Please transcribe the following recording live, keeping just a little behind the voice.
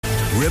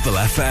Ribble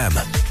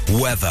FM.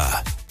 Weather.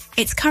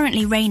 It's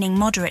currently raining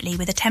moderately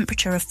with a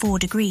temperature of 4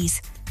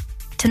 degrees.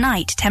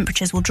 Tonight,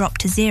 temperatures will drop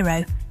to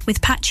 0,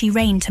 with patchy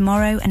rain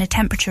tomorrow and a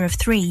temperature of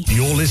 3.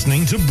 You're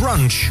listening to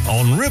Brunch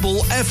on Ribble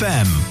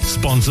FM,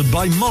 sponsored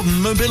by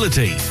Modern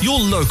Mobility, your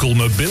local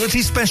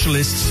mobility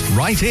specialists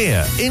right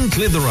here in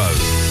Clitheroe.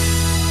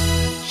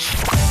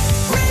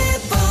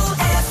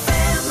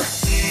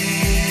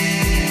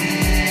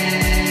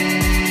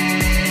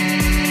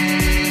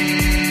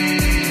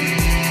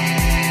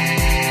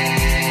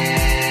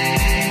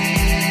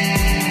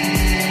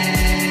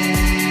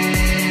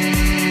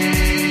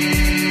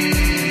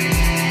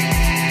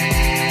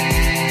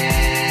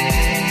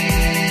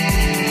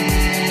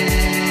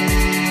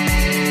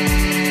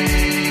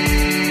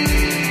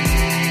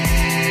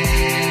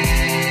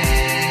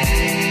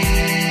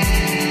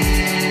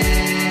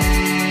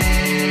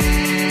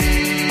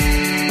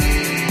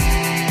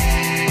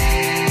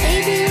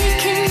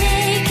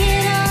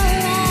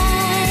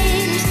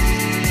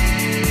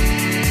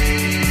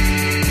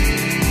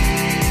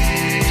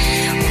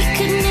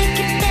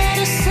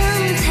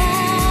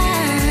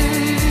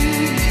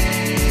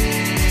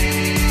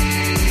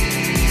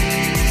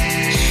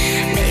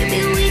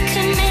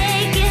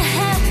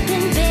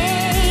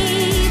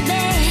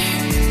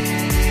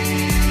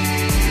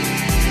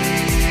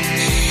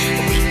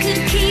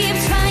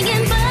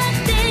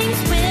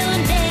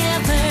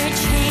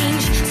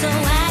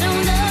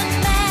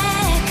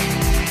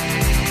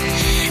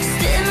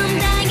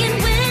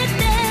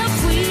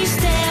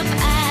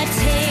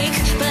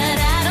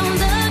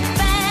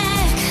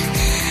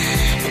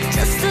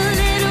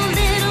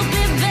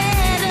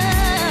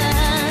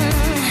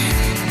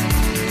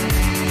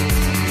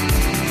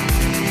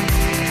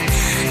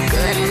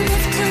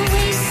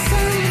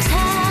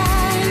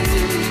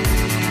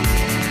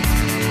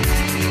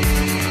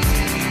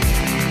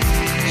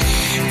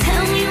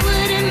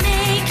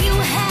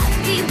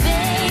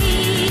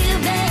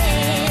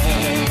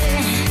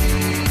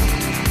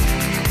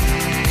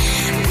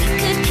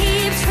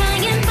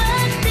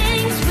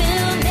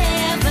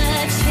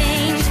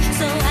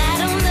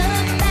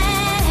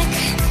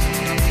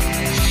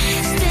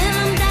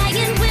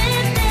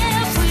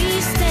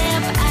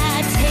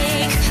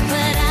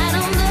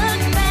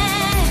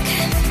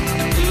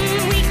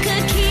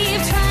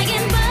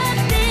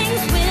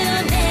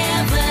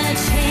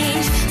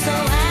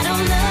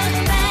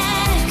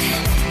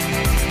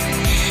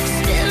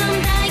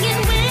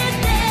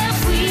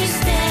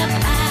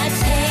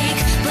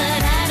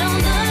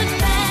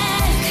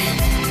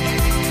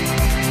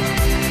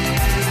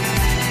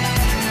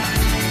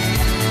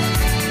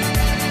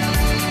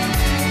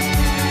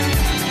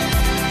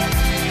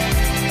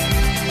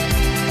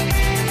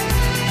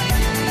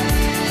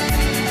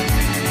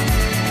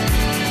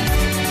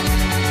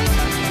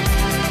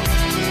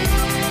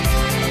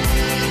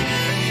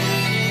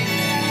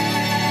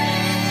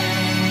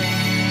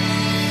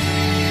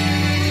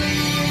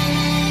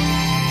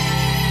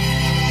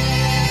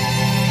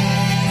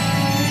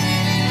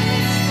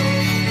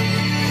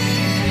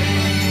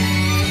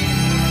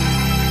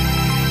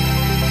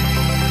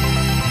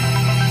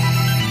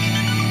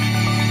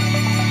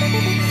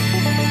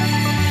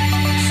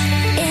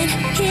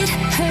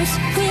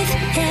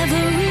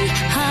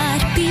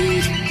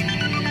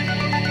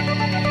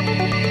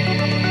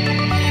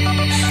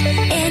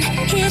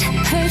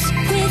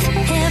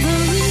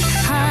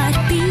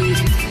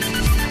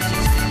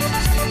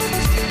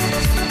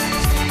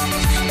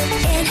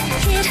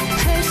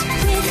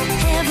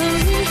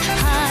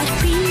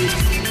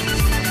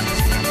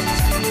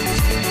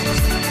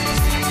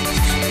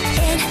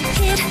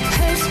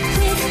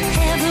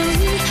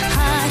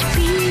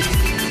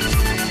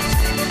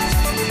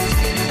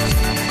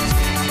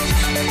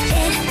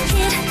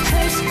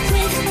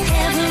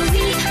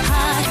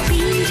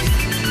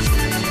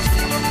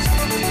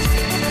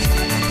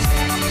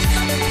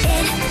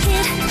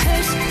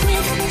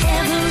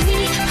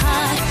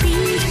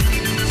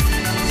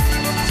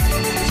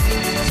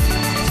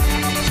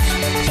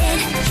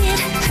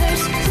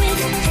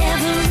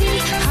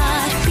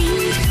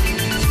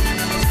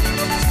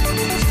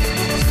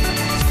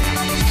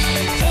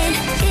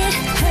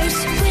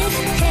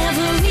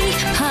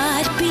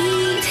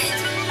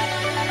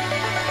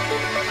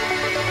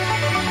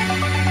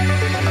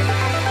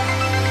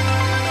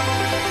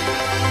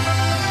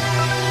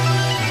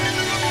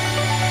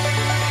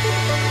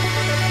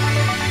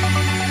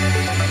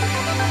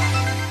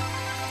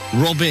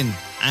 Robin,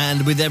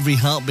 and with every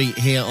heartbeat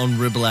here on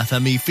Ribble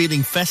FM, are you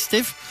feeling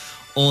festive?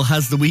 Or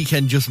has the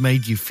weekend just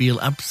made you feel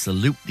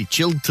absolutely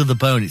chilled to the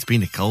bone? It's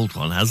been a cold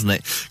one, hasn't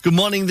it? Good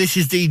morning, this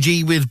is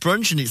DG with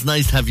Brunch, and it's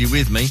nice to have you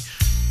with me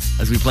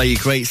as we play you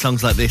great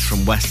songs like this from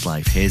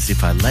Westlife. Here's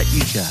If I Let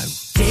You Go.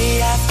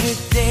 Day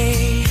after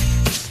day,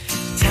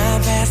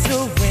 time passed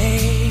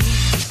away,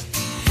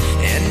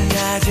 and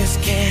I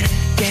just can't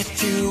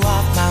get you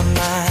off my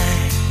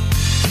mind.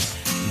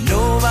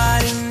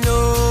 Nobody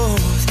knows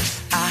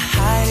I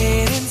hide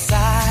it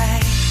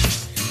inside.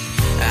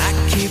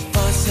 I keep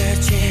on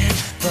searching,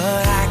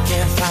 but I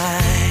can't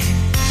find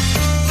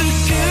the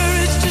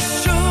courage to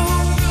show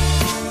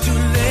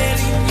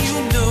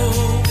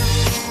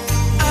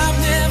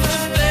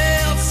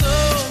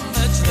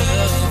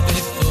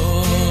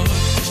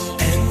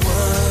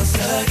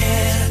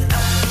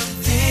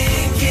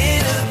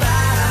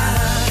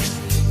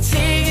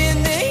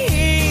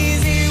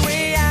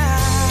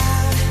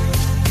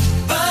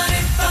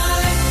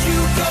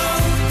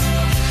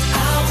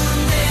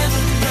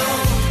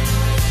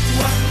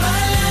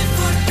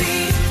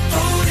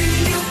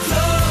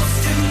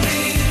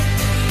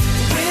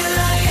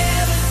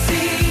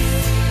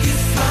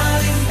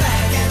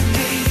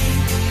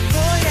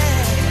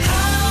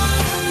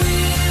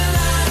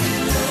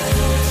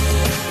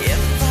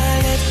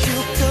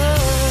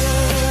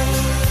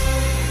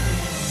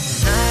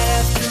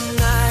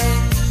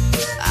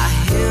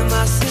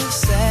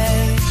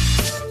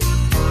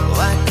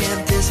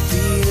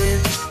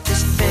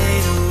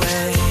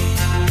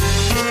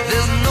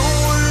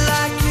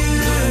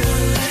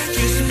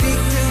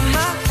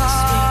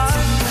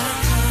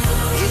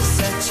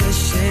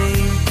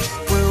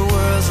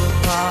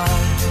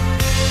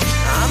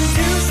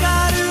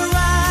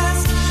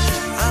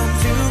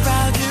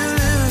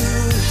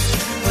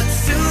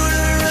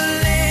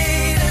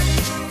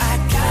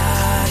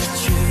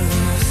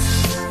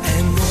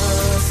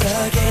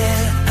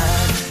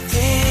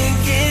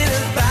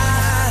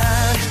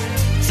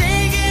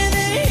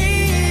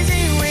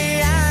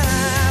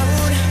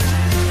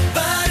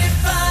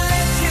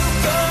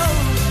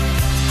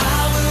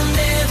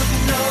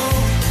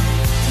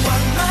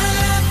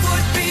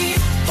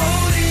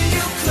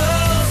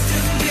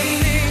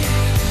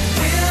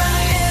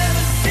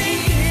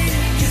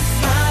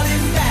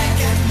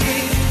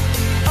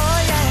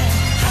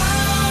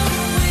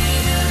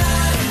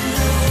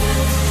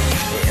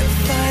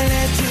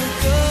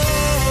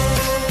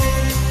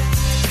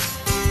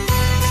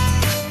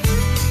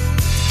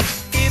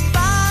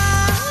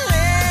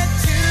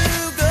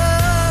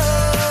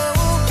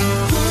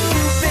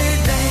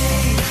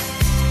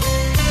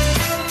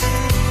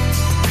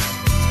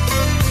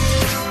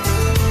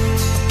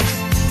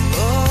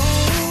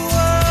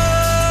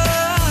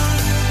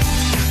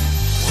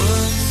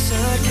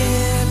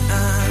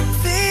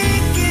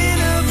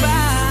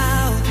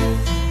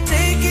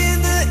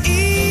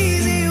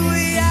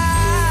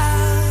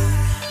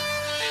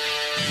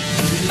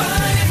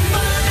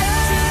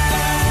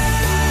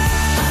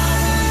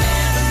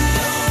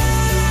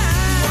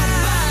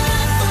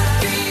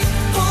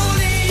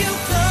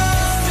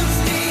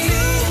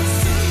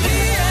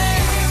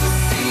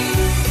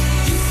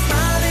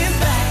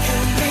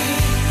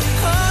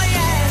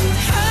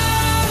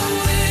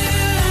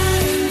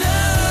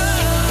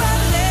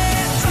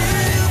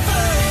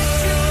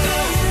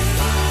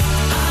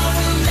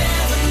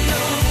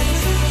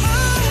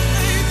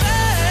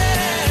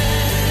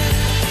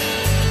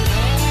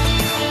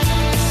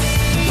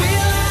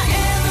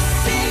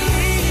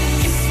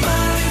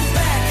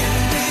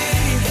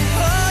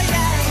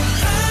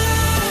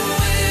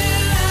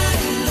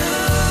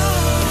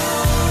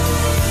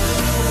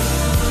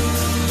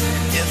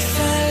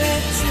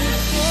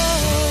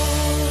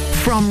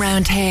from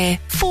round here,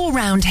 for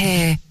round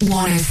here.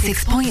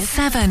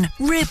 106.7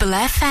 Ribble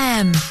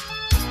FM.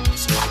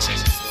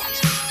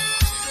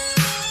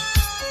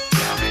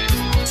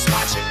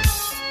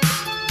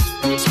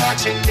 Who's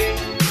watching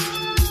me?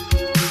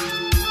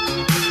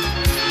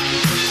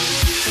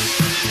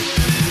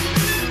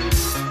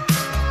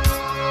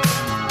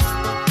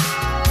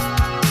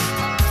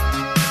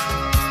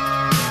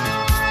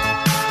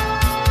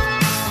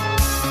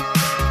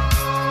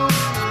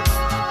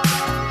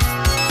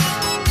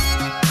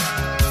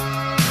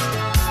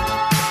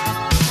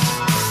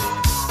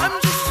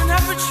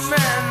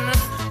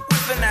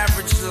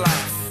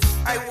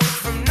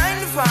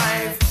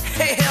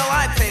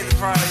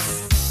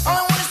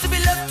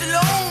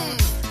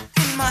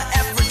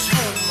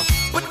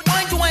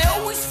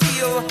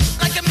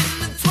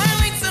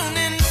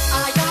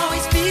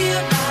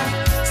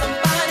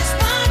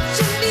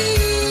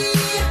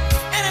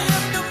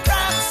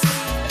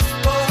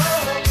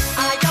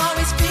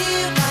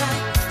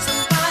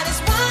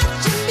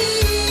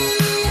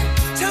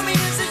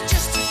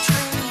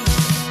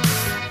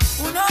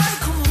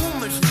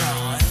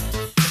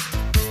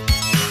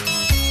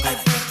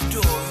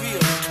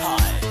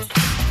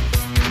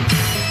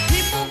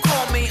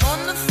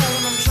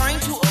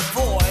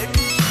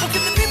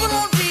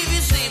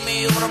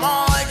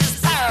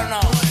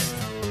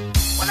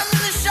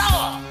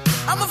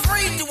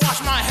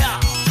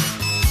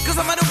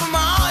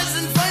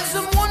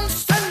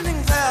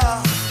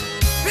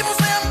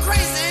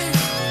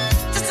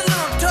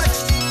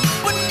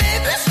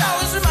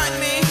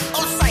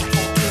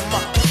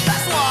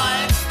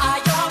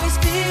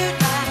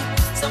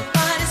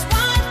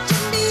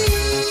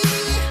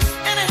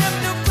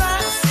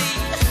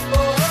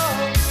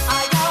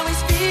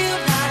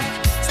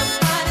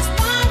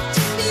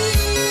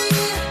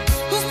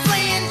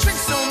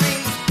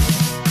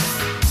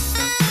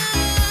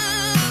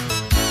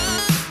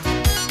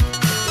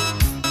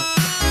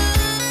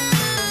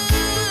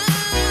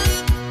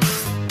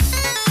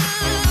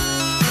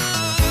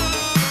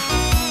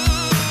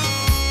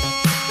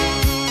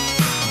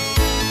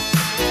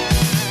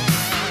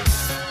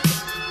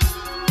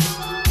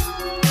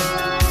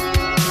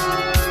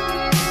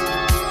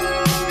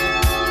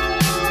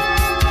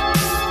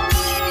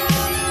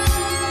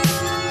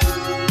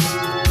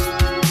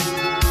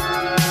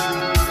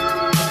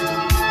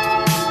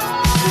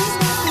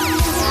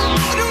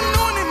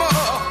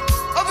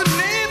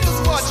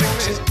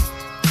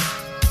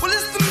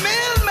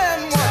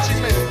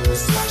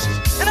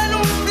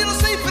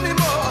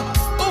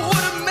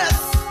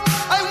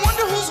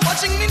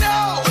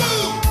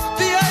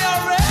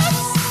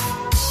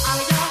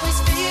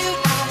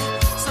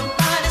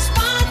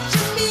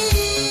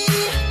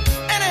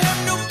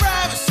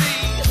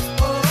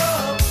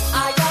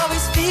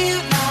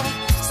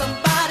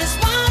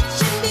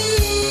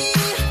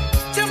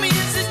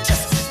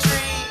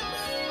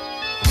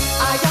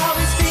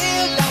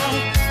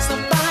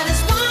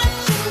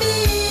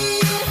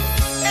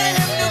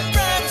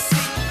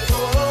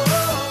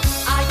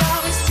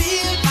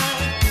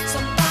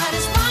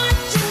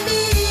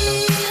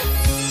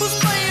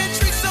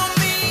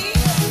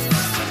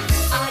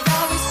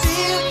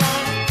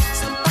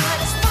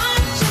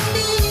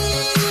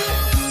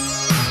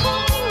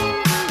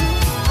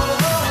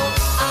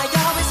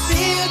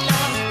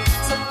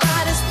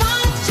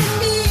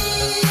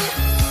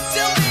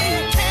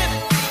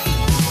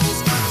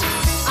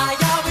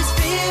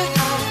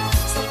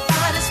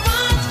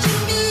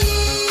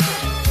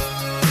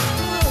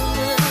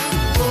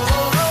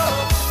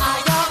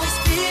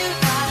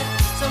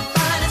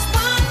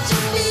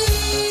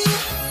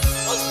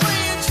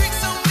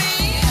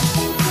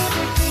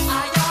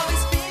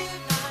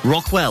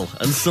 Rockwell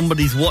and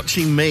Somebody's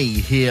Watching Me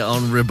here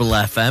on Ribble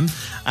FM.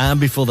 And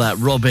before that,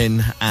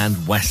 Robin and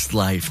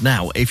Westlife.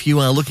 Now, if you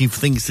are looking for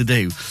things to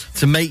do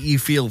to make you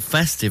feel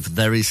festive,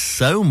 there is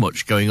so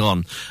much going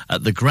on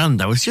at the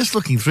Grand. I was just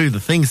looking through the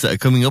things that are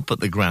coming up at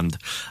the Grand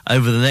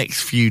over the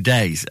next few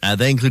days.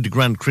 They include the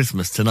Grand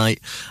Christmas tonight,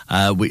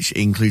 which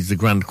includes the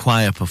Grand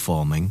Choir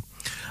performing.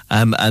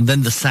 And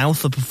then the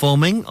South are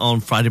performing on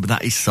Friday, but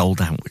that is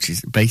sold out, which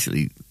is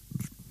basically...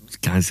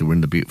 guys who are in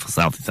the beautiful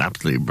South. It's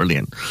absolutely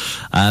brilliant.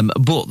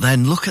 But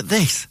then look at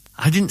this.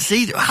 I didn't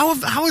see... How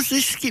has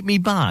this skipped me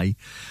by?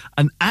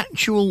 An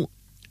actual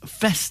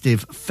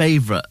festive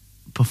favourite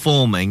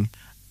performing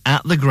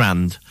at the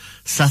Grand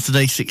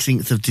Saturday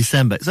 16th of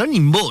December. It's only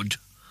Mud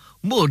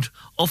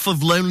off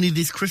of Lonely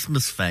This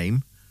Christmas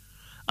fame.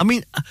 I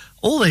mean,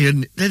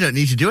 they don't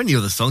need to do any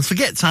other songs.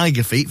 Forget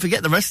Tiger Feet,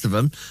 forget the rest of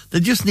them. They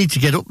just need to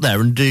get up there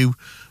and do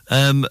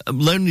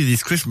Lonely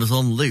This Christmas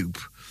on loop.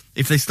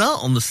 If they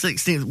start on the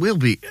 16th, we'll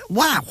be...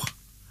 Wow!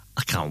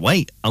 I can't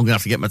wait. I'm going to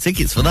have to get my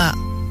tickets for that.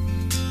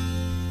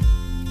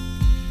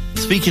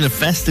 Speaking of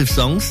festive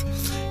songs,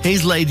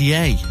 here's Lady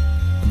A.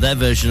 Their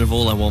version of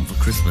All I Want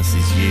for Christmas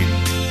Is You.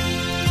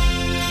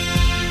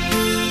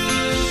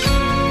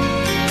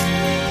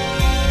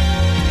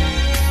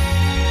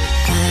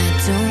 I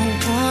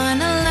don't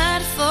want a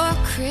lot for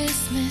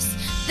Christmas.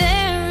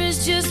 There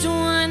is just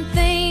one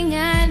thing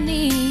I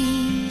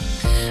need.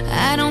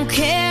 I don't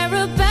care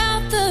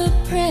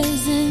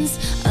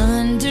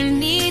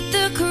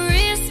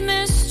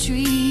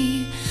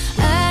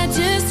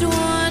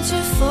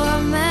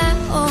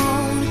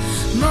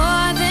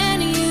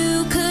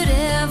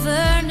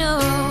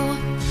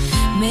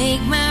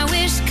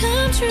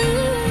come true.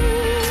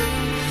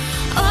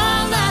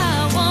 All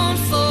I want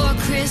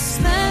for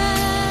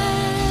Christmas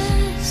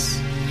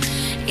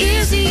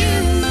is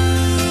you.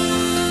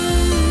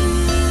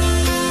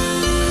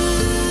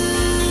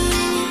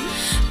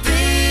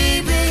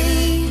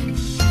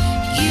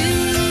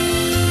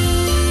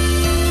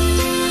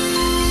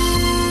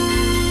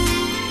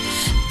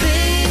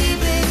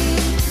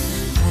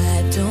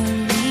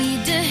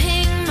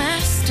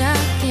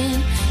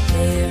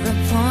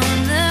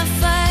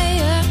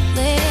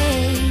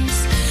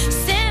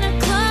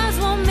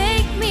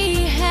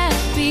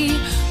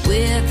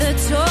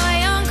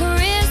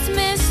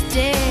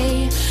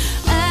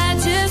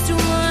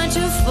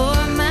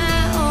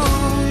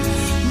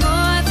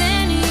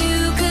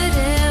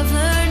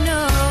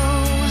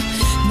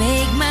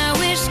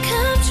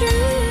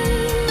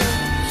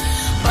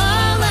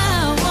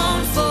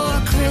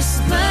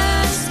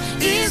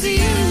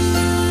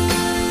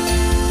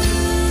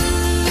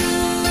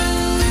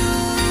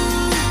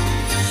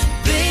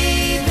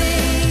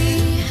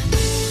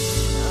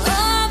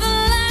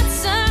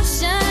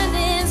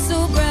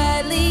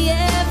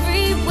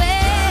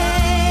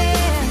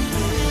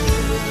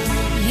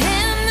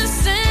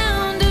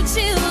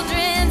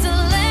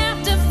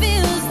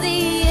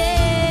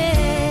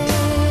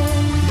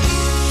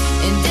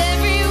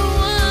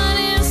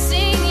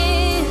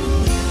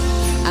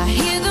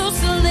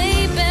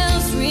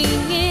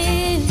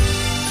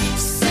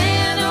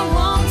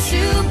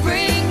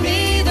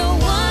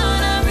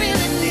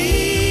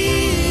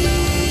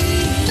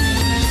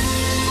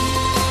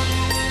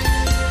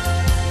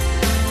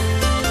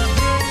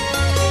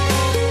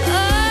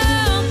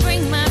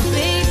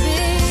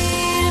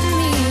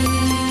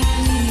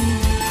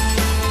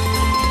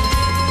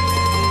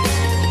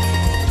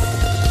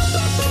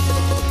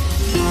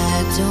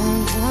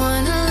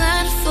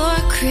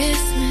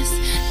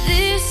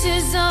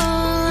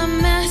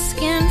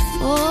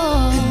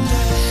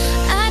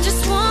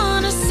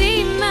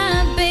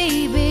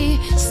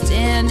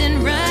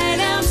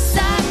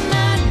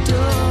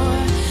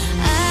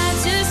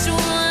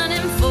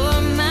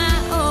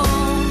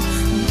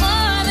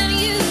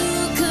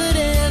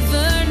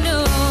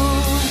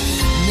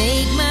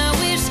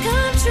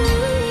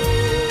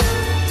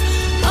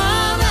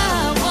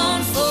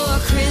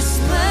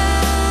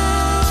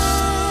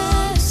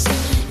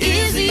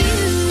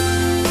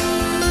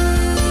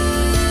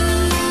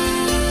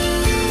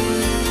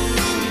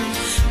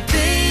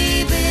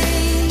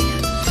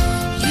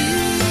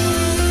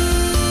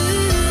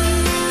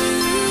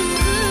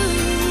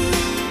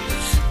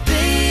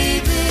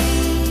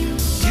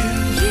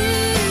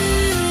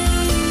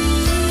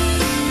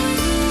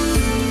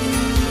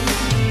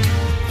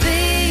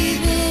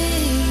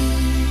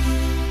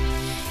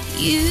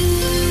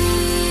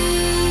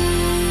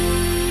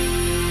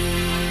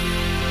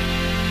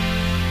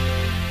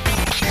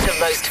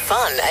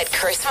 At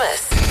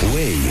Christmas.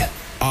 We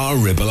are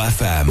Ribble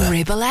FM.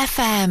 Ribble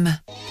FM.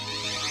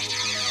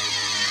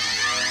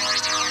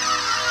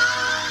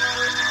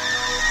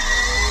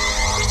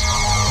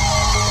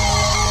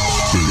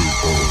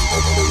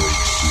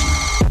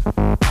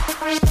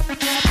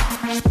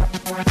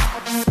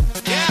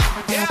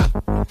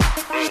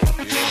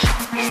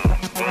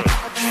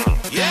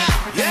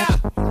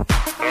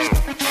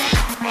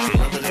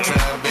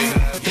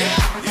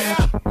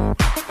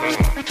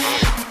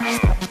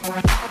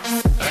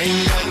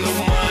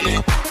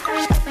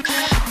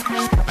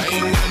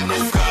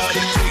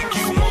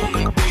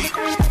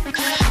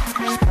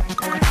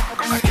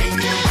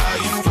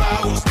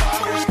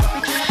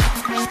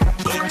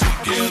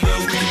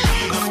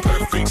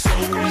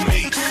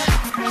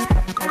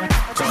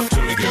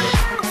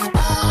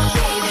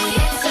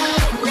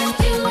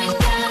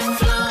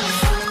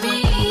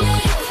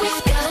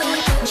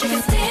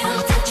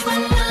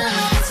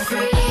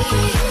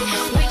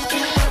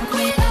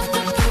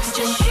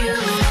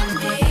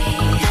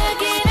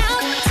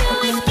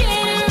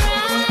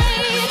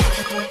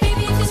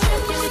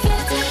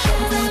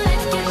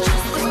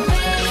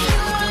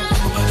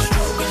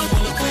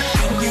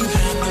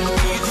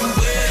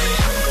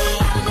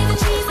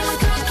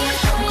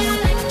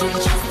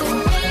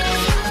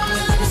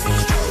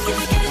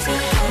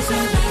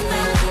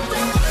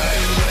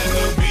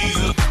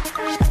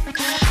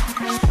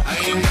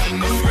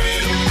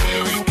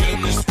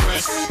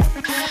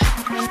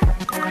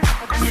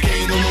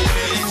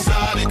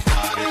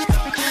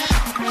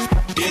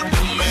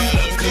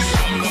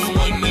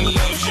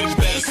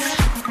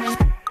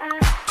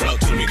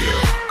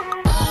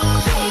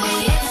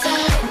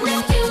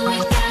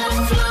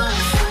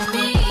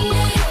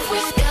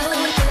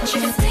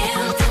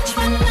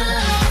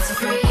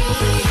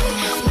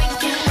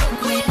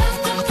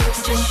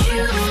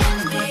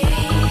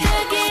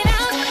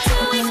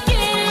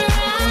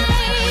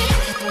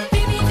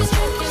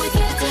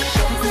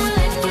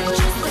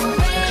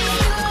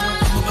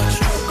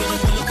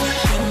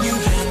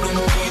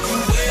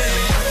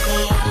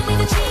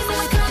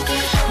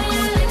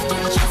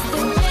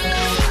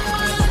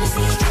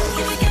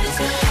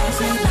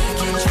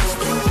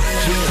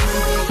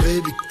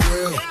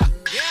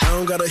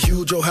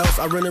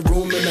 I rent a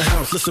room in the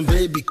house. Listen,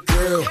 baby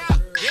girl,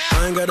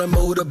 I ain't got a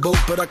motorboat,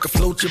 but I can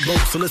float your boat.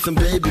 So listen,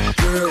 baby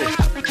girl,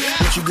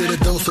 once you get a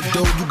dose of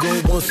dough, you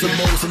gon' want some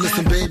more. So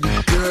listen, baby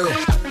girl,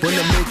 when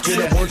I make it,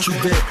 I want you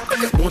there,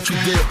 want you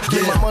there.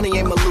 Yeah, my money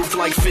ain't Maloof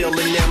like Phil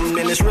and them,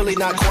 and it's really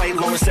not quite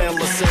Lawrence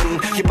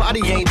Ellison. Your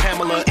body ain't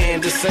Pamela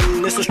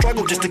Anderson. It's a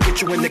struggle just to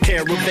get you in the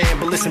caravan.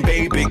 But listen,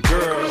 baby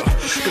girl,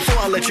 before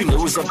I let you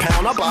lose a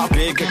pound, I'll buy a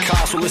bigger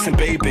car. So listen,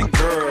 baby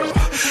girl,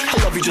 I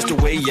love you just the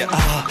way you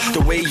are,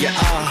 the way you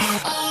are.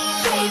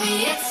 Oh,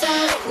 baby, it's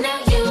alright now.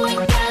 You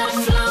ain't gotta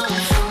flow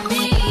for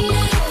me.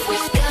 If we go,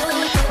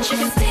 but you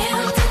can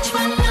still touch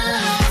my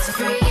love. It's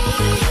free.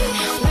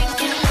 We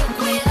can look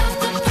without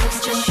the books,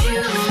 just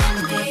you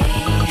and me.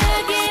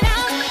 Hug it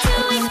out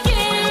till we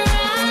get it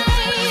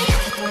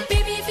right.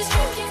 Baby, if you're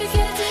stripped, you can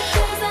get it to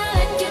cause I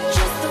like you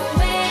just the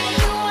way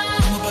you are.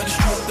 I'm about to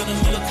stroke and I'm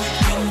gonna quick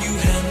when you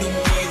handle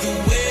me the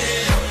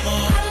way I'm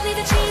on. I don't need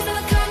the cheese or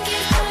the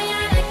cookies, boy,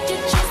 I like you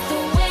just the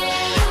way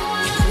you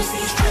are. If you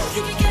see stripped,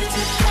 you can get it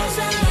to cause I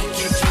like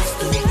you just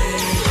the way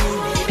you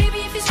are. Baby,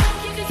 if you're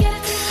stripped, you can get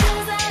it to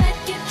cause I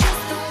like you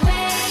just the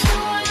way you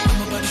are. I'm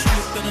about to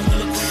stroke and I'm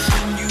gonna quick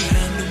when you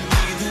handle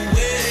me the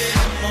way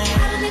I'm on. I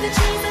don't need the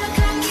cheese or the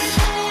cookies,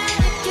 boy, I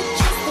like you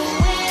just the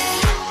way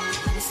you are.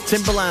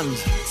 Timberland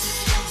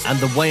and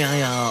The Way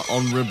I Are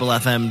on Ribble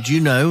FM. Do you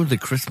know the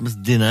Christmas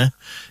dinner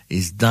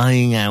is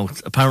dying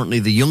out? Apparently,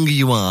 the younger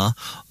you are,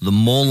 the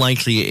more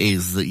likely it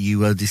is that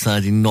you are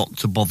deciding not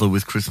to bother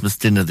with Christmas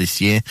dinner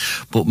this year,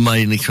 but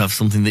mainly to have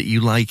something that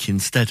you like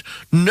instead.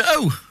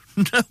 No!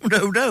 No.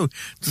 It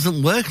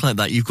doesn't work like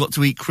that. You've got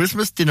to eat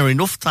Christmas dinner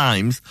enough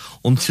times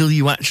until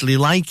you actually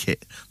like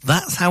it.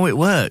 That's how it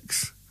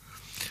works.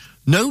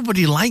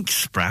 Nobody likes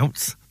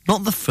sprouts.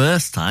 Not the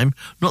first time,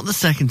 not the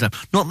second time,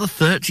 not the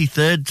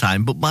 33rd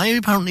time, but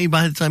apparently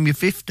by the time you're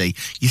 50,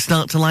 you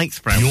start to like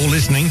sprouts. You're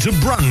listening to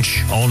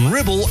Brunch on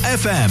Ribble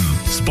FM,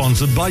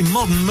 sponsored by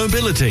Modern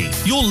Mobility,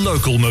 your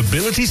local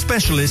mobility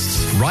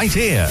specialists right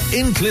here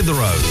in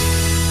Clitheroe.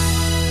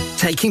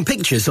 Taking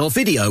pictures or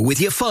video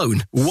with your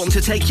phone? Want to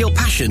take your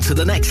passion to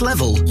the next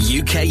level?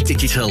 UK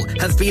Digital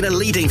have been a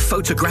leading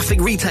photographic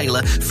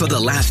retailer for the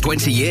last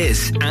 20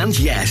 years. And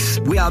yes,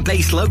 we are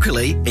based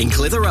locally in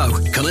Clitheroe.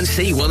 Come and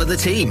see one of the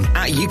team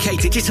at UK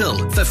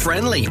Digital for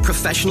friendly,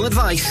 professional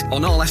advice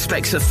on all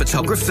aspects of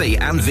photography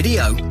and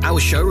video. Our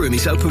showroom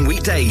is open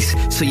weekdays,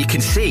 so you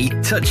can see,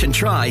 touch and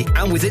try.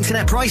 And with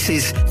internet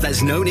prices,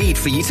 there's no need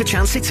for you to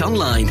chance it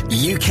online.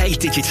 UK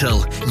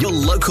Digital, your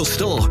local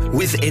store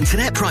with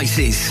internet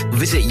prices.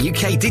 Visit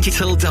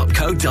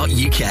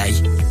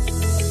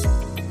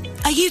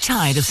ukdigital.co.uk. Are you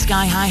tired of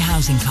sky-high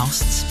housing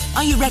costs?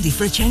 Are you ready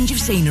for a change of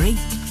scenery?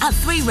 At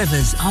Three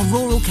Rivers, our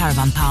rural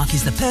caravan park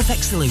is the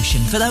perfect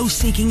solution for those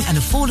seeking an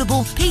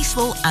affordable,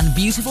 peaceful and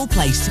beautiful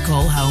place to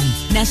call home.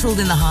 Nestled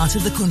in the heart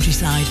of the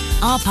countryside,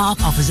 our park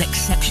offers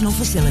exceptional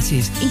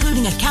facilities,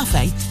 including a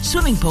cafe,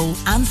 swimming pool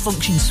and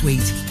function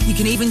suite. You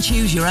can even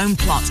choose your own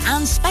plot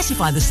and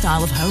specify the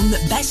style of home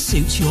that best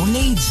suits your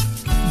needs.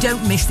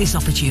 Don't miss this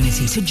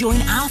opportunity to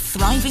join our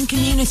thriving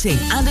community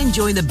and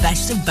enjoy the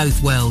best of both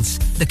worlds.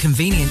 The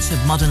convenience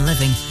of modern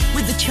living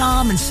with the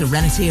charm and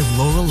serenity of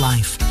rural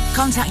life.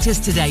 Contact us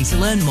today to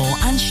learn more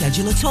and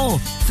schedule a tour.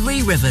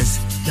 Three Rivers,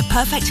 the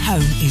perfect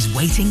home is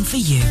waiting for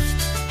you.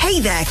 Hey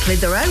there,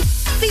 Clitheroe.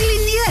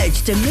 Feeling the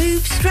urge to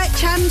move,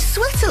 stretch and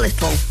sweat a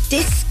little?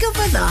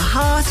 Discover the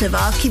heart of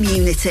our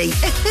community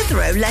at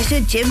Clitheroe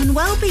Leisure Gym and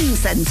Wellbeing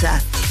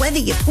Centre. Whether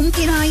you're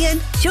pumping iron,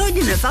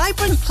 joining a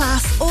vibrant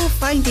class or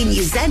finding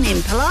your zen in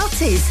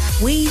Pilates,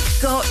 we've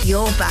got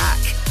your back.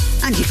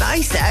 And your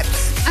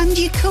biceps and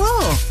your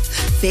core.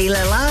 Feel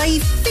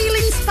alive, feel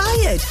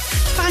inspired.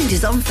 Find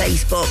us on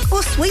Facebook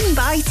or swing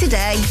by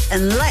today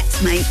and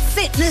let's make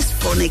fitness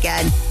fun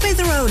again.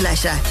 Clitheroe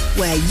Leisure,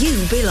 where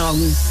you belong.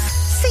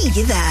 See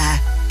you there.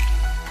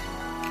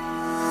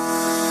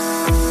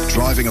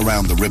 Driving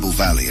around the Ribble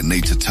Valley and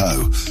need to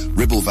tow?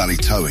 Ribble Valley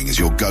Towing is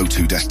your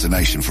go-to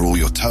destination for all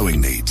your towing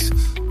needs.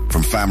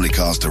 From family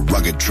cars to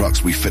rugged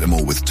trucks, we fit them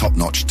all with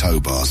top-notch tow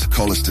bars.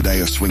 Call us today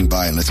or swing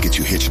by and let's get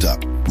you hitched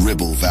up.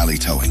 Ribble Valley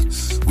Towing.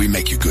 We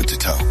make you good to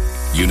tow.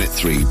 Unit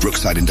 3,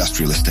 Brookside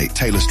Industrial Estate,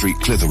 Taylor Street,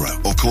 Clitheroe.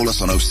 Or call us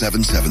on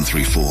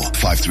 07734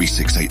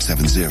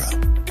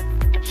 536870.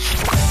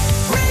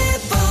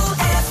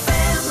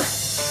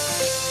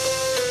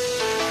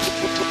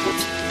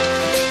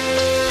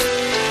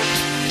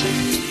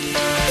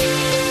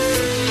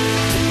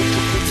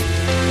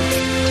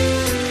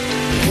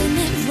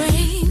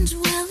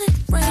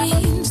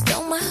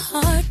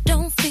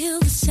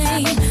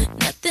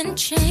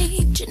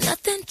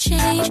 Nothing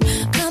changed.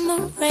 I'm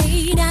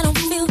afraid I don't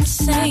feel the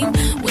same.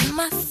 With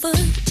my foot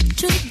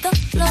to the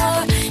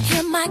floor,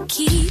 hear my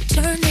key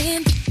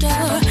turning the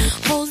door.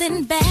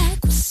 Holding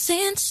back what's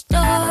in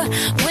store.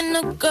 When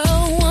a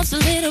girl wants a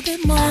little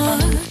bit more,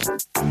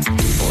 what's a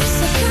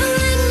girl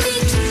like me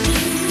to do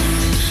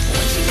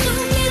when she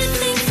don't get a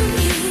thing from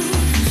you?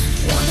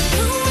 Wanna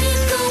know where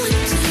you're going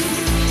to?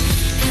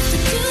 Have to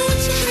do what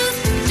you have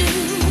to do.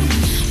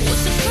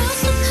 What's a girl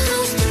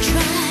supposed to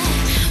try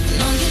when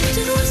all you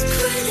do is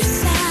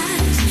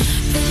criticize?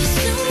 Pretty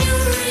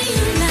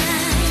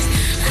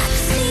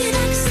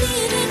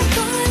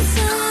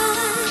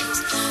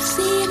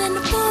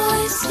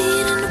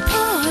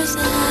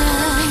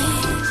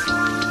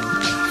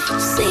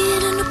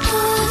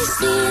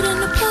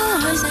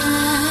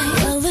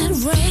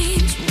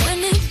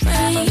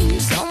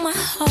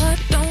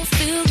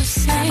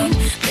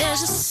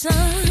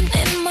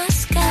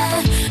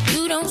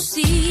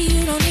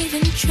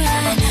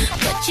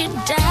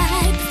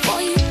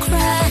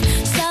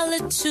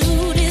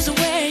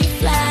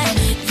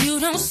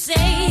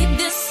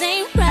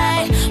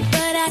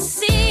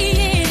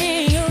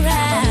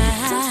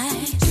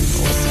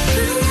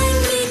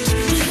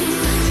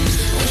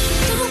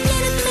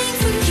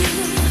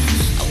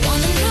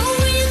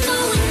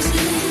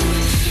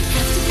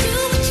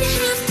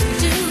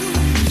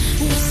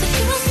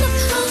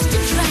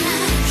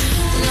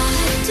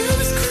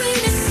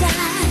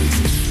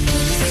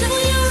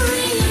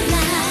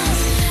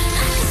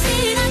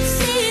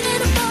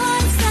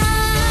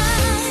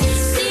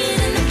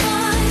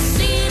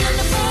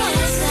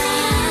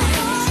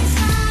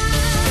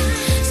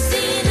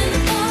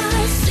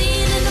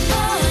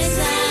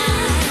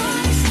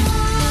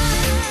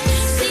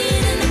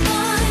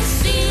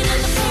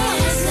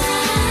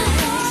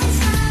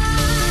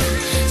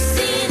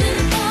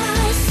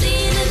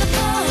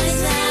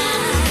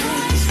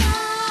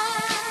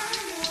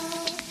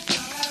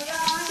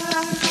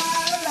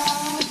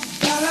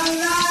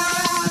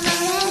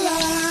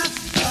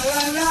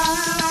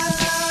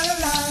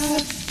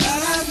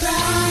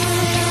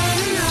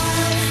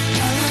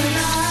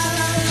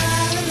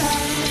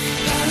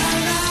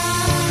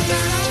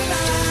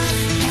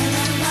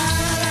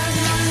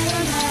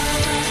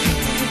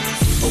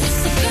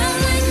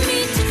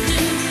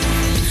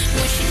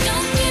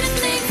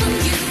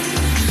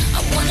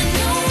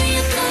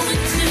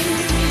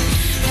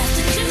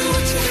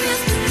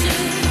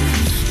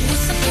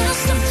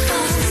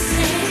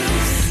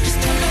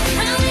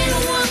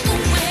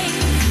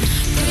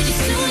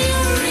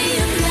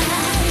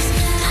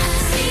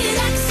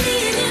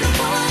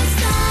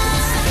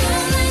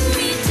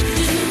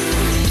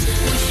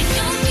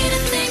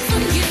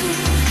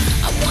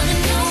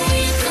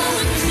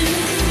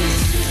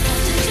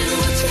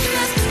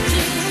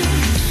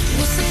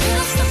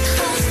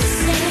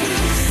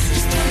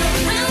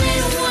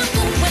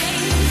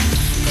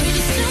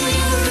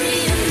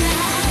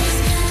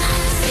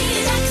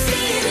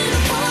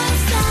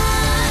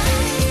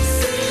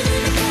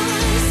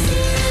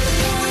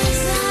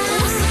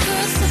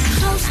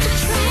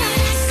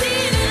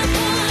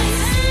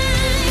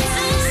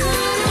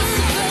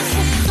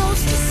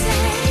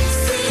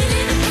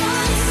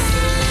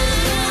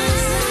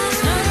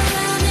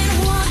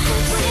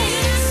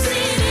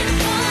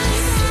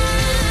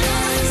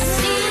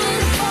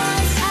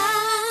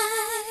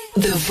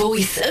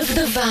voice of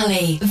the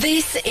valley.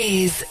 This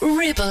is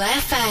Ribble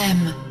FM.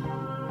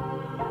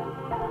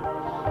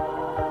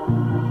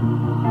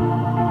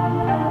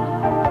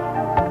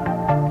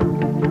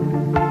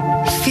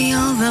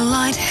 Feel the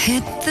light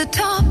hit the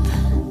top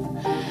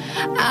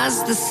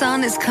as the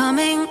sun is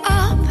coming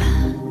up.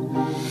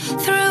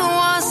 Through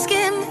our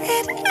skin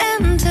it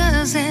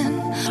enters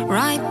in,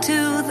 right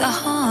to the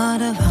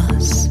heart of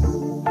us.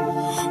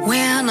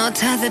 We're not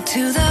tethered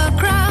to the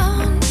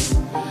ground,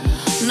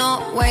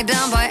 not weighed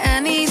down by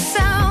any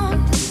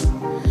sound.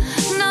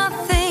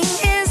 Nothing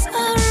is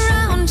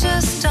around,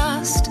 just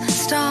dust,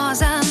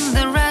 stars, and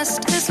the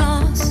rest is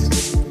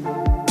lost.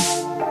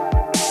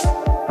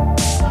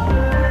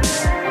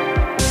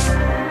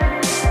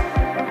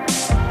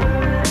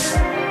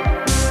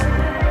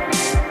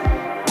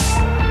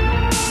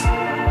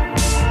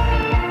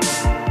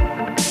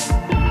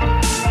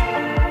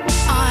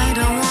 I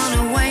don't want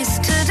to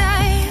waste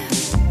today.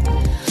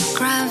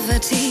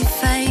 Gravity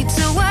fades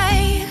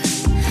away.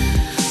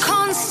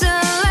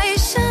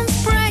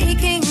 Constellations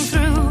breaking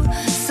through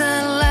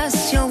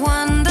celestial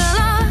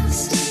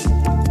wanderlust.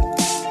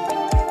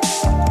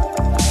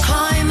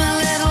 Climb a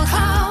little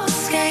cloud,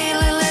 scale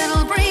a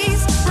little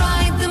breeze,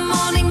 ride the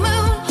morning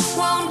moon.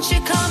 Won't you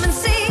come and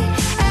see?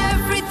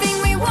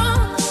 Everything we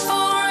want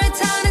for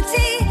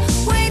eternity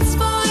waits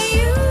for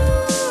you.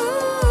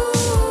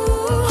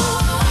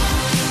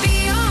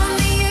 Beyond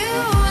the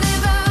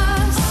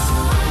universe,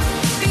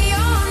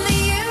 beyond the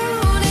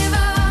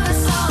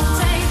universe, I'll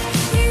take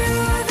you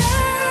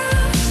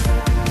there,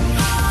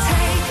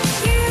 take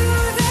you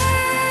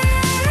there.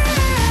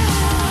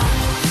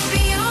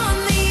 Beyond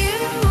the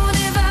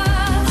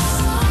universe,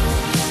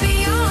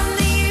 beyond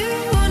the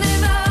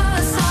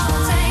universe,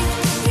 I'll take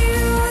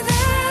you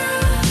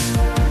there,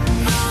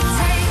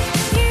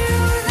 take you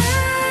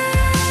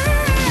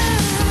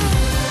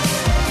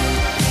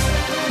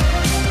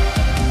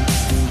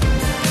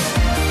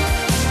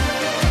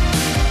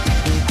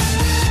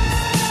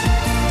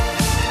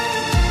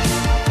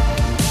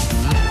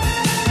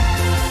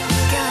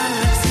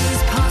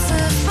Galaxies pass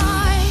us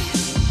by,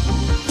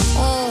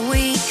 all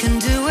we can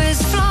do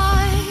is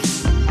fly,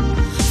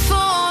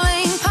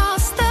 falling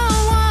past the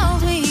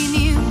world we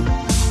knew.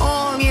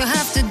 All you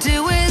have to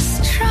do is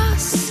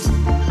trust,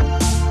 and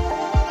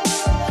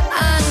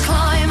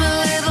climb a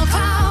little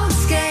cloud,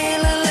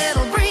 scale a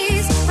little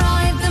breeze,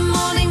 ride the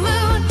morning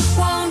moon.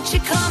 Won't you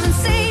come and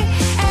see?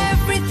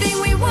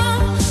 Everything we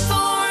want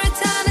for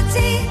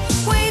eternity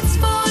waits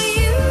for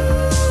you.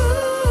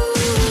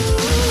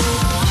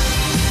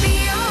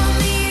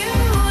 Beyond the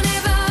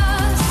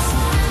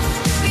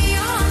universe,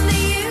 beyond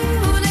the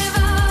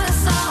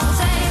universe, I'll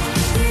take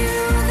you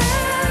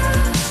there,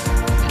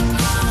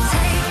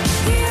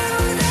 take you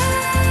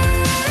there.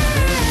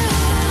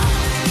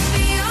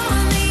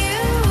 Beyond the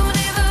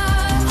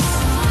universe,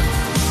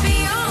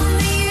 beyond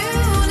the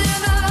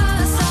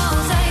universe,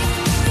 I'll take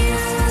you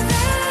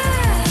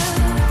there,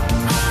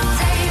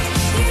 take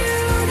you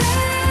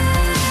there.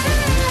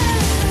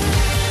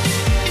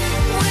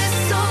 We're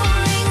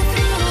soaring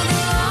through the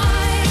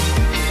light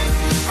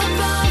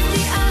above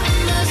the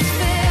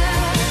atmosphere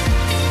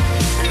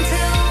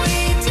until we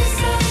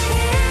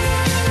disappear.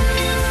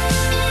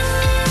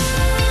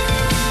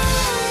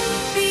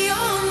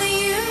 Beyond the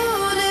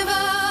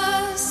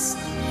universe,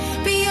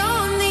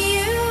 beyond the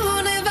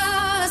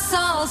universe,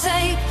 I'll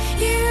take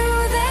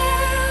you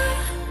there,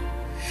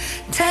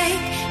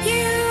 take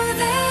you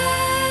there.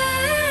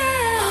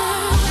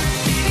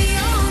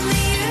 Beyond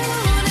the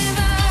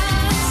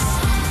universe,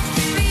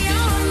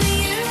 beyond the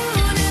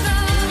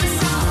universe,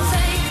 I'll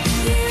take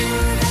you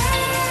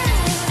there,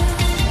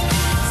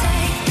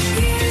 take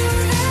you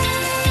there.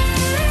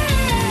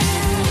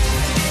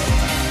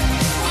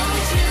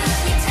 Won't you let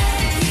me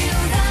take you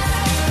there?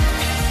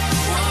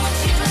 Won't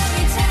you let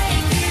me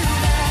take you there?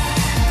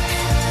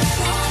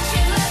 Won't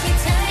you let me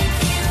take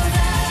you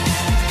there?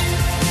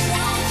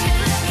 Won't you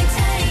let me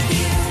take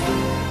you?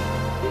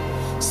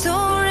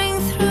 Soaring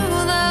through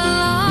the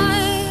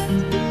light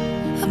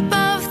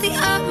above the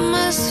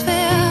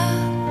atmosphere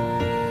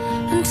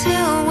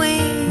until we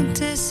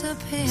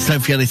disappear.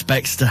 Sophie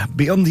Ellis-Bextor,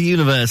 Beyond the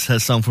Universe, her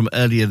song from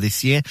earlier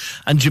this year.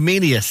 And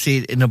Jamelia, See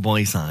It in a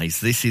Boy's Eyes.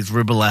 This is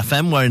Ribble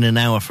FM, where in an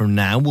hour from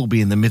now we'll be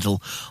in the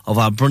middle of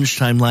our Brunch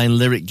Timeline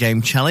Lyric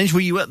Game Challenge.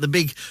 Were you at the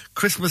big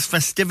Christmas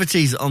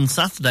festivities on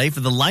Saturday for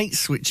the lights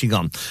switching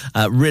on?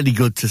 Really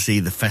good to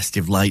see the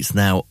festive lights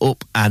now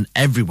up and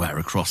everywhere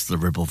across the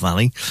Ribble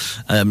Valley.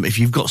 If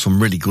you've got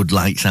some really good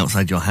lights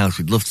outside your house,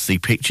 we'd love to see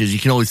pictures. You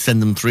can always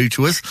send them through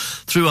to us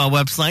through our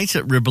website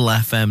at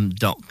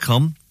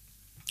ribblefm.com.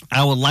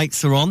 Our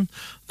lights are on.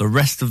 The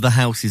rest of the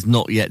house is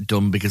not yet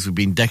done because we've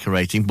been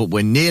decorating, but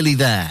we're nearly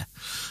there.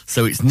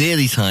 So it's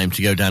nearly time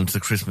to go down to the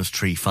Christmas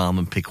tree farm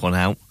and pick one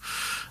out.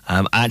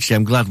 Actually,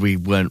 I'm glad we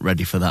weren't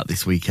ready for that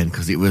this weekend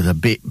because it was a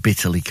bit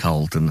bitterly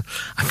cold, and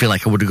I feel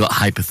like I would have got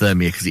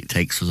hypothermia because it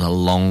takes us a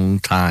long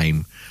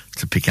time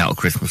to pick out a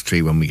Christmas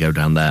tree when we go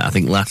down there. I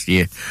think last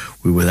year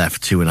we were there for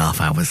 2.5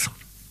 hours.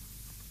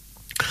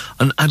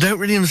 And I don't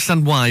really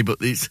understand why, but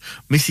it's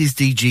Mrs.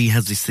 DG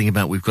has this thing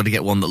about we've got to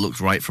get one that looks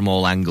right from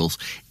all angles,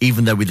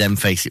 even though we then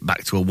face it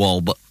back to a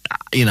wall. But,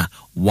 you know,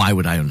 why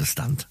would I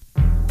understand?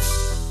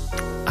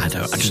 I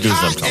don't. I just do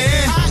as I'm told.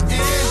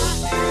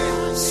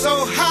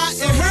 So hot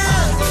in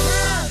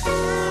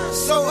her.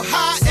 So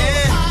hot in.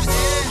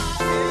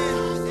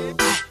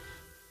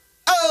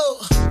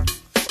 Oh.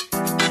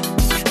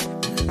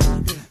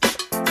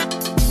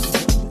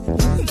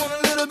 You want a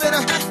little bit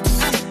of,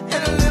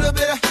 and a little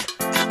bit of.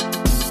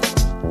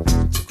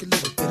 Took a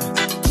little bit of,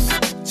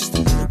 just a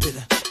little bit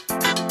of.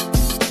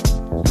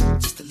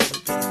 Just a little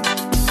bit of,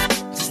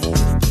 just a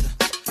little bit of.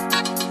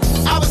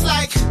 I was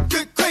like,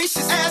 good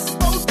gracious, ass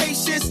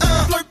bodacious,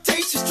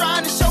 flirtatious,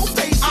 trying to show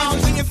patience.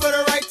 I'm waiting for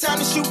the right time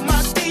to shoot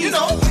my steam. You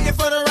know, waiting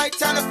for the right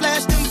time to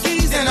flash them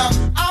keys. And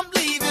I'm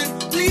leaving,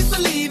 please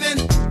believe in.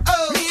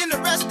 Me and the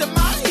rest of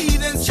my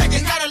heathens.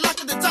 Checking out a lock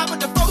at the top of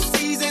the Four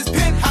Seasons.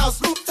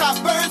 Penthouse, rooftop,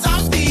 birds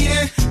I'm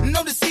feeding.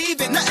 No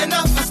deceiving, nothing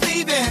up my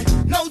sleeving.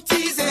 No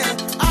teasing,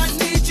 I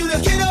need you to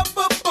get up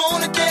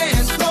on the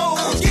dance floor.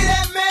 Get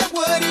that man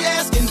what he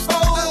asking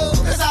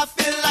for. Cause I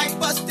feel like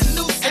busting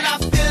loose. And I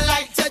feel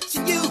like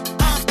touching you.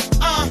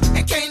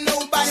 And can't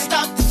nobody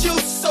stop the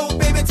juice. So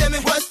baby, tell me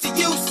what's the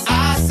use?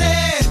 I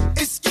said,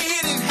 it's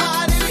getting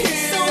hot in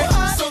here. So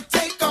hot. So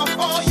take off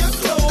all your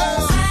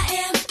clothes. I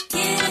am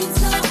getting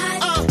so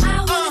hot.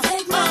 I wanna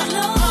take my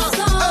clothes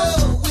off.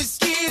 Oh, it's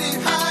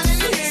getting hot in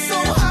here. So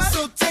hot.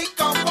 So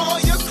take off all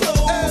your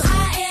clothes. I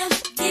am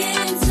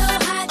getting so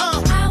hot.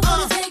 I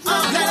wanna take my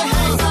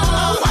clothes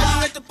off. Why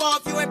you at the bar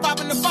if you ain't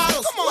popping the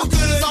bottles? Come on, what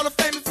good is all the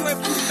fame if you ain't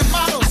flipping the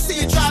models? I see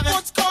you driving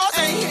sports cars,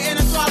 ain't hitting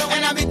the throttle,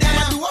 and I be damn.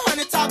 I do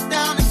 100 top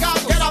down and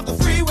goggles. Get off the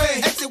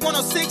freeway, exit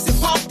 106 and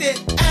parked it.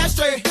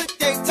 Ashtray, good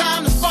day,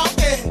 time to spark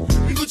it.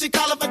 Gucci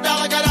collar for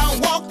dollar, got out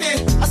and walked it.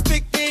 I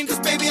speak things, cause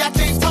baby I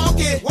can't talk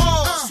it.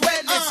 Whoa,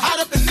 sweating it's hot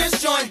up in this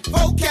joint.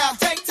 Vocal,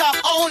 tank top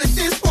on at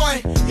this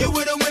point. You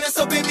with a winner,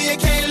 so baby you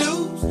can't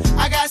lose.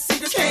 I got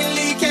secrets, can't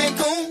leave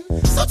Cancun.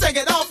 So take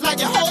it off like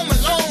you're home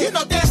alone. You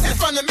know, dance in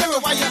front of the mirror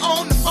while you're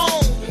on the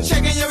phone.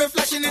 Checking your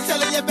reflection and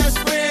telling your best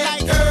friend,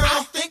 like, girl,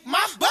 I think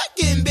my butt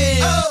getting big.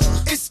 Oh,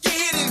 it's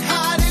getting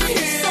hot in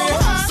here. So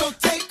hot. So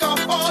take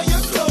off all your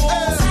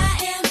clothes. I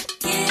am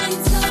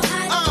getting so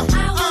hot.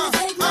 I wanna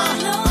take my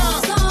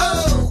clothes off.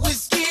 Oh,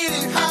 it's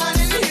getting hot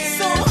in here.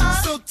 So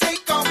hot. So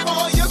take off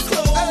all your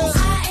clothes.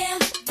 I am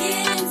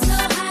getting so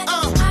hot.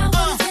 I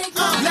wanna take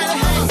my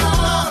clothes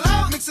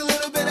off. Mix a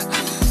little bit of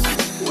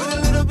with a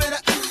little bit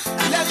of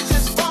let it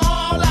just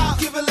fall out.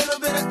 Give a little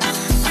bit of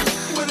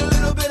with a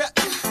little bit of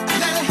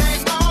let it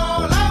hang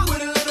all out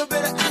with a little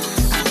bit of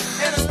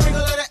and a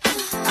sprinkle of it.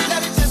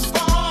 Let it just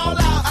fall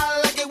out.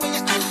 I like it when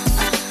you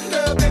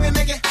girl, baby,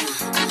 make it.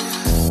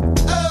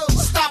 Oh,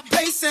 stop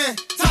pacing,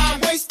 time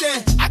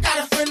wasting. I got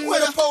a friend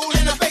with a pole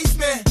in the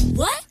basement.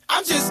 What?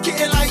 I'm just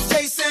kidding like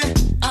Jason.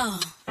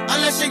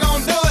 Unless you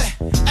gon' do it.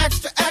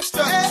 Extra,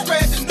 extra,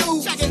 spread the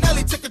news. Jack and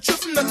Nelly took a trip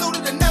from the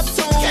Luna to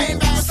Neptune. Came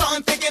back with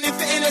something thinking it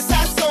fit in his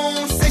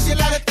Sassoon. Say she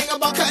like to think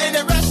about cutting the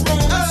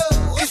restroom.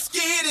 Oh, it's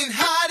getting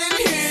hot in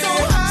here. So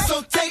hot.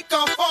 So take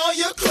off all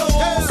your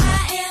clothes. I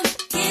am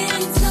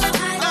getting so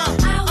hot.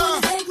 I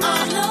wanna take my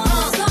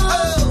clothes off.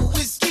 Oh,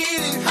 it's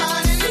getting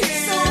hot in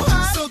here. So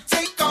hot. So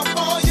take off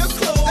all your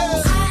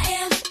clothes. I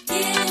am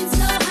getting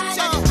so hot.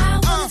 I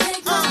wanna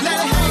take my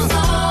clothes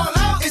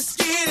off. It's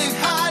getting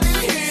hot in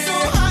here. So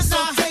hot. So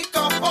take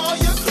off all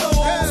your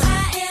clothes.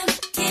 I am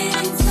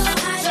getting so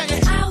hot.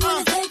 I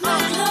wanna take my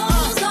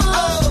clothes off.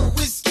 Oh,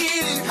 it's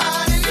getting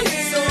hot in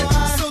here. So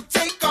hot. So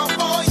take off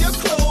all your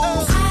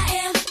clothes. I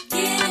am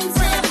getting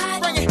so hot.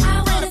 Bring it, I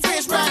wanna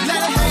take my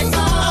clothes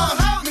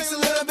off. Mix a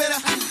little bit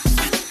of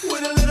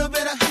with a little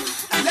bit of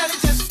let it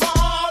just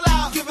fall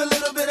out. Give a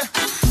little bit of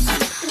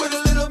with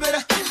a little bit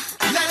of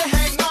let it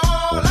hang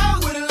all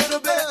out with a little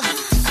bit of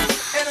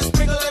and a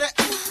sprinkle of it.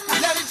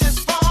 Let it just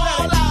fall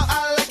out.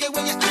 I like it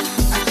when you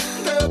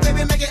girl,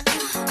 baby, make it.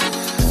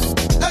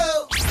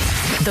 Oh.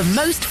 The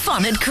most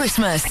fun at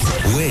Christmas.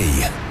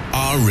 We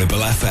are Ribble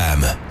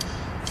FM.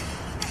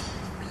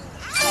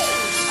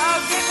 Oh,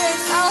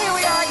 goodness. Oh, here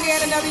we are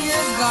again. Another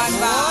year's gone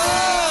by.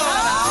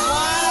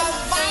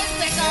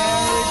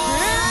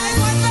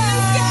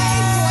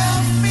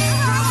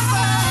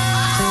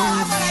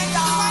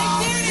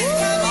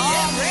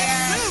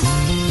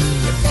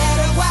 You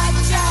better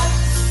watch out.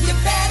 You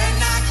better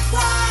not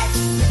cry.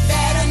 You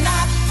better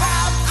not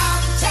pout.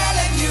 I'm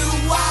telling you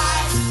why.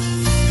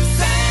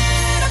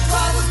 Santa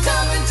Claus is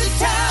coming to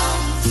town.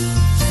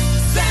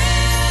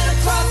 Santa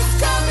Claus is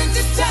coming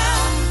to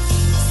town.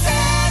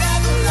 Santa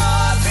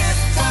Claus is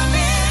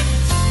coming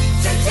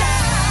to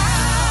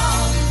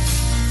town.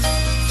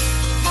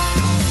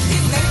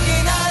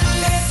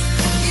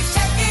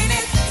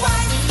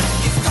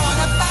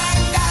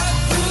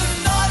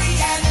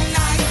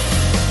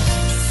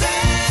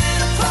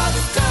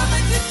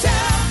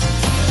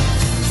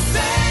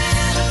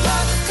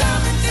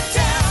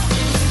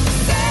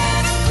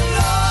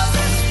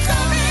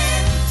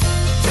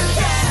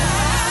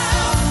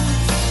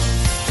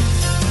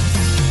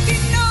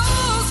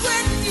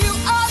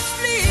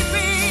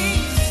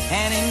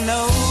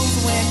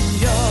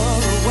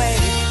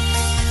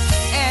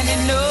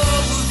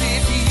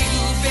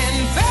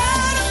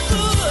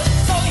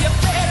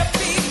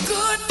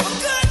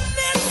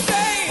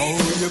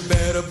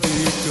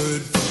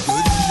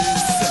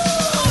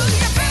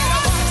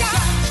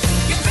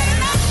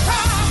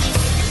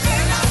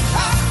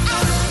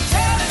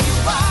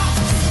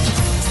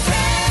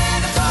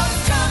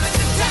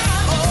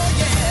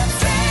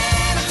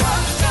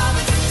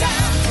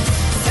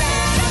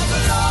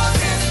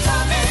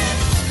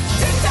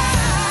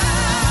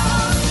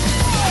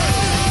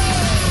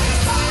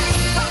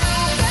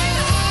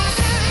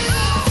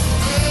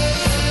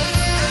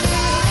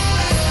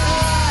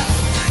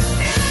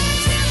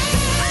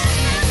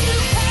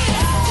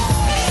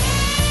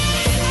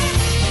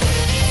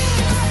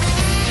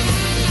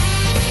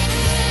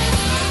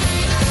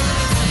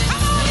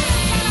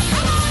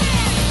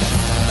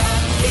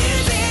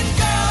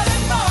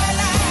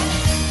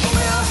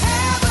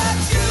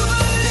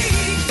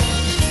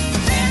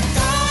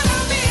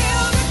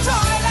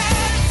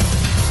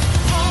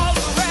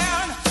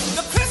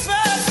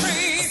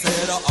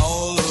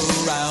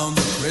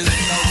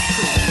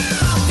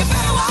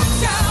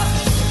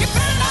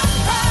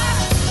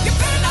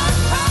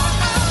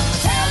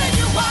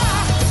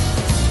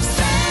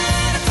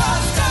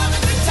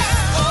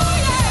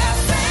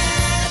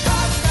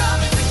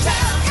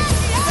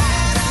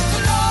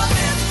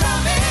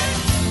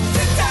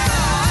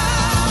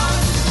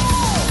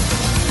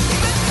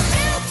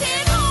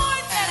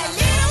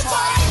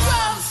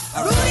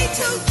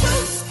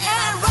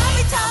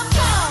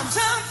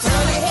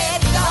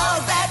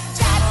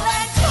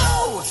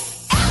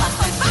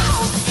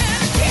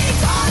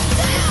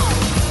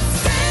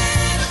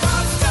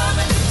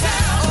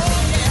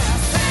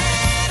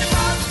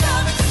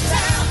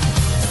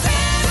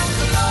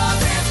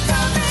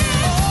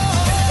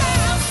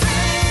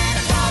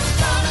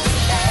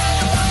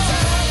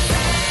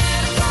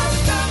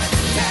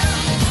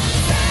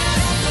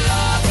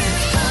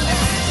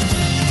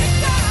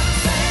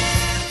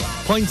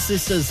 Point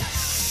Sisters,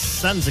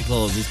 Santa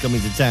Claus is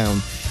coming to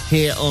town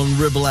here on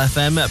Ribble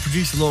FM.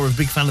 Producer Laura's a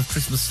big fan of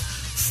Christmas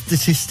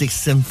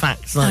statistics and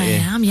facts, aren't you? I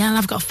am, yeah, and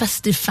I've got a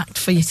festive fact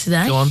for you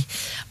today. Go on.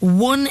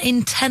 1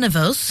 in 10 of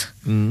us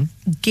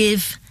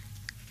give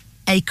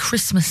a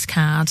Christmas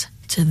card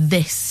to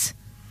this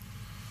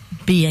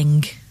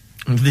being.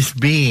 This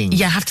being?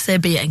 Yeah, I have to say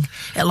being.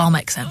 It'll all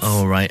make sense.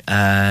 All right.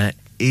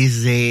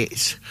 Is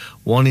it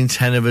 1 in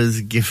 10 of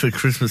us give a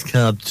Christmas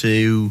card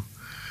to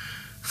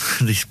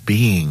this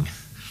being?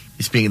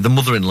 This being the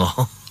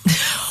mother-in-law?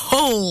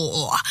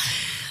 Oh,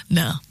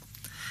 no.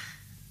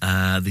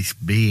 This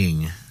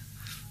being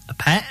a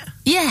pet?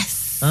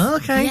 Yes. Oh,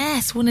 okay.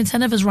 Yes, 1 in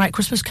 10 of us write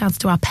Christmas cards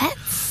to our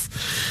pets.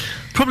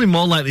 Probably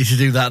more likely to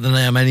do that than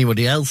I am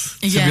anybody else,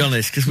 to Yeah. be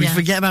honest, because we Yeah.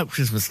 forget about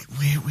Christmas.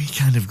 We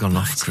kind of gone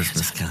off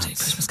Christmas cards.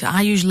 Christmas card.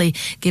 I usually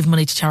give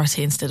money to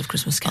charity instead of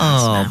Christmas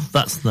cards Oh, now.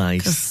 that's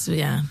nice. 'Cause,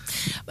 yeah.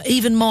 But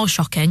even more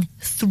shocking,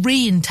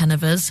 3 in 10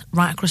 of us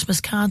write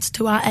Christmas cards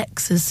to our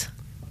exes.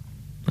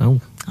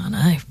 Oh. I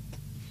know.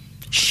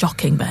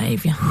 Shocking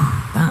behaviour.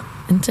 That,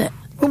 isn't it?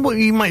 Well,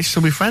 you might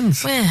still be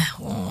friends. Yeah.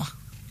 Oh.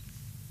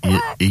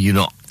 You're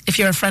not. If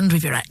you're a friend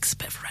with your ex,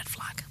 bit of a red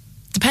flag.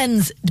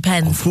 Depends.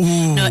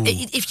 Ooh. No,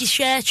 if you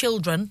share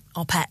children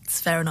or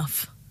pets, fair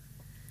enough.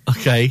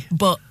 Okay.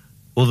 But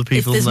other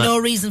people. if there's no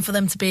reason for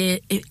them to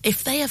be,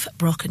 if they have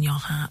broken your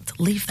heart,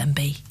 leave them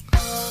be.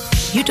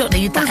 You don't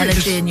need that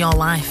energy in your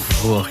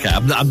life. Oh, okay,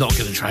 I'm not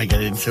going to try and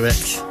get into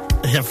it.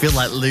 I feel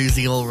like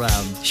losing all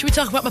round. Should we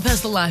talk about my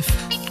personal life?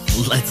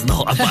 Let's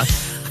not. I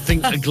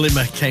think a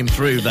glimmer came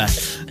through there.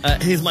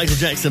 Here's Michael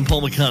Jackson,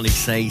 Paul McCartney,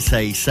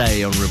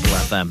 Say on Ribble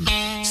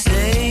FM.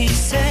 Say,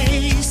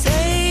 say,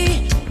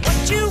 say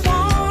what you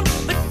want,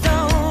 but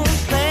don't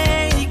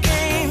play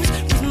games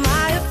with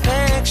my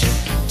affection.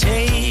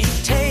 Take,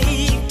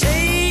 take,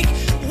 take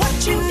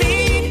what you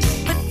need,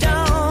 but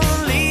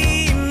don't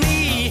leave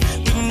me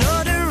with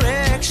no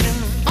direction.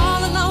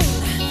 All alone,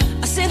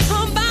 I sit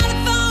home by the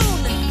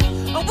phone,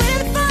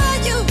 waiting for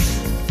you,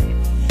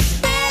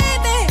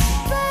 baby,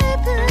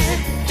 baby.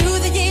 Through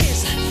the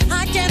years,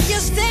 I can't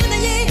just stand the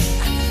year.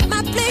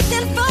 My plate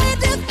can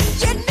find it,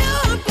 you know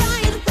I'm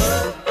crying.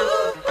 Ooh,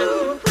 ooh.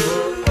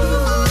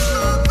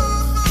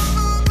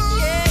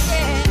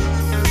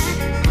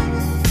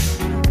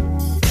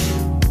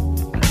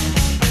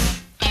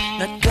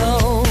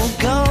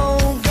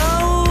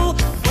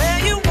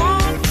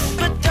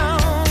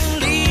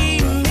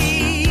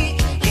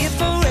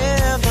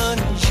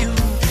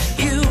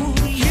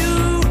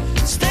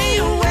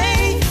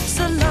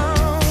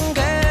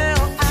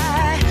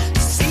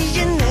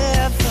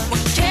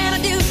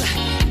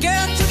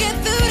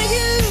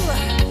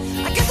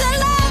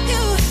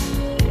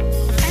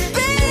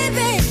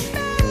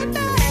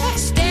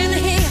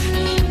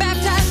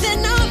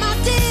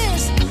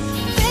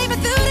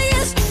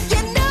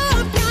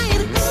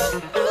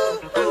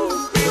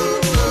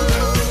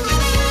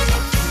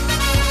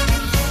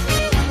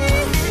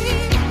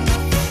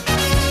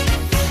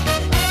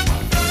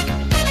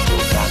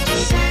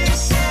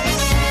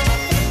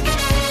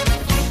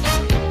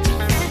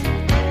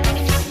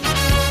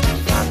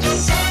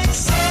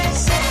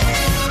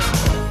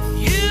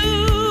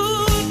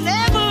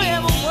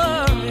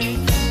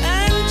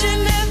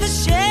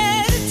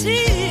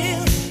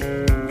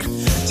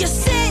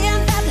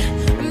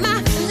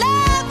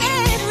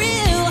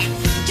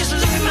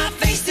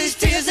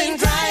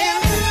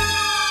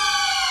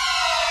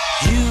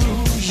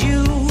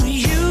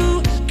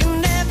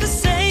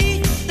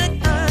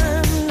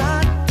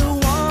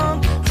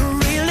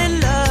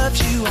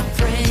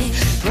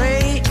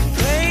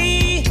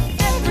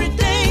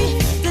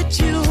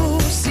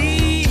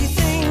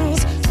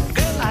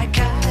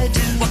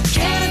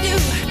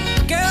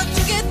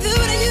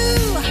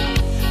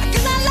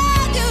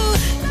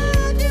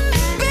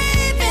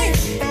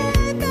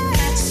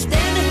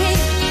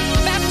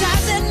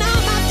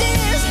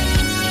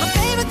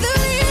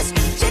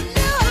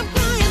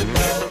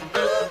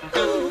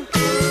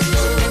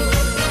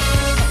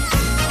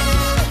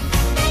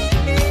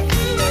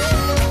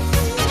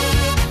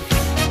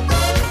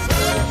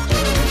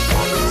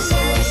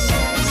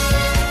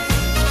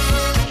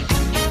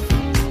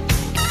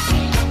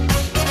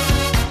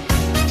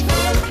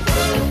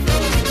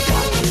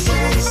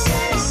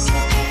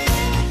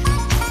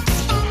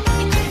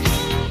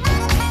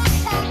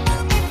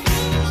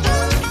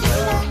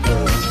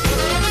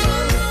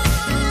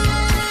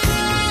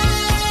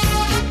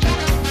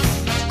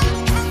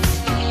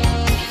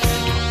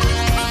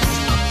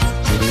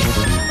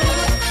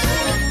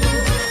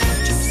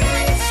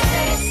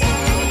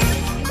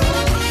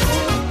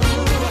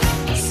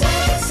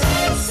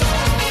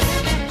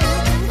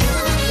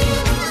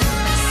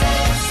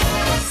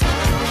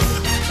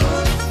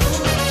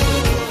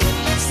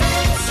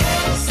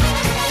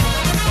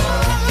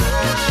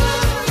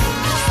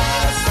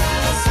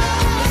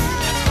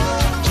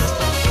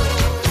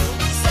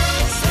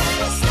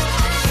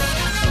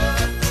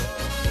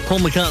 Paul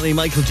McCartney,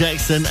 Michael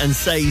Jackson and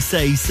Say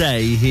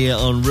here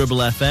on Ribble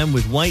FM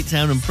with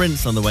Whitetown and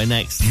Prince on the way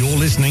next. You're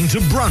listening to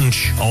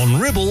Brunch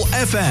on Ribble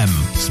FM,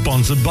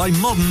 sponsored by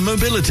Modern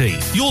Mobility,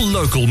 your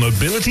local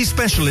mobility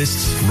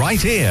specialists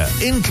right here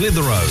in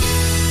Clitheroe.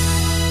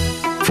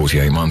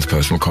 48 months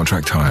personal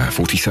contract hire,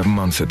 47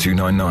 months at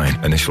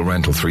 $299. Initial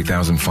rental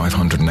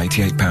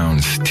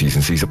 £3,588. T's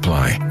and C's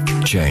apply.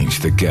 Change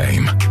the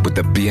game with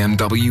the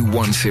BMW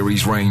 1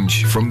 Series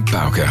range from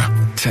Bowker.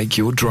 Take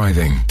your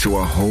driving to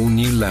a whole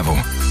new level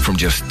from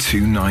just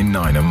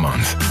 $299 a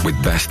month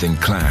with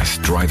best-in-class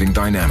driving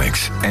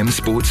dynamics, M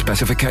Sport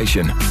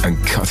specification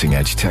and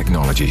cutting-edge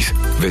technologies.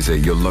 Visit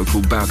your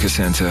local Bowker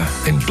Centre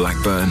in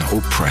Blackburn or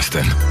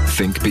Preston.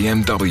 Think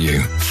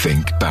BMW.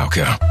 Think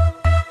Bowker.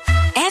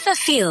 Ever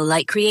feel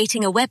like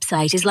creating a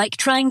website is like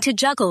trying to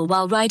juggle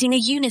while riding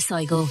a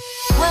unicycle?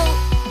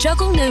 Well,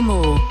 juggle no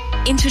more.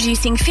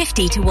 Introducing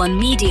 50-to-1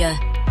 Media.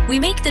 We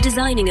make the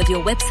designing of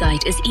your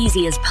website as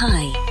easy as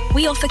pie.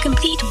 We offer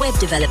complete web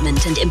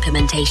development and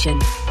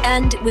implementation.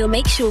 And we'll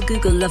make sure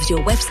Google loves your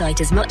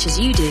website as much as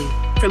you do.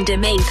 From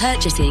domain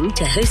purchasing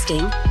to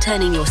hosting,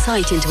 turning your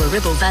site into a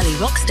Ribble Valley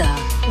rockstar,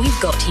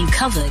 we've got you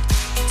covered.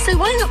 So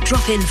why not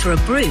drop in for a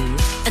brew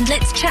and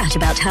let's chat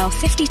about how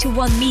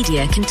 50-to-1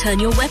 Media can turn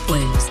your web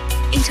woes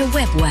into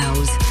web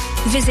wows.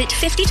 Visit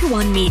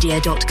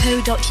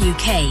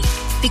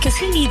 50to1media.co.uk because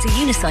who needs a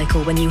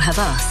unicycle when you have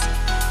us?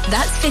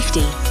 That's 50,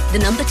 the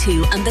number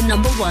 2 and the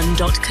number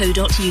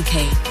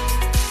 1.co.uk.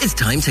 It's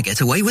time to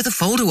get away with a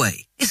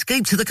foldaway.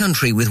 Escape to the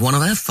country with one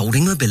of our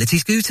folding mobility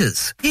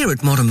scooters. Here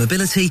at Modern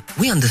Mobility,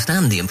 we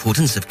understand the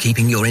importance of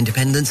keeping your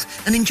independence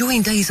and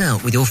enjoying days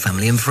out with your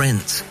family and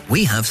friends.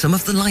 We have some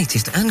of the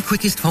lightest and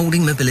quickest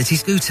folding mobility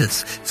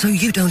scooters, so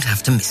you don't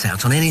have to miss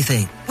out on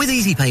anything. With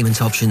easy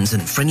payment options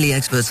and friendly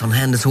experts on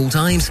hand at all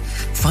times,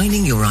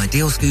 finding your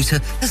ideal scooter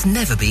has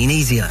never been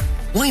easier.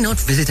 Why not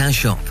visit our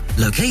shop,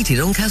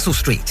 located on Castle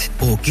Street,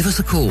 or give us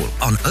a call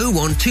on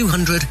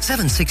 01200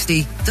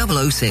 760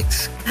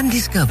 006 and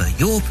discover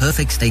your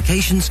perfect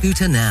staycation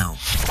scooter now.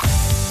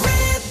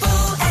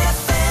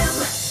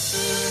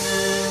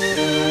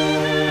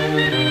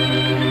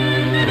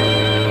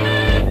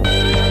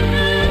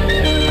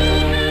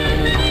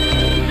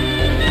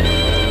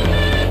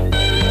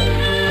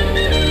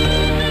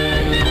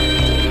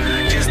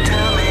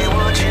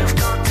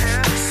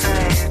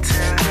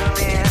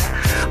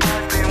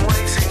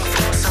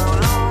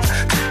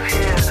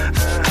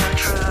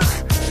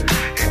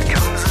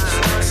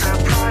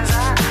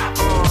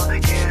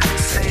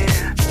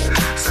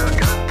 So got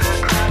the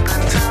crap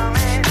and tell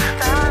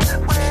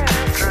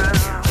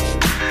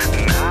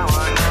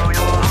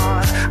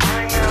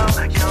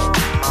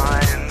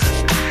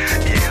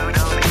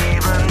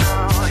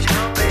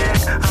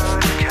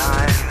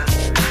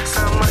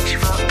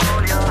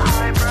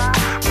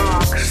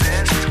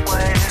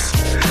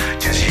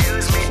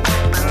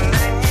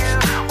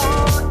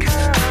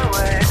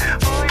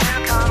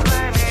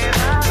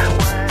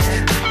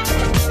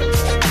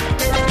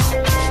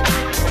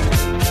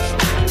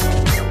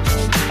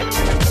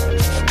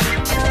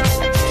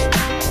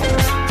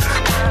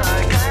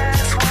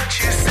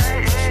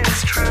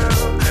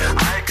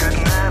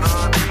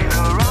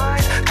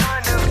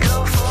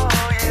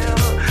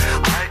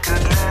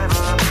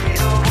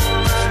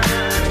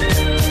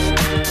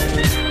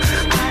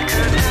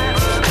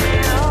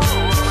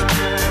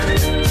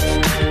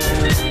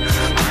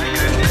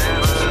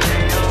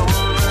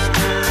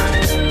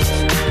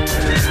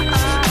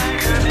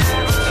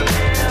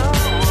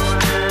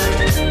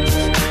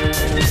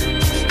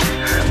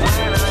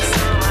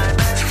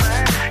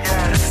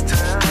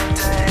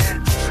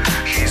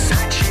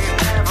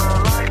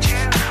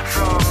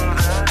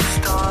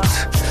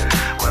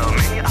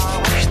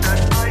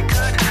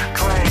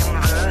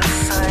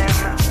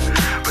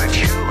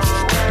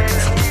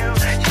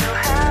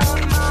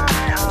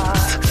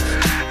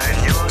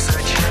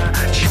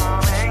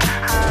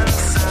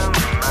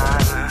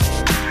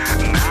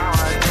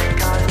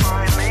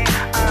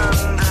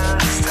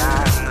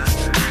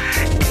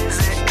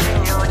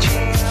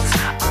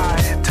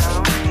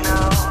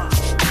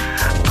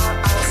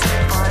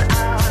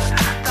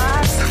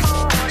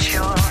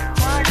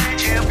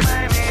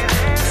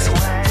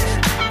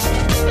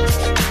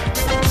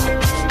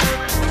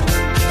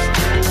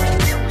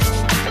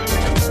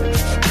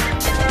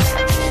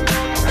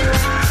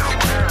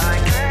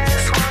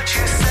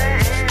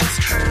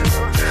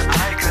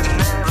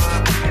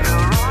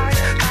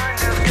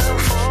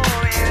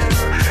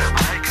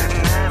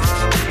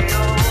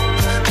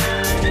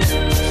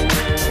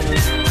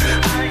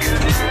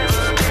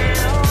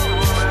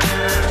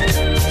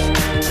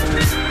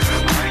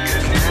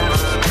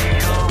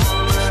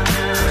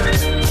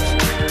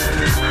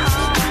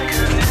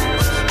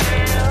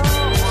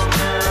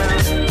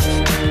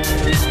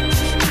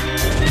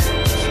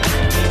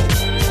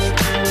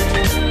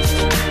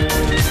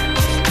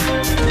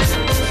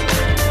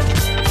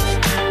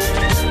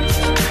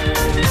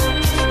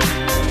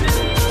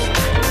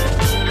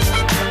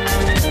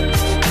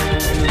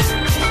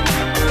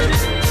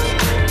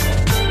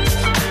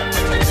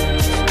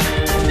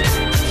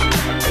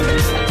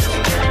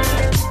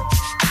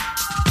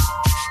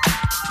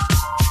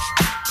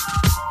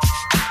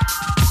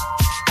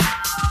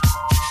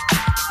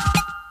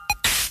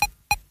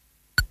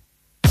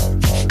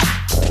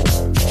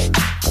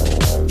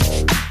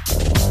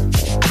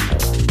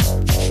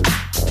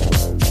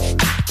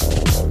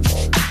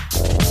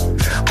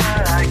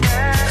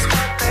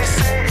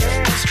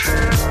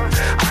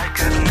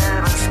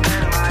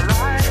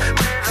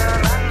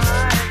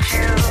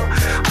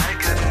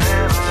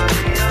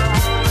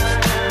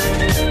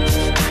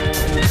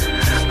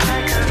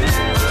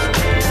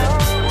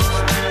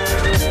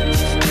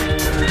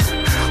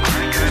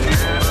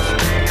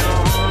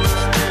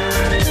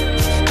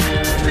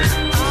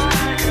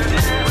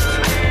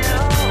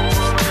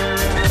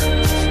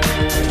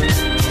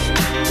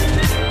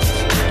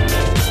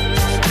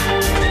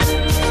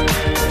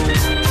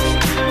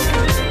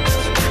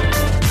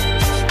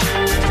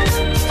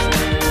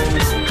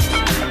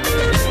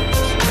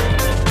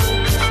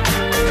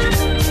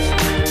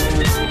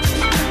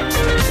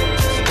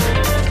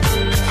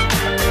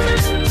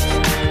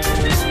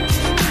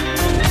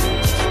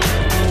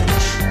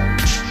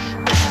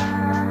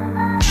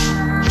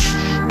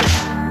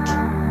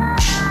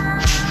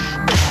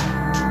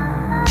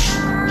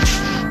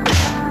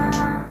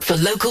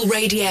local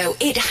radio,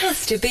 it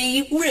has to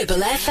be Ribble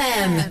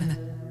FM.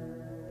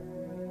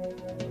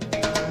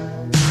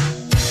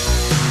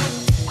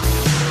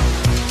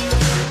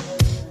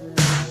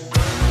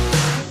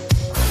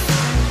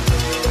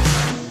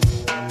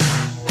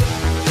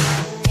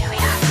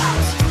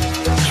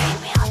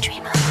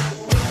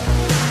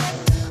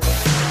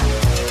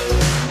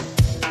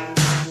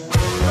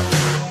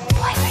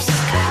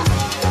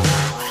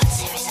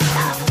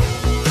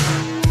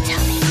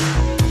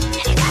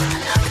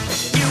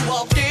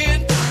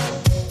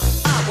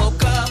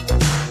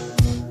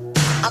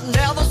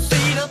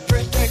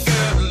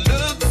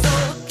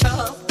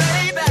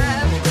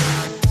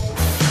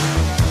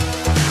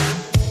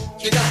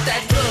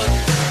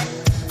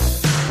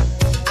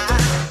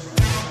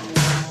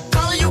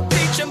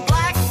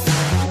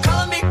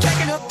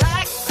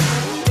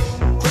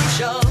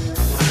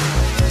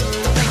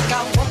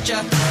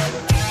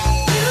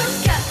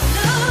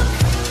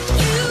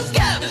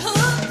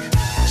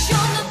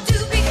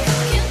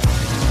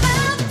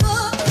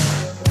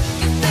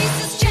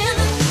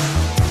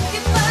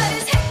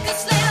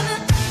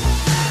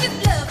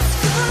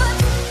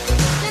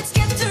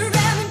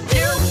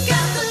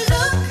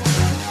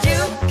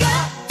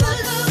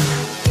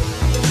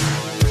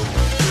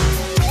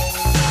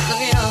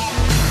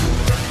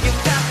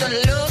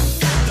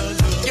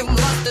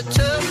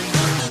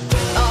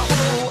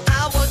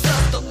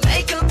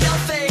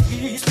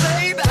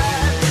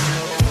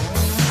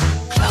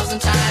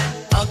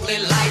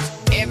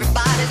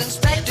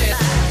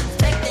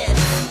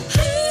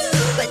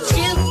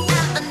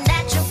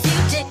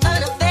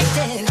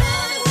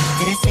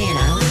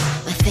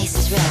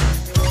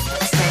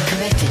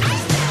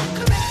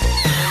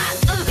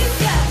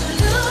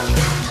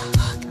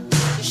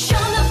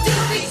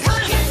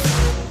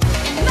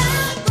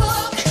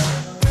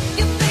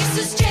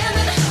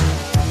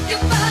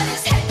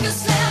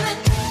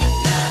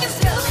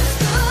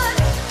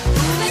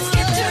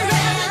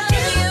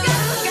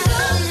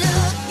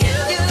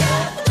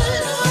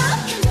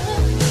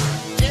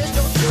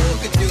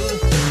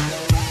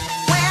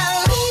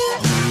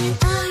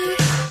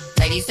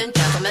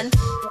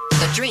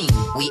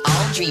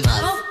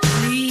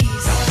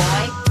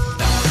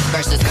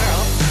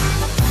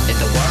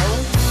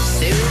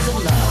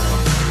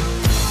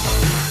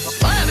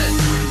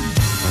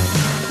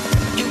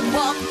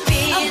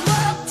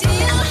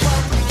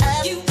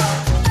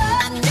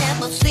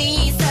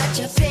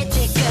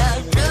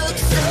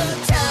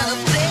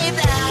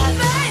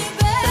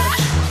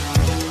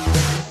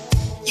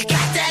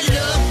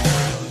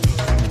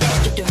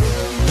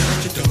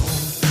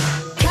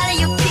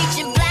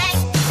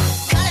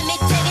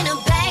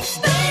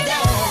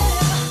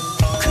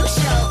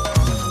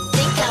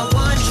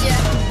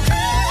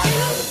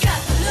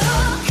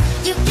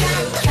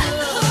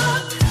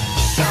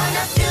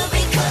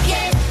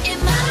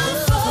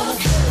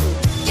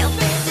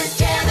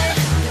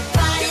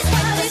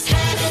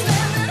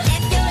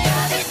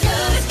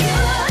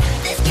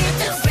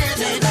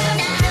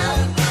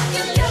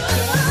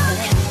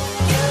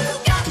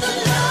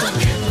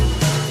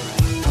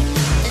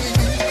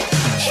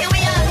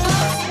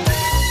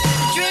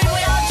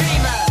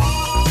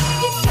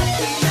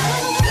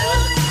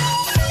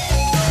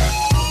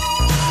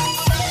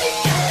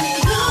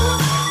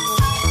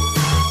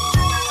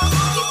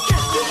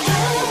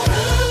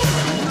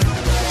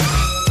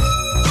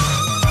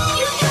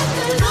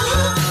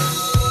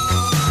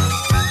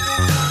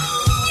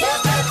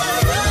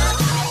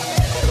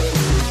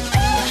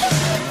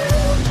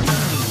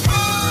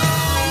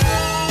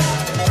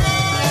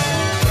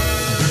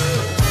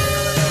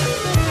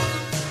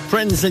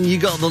 Friends, and you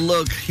got the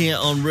look here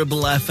on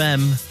Ribble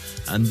FM,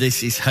 and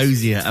this is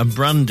Hosier and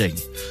Branding,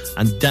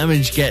 and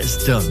Damage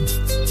Gets Done.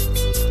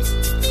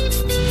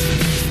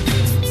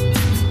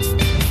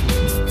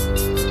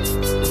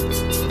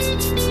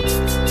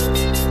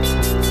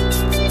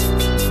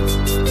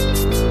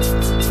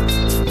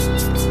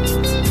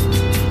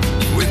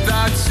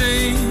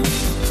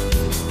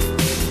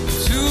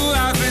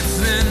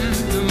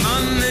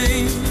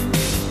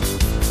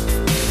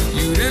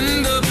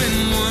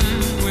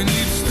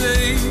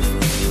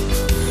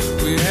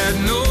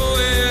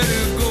 Nowhere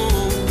to go,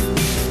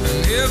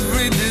 and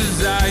every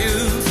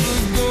desire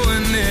for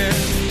going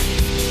there.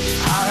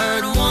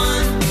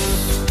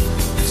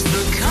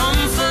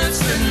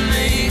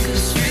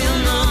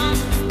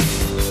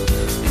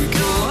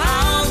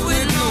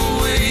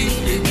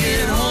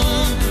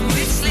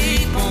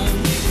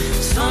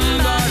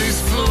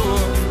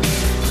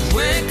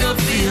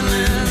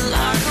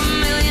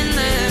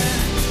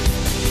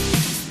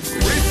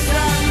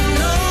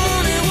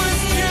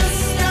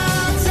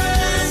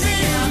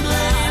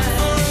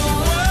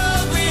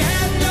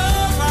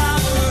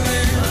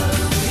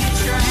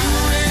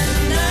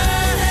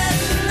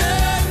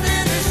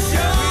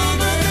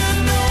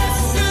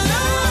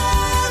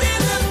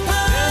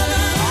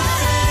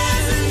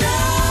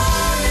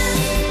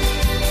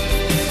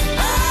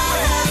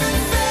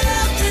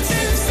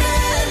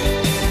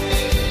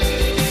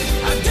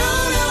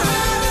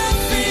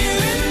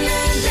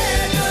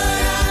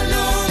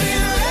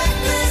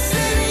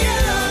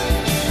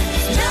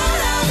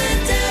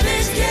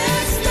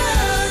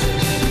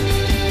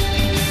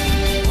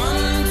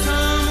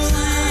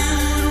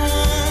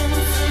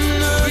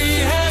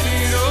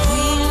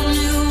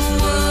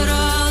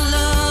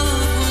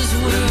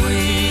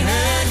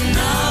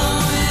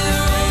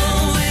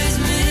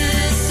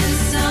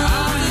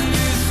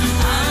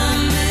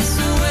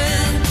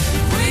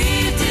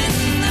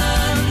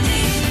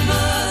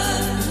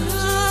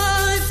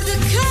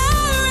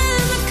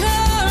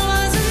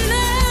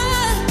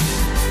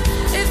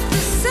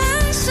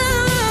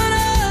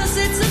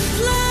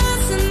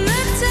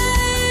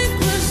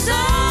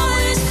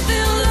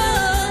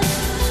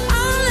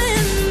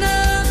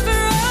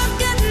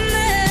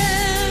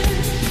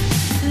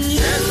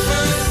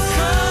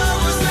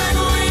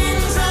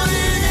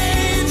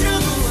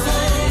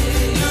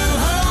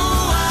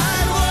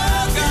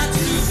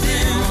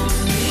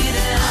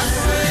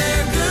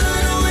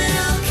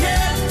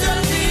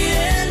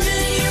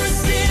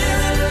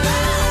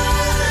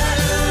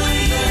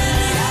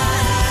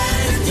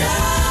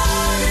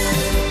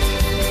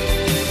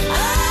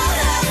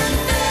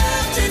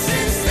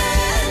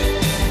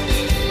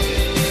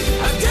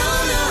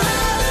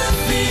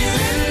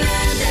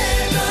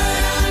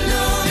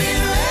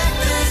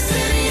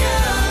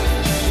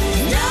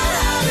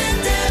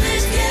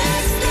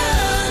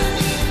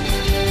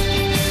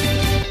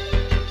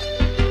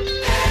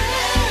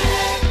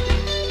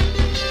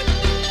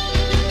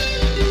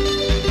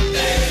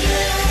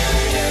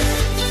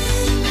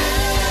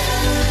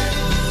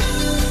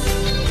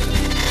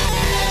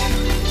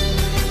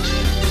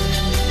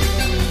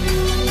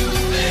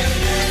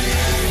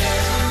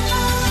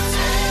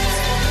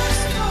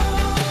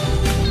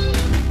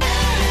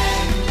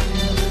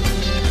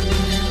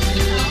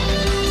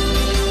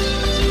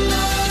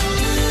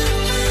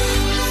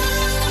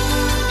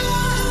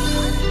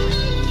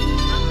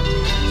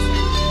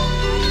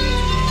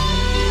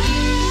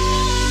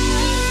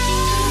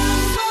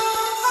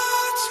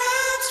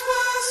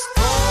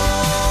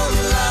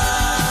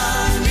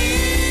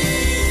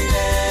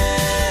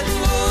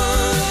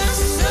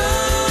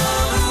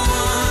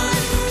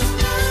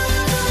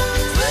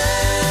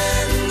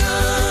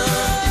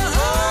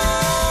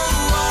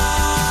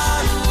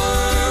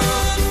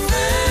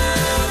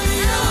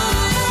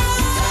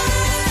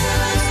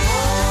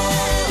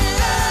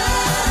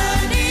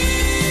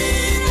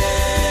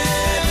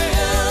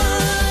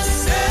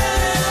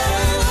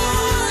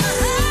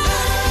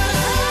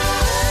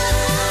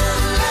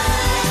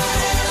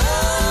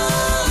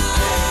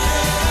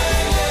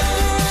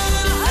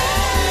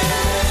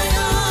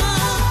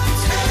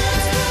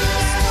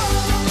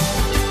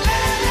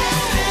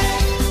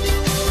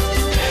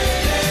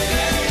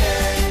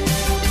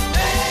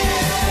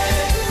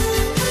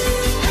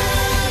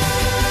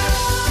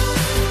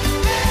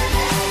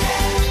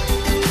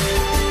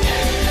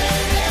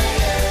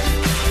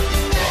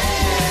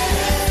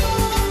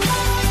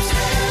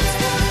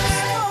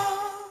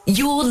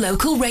 your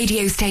local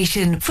radio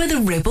station for the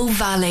Ribble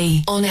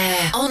Valley. On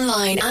air,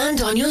 online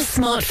and on your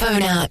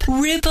smartphone app.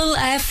 Ribble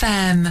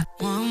FM.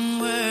 One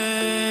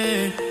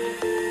word,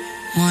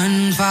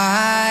 one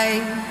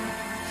vibe,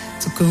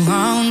 took a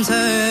wrong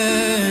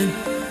turn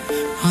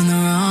on the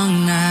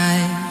wrong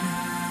night.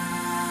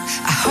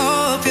 I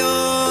hope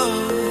you're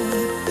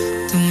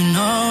doing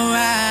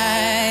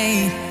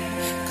alright,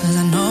 'cause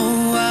I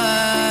know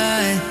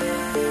what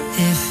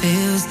it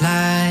feels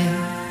like.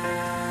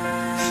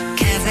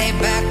 Can't take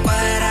back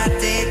what I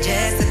did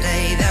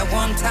yesterday. That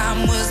one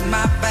time was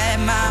my bad,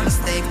 my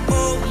mistake.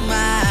 Hold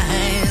my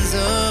hands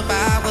up,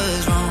 I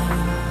was wrong.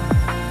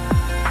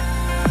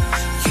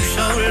 You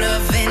showed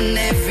love in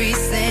every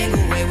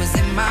single way. Was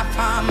in my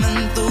palm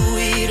and threw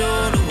it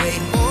all away.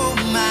 Hold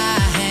my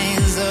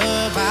hands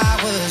up, I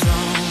was wrong.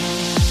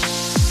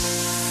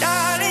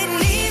 Darling,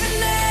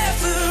 even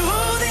after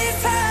all this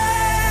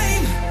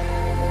time,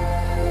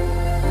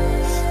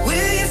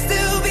 will you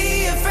still be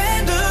a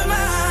friend of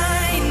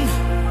mine?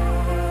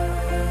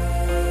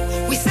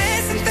 We said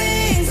some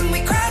things and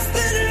we crossed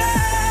the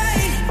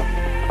line,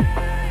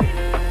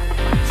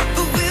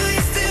 but will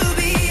you still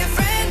be a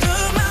friend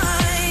of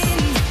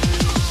mine?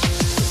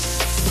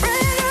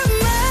 Friend of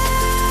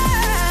mine,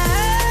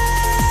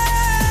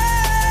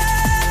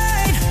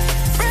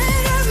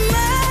 friend of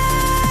mine.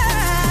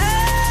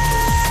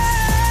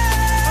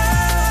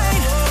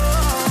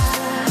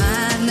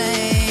 My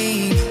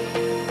name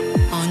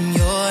on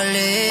your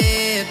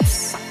lips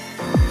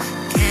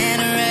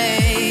can't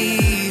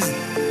erase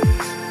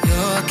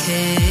your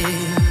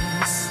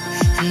kiss,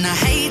 and I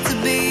hate to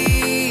be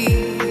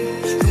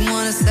the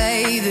one to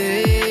say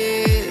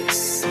this,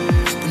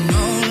 but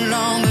no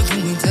longer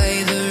can we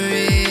take the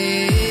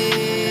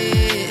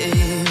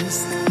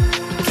risk.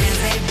 Can't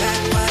take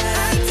back what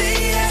I did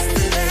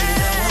yesterday.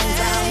 That one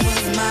time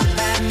was my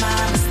bad,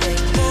 my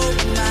mistake. Hold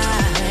my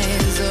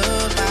hands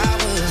up, I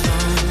was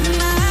wrong.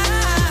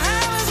 I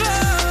was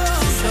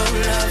wrong. You showed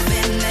love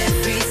in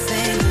every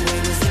single way.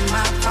 Was in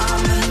my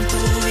palm and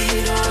threw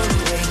it all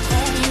away.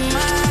 Hold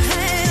my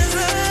hands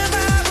up,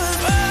 I was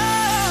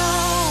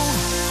wrong.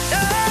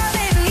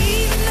 Darling,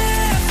 even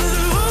after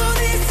all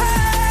this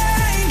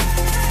time,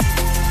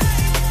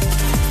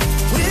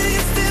 will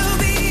you still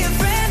be a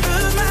friend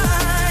of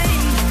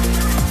mine?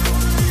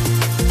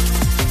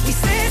 We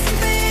said some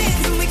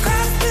things and we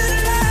crossed the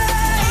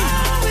line.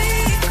 We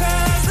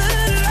crossed the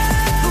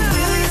line. But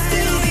will you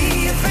still be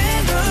a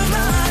friend of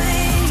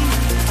mine?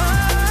 Oh,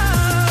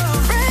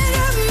 friend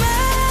of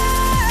mine,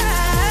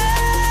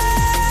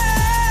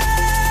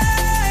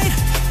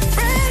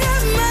 friend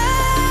of mine.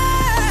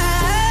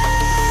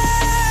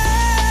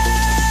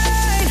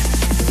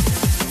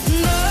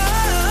 No,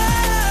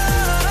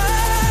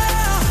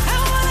 I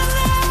wanna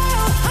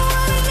know,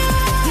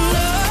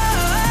 no,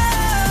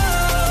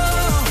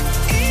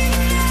 even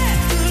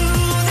after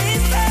all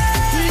this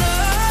time, no,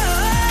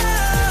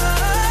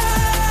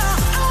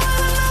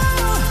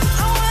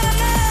 I wanna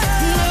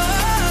know,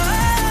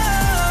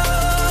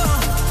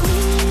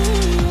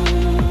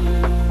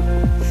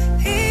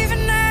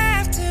 even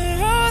after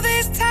all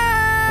this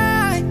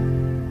time,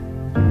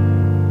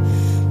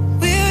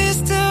 will you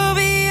still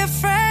be a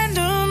friend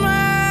of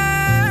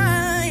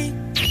mine?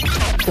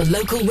 For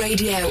local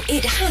radio,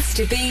 it has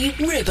to be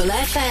Ribble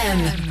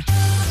FM.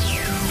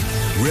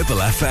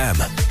 Ribble FM.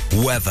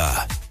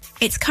 Weather.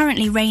 It's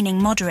currently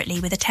raining moderately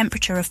with a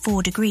temperature of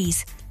 4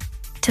 degrees.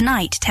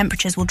 Tonight,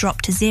 temperatures will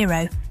drop to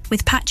 0,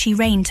 with patchy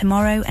rain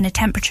tomorrow and a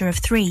temperature of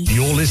 3.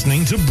 You're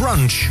listening to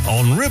Brunch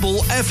on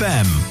Ribble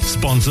FM,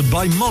 sponsored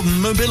by Modern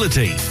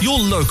Mobility, your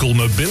local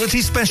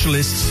mobility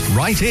specialists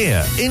right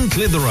here in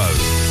Clitheroe.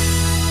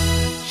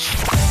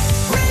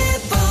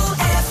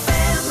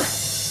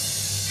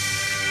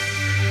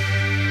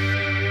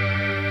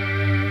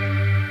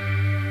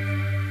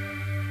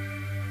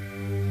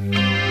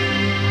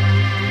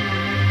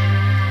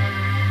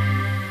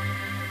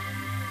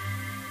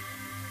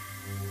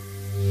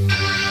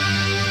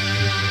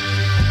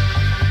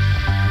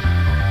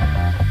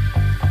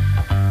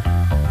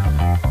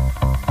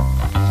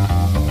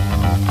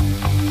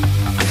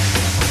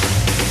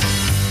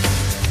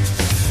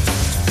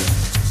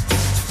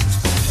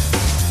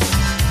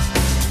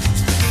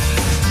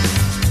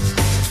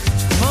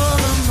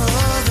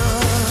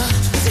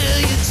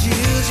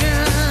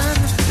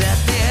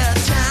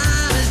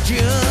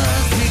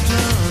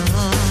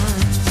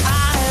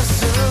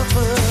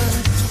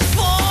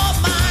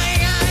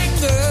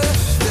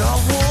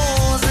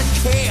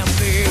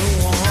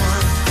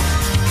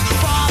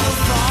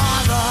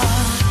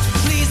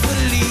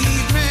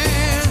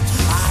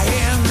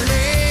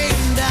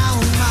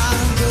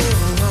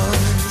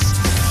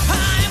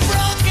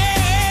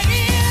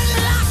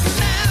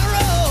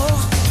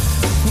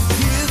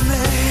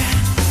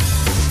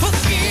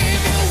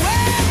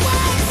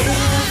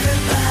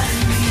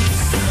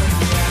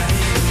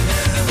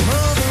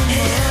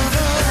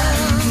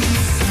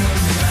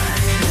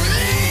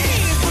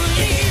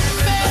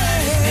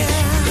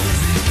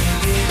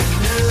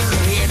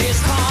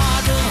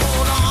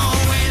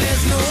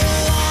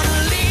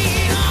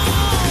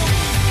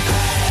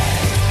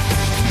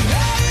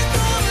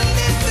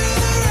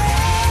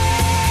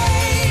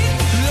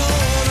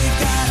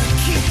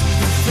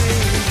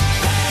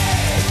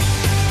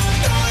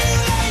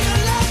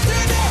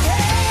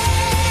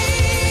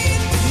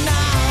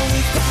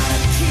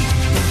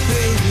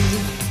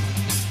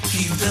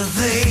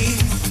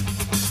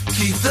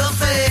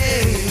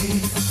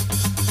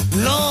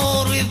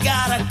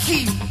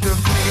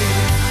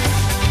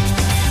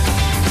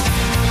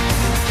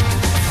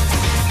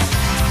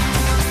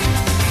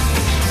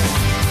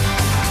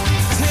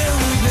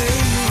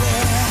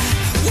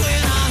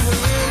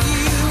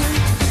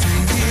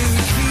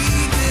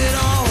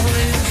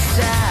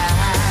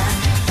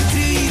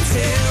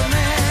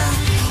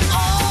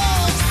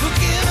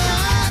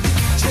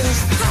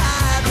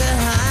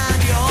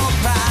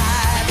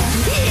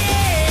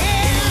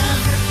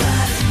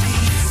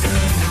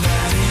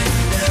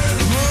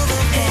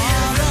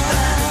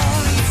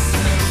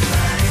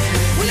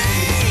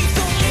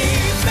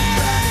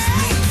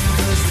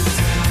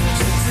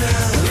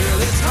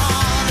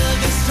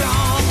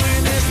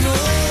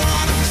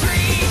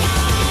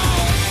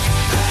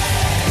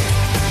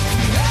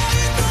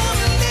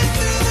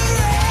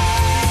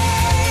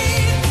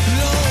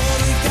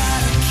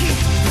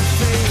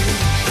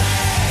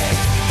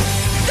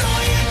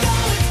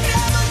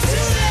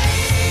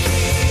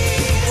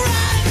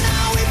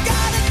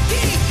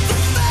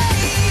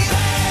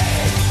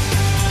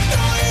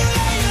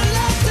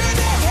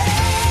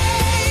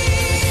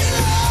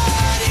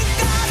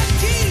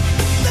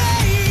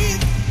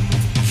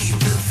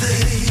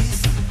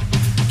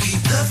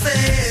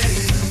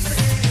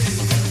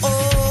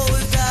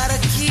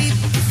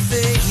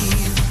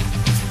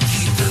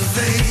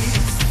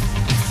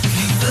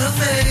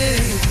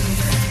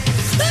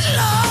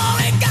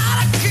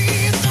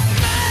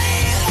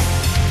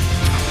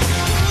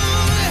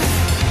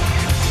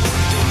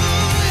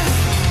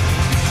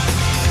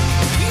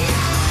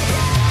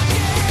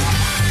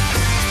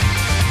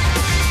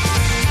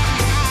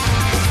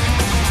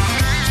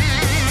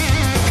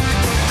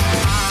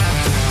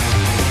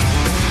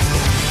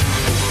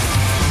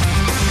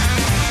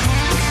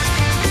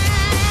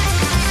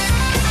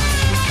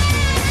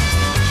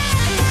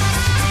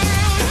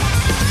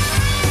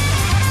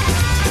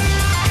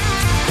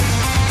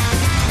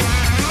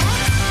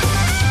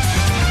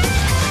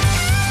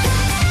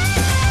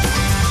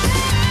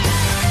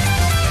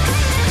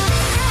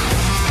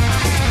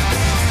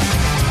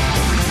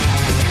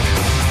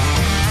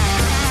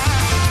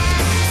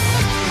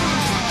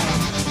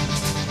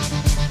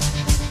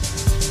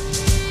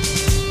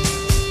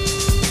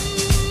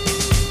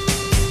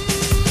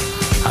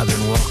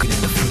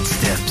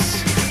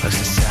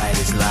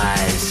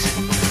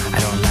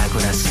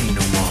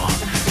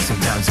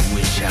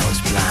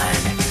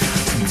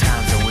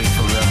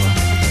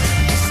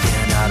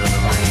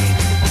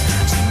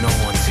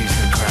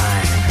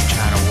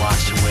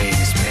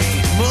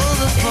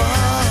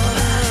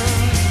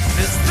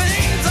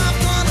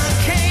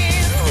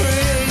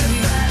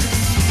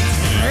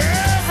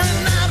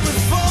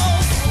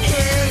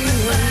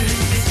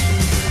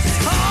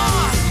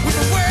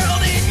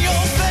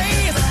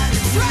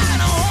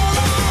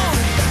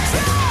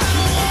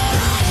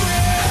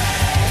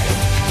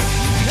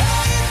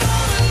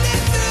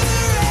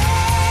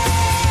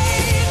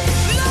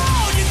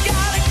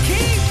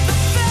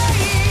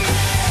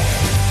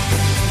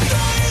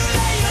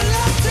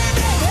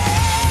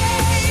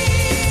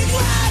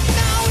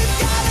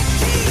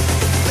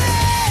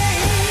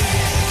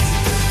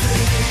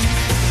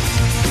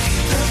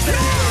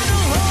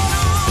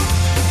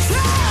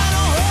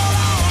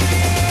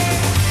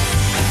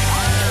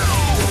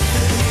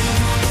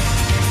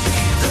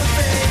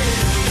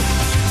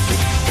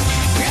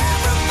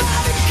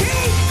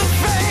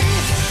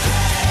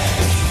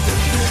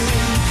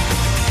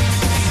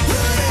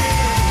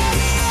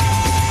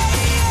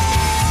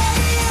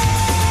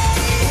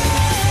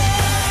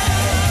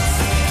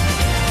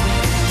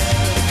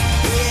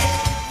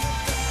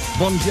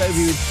 Bon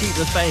Jovi with Keep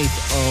the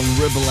Faith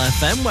on Ribble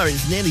FM, where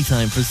it's nearly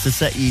time for us to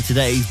set you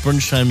today's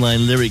Brunch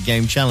Timeline Lyric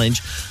Game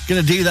Challenge. Going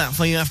to do that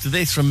for you after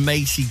this from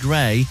Macy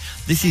Gray.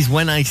 This is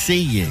When I See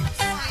You.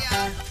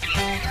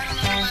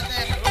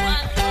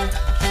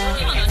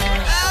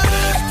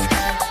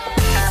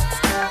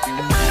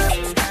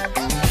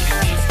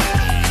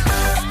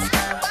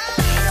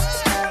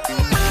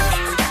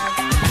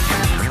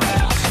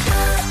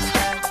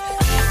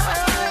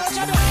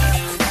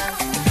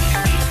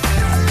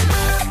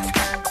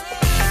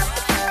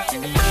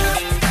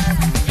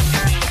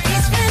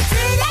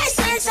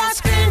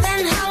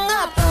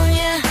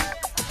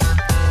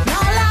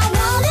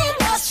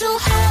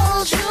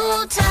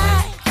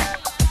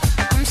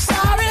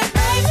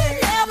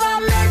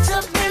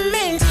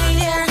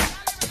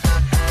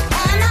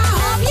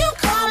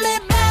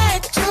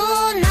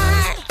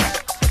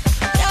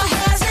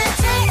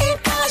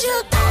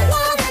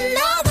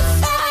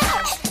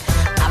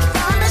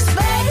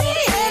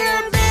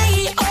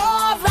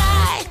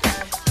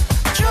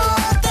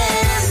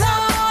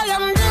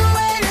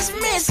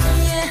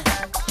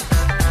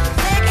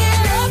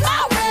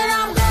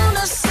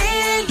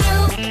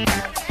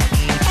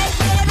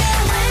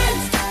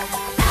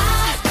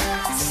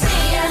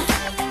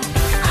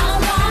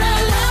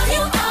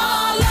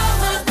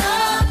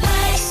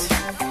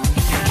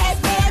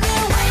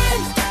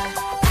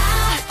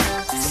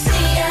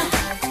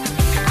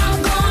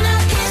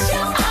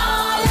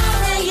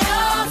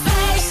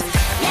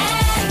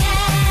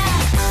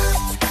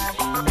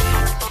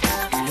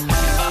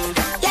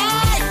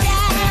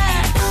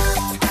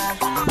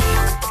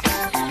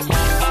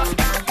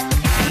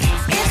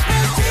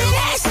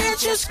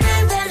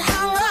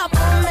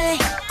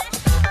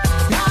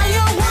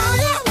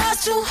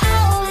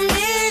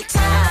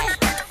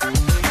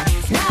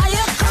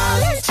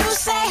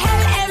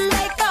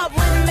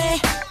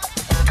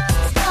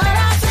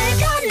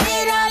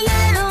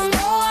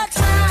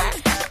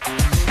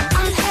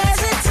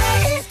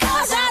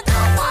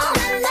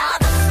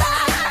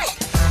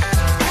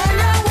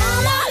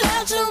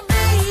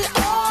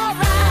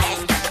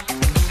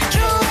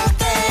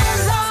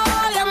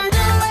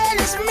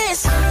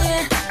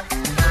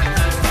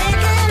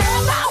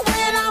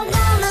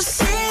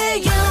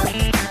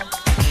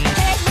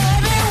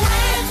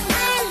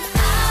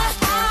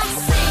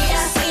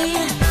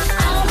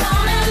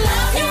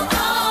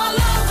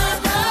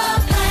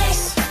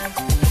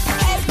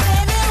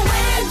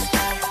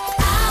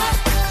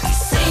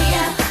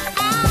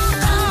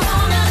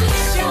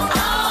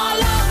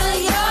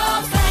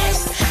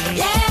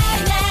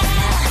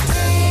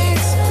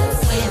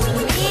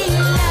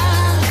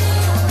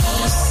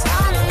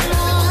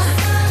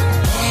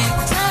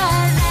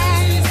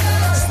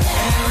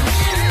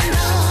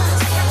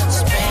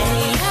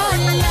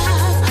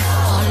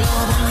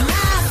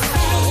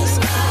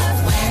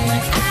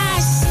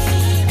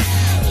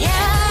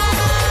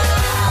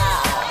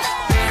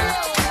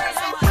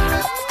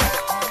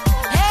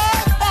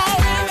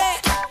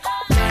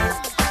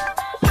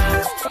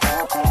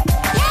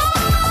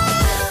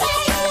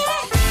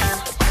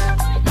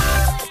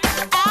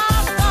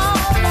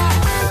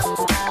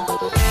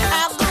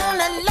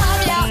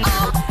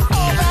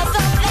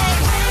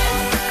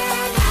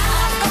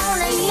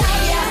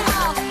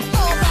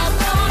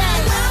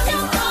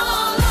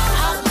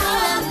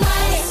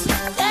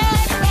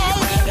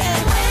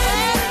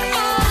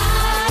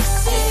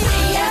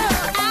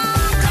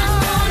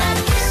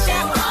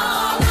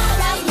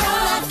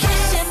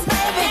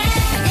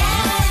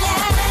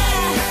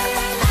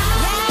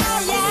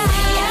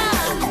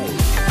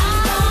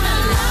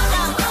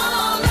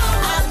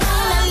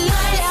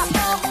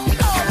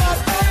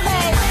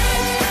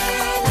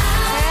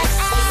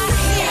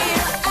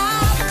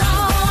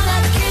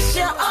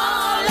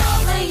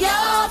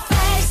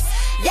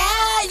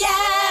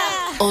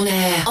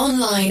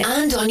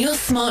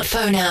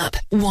 Smartphone app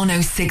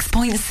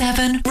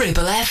 106.7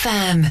 Ribble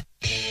FM.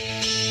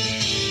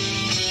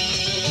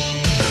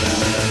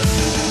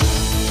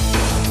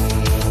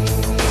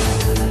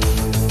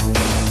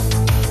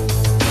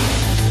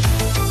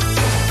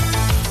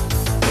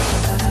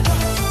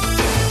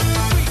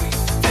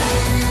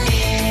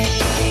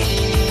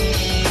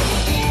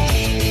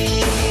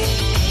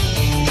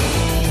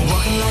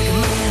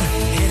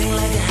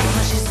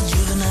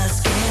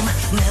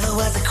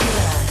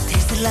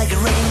 Like a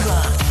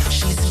raindrop,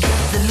 she's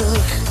got the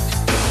look.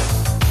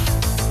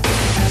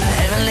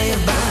 Heavenly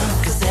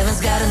bound, cause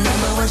heaven's got a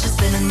number when she's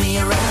spinning me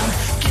around.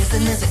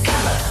 Kissing is a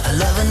color, a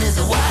loving is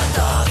a wild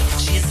dog.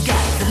 She's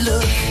got the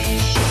look.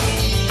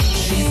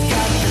 She's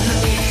got the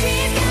look.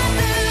 She's got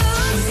the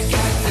look. She's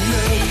got the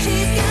look.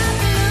 She's got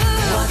the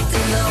look. What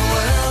in the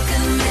world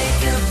can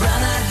make a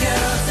brown-eyed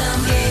girl turn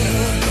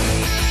blue?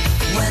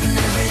 When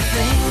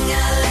everything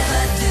I'll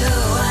ever do,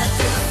 I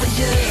do for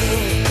you.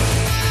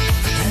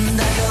 And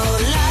I go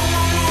la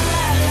la la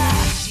la la.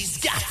 She's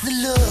got the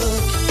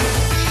look.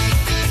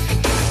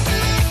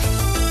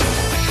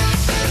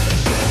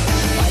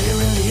 Fire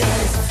in the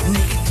eyes,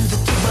 naked to the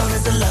bone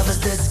as a lover's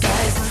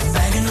disguise.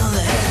 Banging on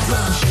the head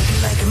drum,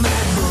 shaking like a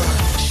mad bull.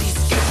 She's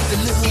got the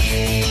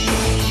look.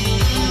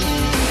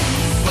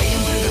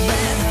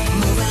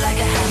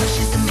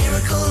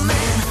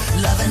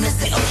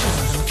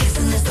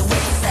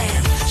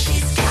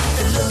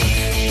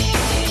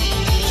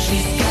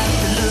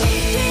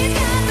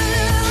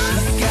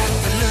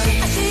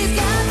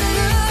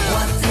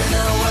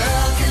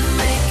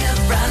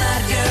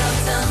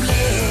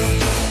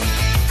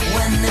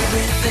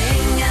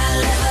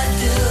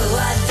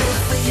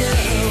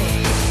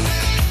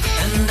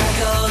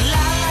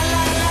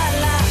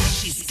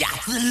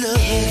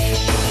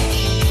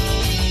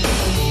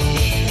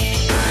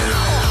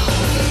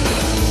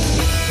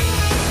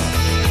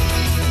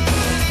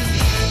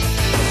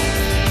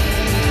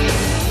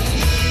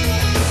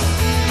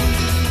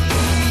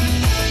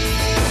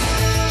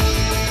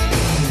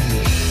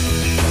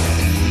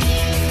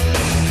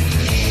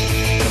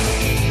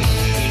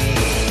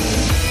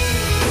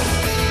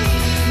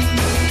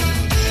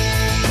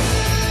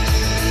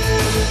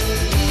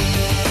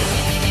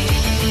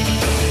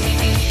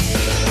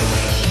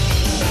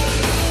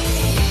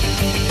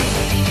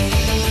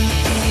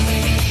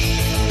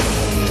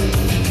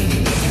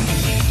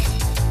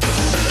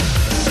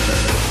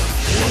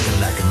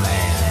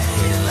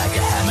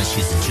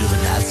 She's a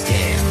juvenile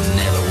scam,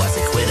 never was a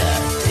quitter,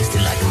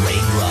 tasting like a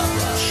raindrop.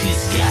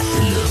 She's got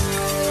the look.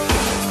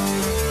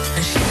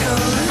 And she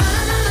goes,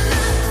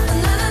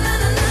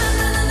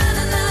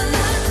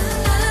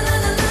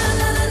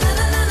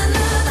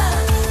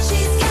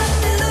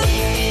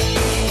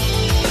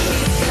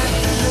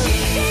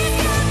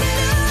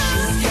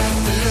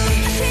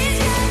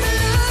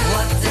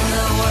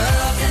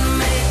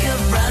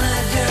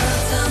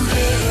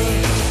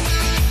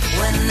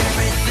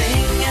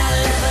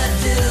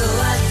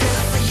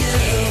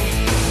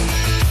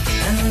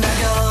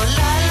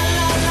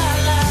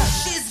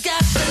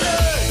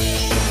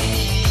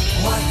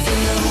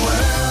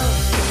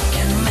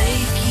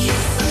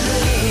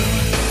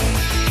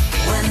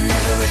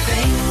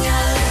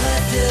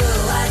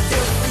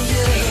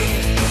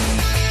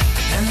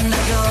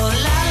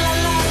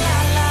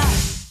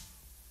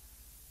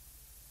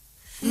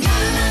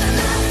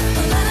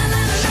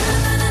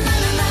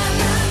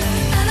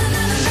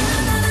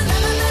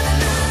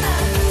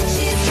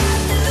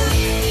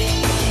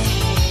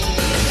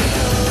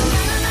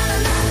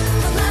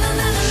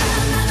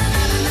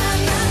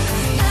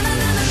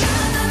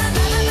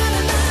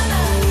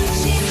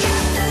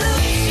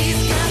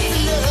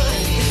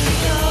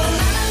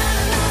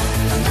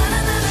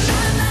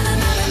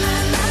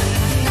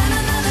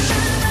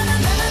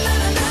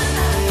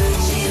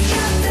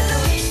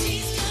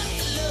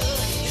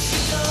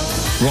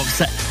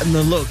 Roxette and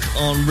the Look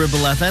on Ribble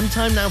FM.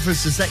 Time now for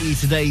us to set you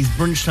today's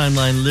Brunch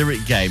Timeline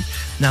lyric game.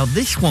 Now,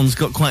 this one's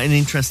got quite an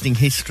interesting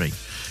history,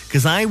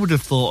 because I would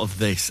have thought of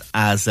this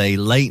as a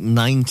late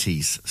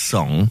 90s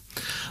song,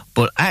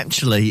 but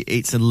actually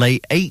it's a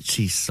late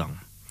 80s song,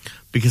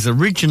 because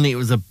originally it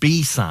was a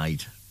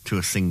B-side to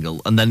a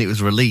single, and then it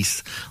was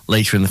released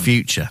later in the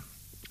future.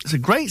 It's a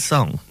great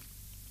song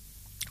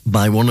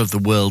by one of the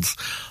world's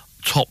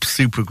top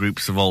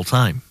supergroups of all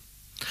time.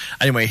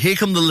 Anyway, here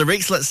come the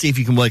lyrics. Let's see if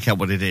you can work out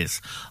what it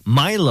is.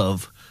 My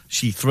love,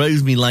 she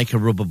throws me like a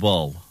rubber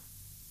ball.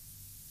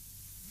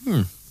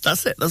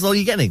 That's it. That's all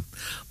you're getting.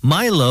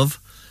 My love,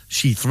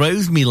 she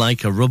throws me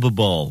like a rubber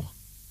ball.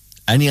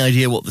 Any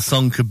idea what the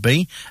song could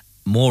be?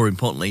 More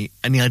importantly,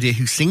 any idea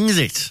who sings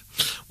it?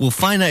 We'll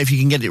find out if you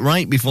can get it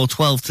right before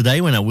 12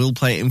 today, when I will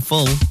play it in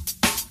full.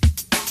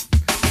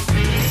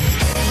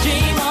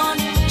 Dream on,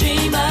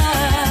 dreamer,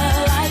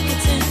 life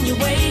gets in your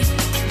way.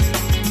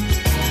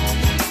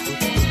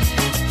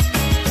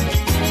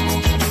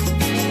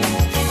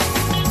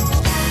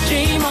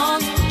 Dream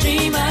on,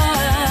 dreamer,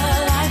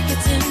 life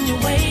gets in your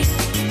way.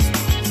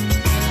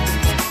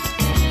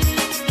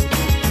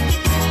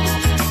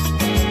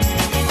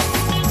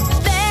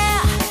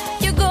 There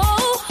you go,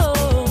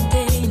 whole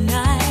day,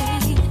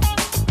 night,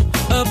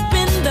 up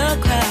in the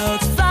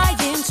clouds,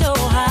 flying so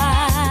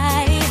high.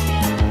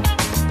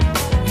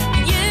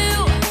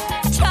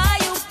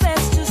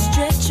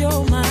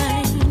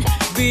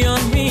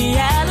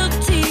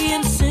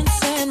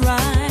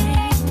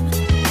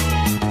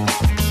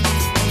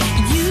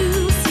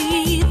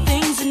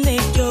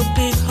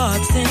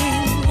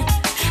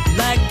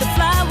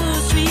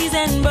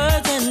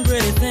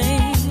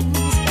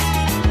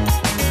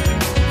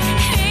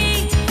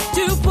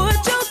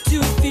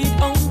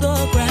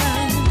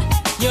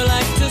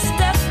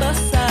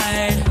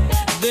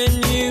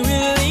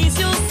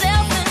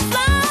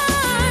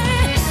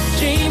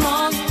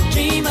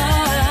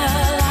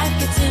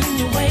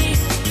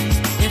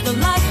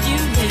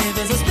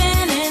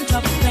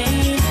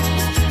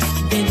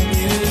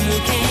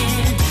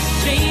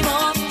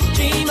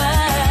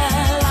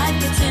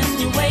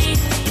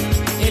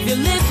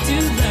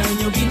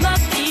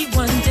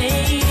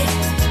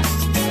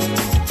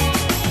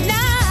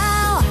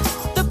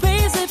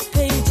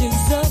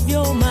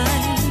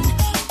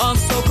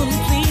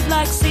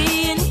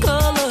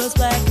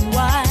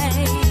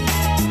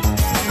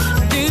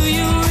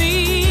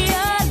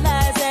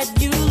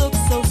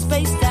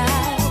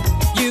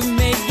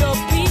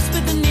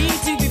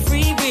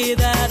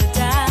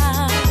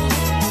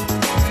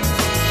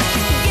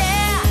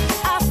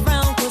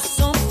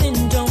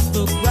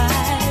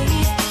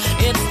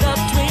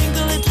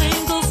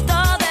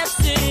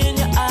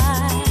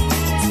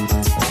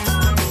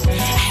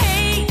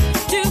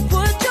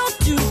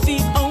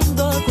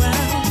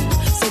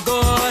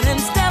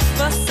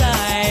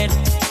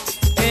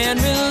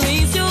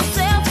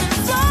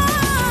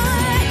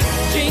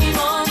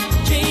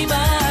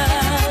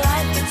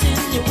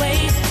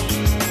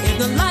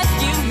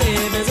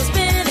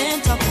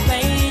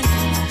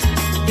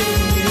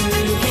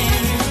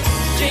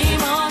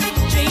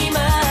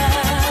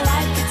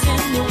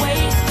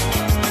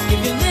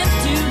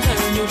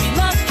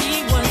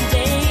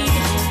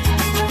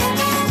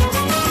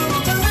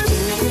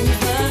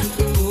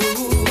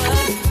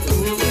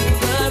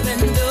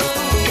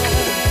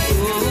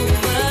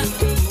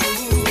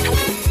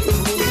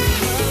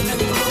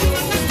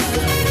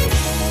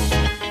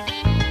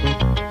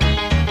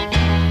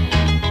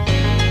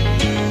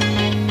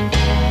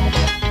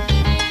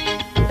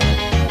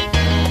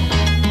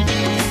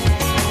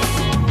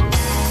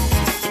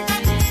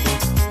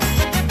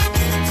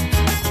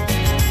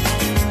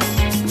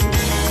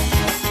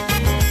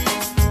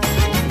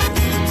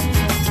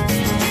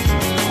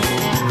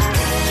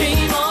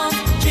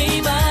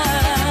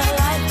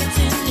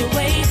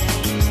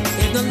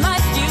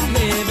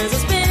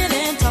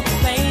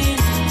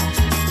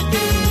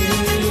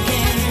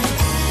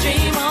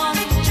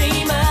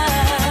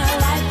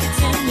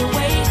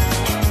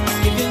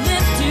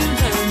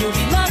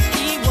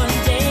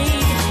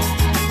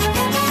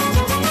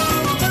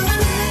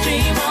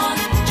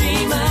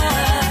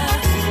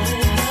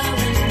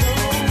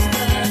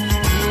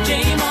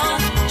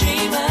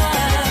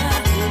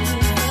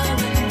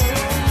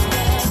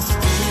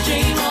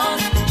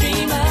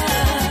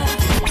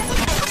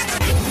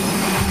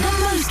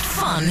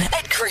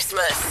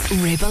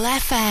 Ribble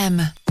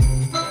FM.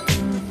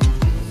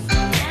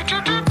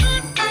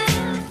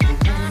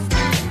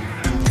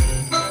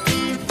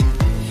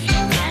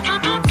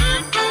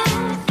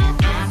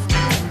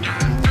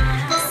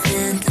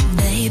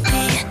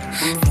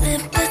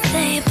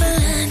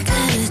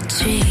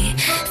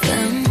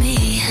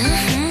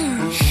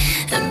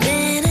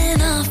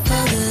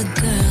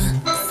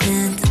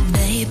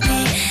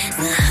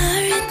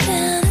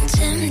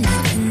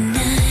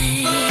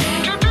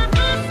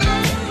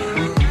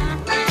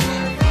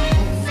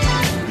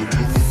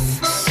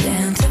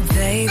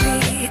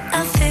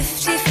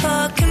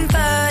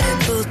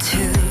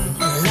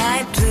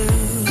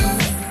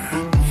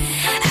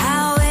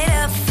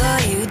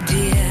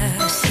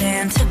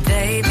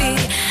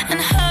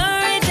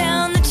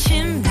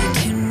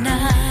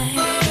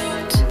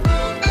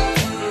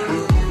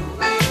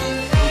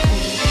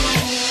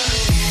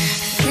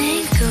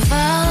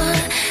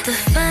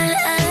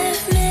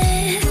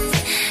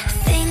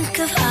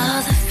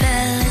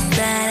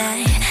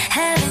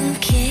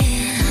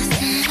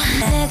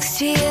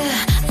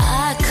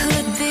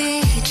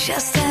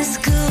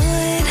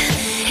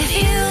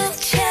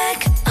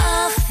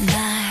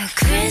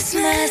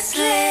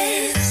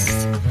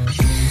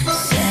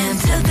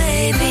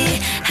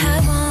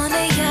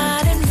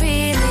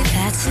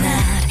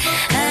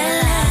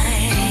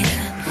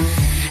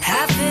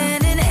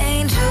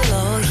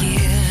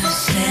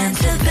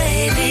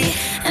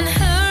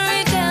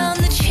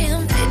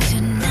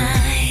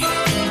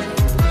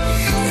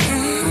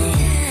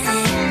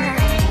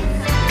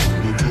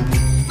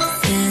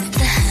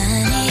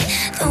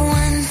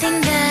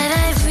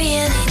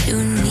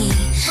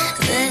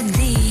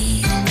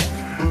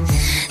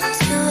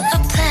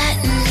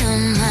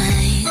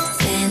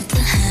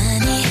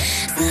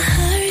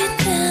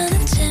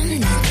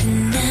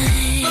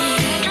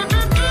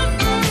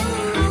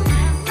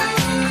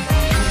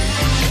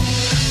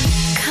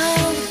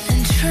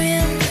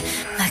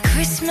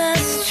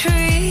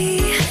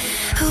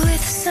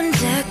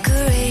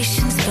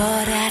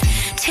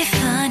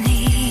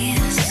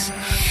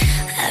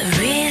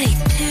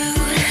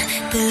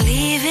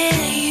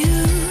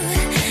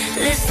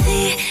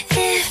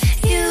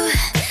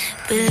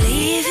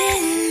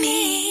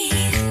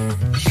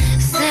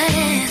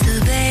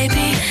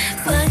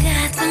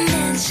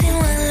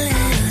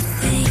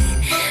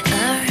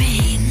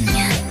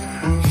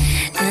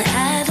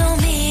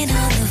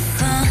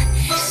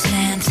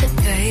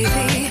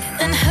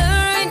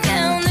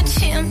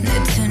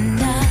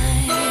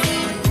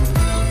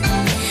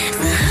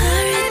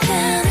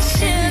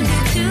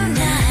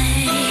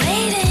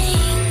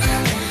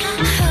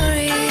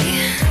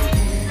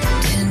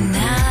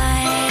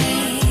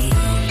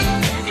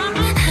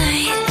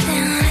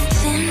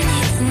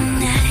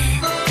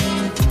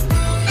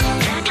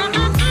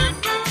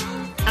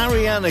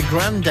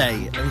 Grande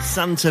and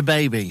Santa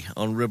Baby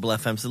on Ribble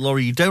FM. So,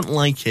 Laura, you don't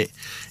like it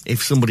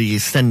if somebody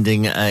is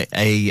sending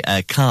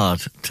a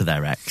card to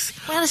their ex.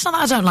 Well, it's not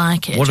that I don't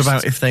like it. What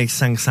about if they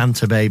sang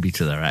Santa Baby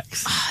to their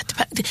ex?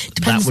 Depends.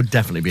 That would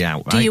definitely be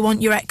out, right? Do you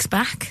want your ex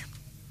back?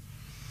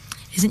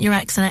 Isn't your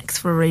ex an ex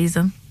for a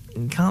reason?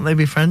 Can't they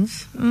be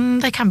friends?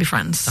 They can be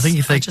friends. I think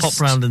if they pop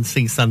round and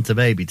sing Santa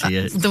Baby to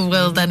you...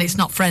 Well, then it's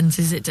not friends,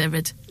 is it,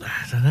 David?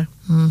 I don't know.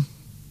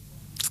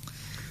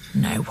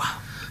 No.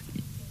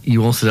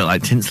 You also don't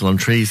like tinsel on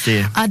trees, do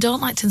you? I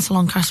don't like tinsel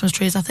on Christmas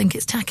trees. I think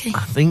it's tacky.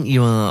 I think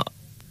you are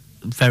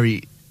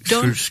very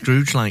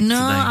Scrooge-like no, today.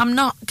 No, I'm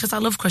not, because I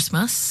love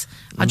Christmas.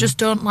 I just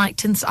don't like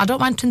tinsel. I don't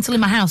mind tinsel in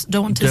my house.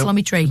 Don't want tinsel on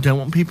my tree. Don't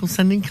want people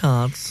sending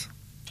cards,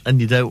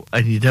 and you don't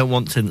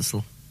want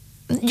tinsel.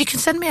 You can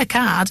send me a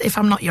card if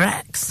I'm not your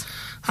ex.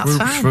 That's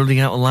fine. It's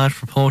ruling out a large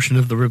proportion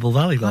of the Ribble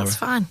Valley, Laura. That's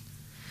fine.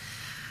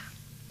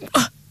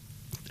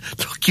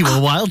 Took you a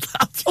while.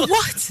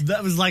 What?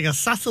 That was like a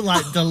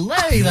satellite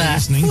delay there.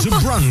 Listening to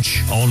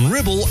Brunch on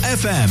Ribble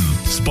FM.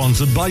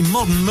 Sponsored by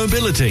Modern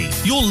Mobility.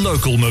 Your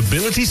local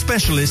mobility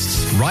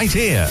specialists right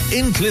here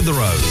in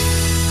Clitheroe.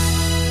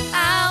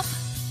 Help.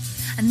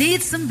 I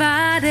need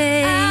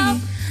somebody.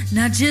 Help.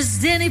 Not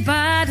just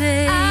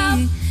anybody.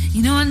 Help.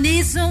 You know I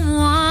need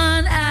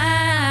someone out.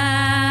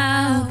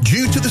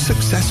 Due to the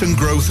success and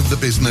growth of the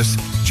business,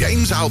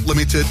 James Out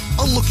Limited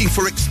are looking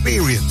for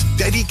experienced,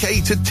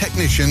 dedicated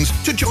technicians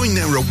to join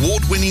their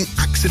award-winning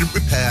accident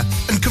repair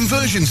and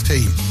conversions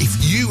team. If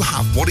you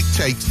have what it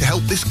takes to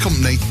help this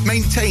company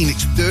maintain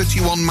its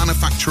 31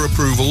 manufacturer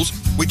approvals,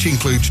 which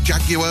includes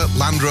Jaguar,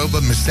 Land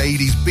Rover,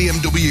 Mercedes,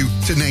 BMW,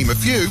 to name a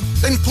few,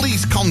 then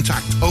please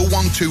contact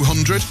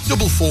 01200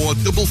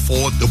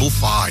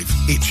 444455.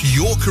 It's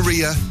your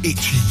career,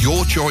 it's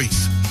your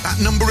choice. That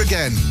number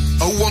again,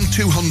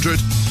 01200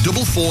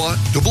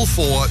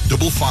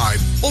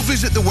 444455, or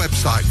visit the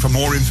website for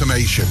more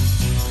information.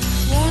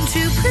 Won't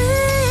you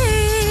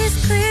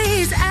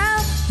please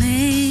help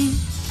me?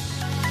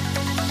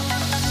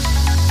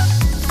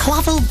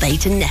 Clavel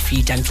Bait and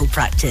Nephew Dental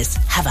Practice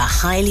have a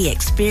highly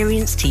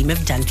experienced team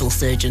of dental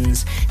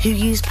surgeons who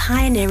use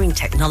pioneering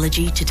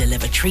technology to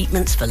deliver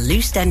treatments for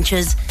loose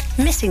dentures,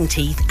 missing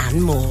teeth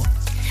and more.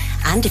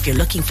 And if you're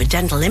looking for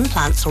dental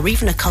implants or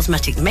even a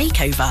cosmetic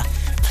makeover,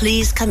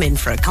 please come in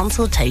for a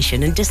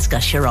consultation and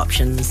discuss your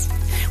options.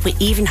 We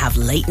even have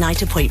late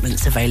night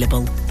appointments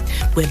available.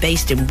 We're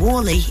based in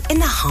Worley, in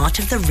the heart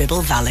of the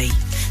Ribble Valley.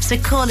 So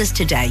call us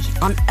today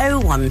on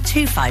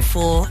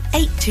 01254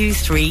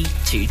 823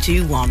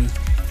 221.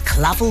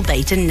 Clavel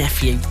Bait and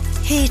Nephew,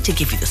 here to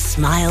give you the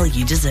smile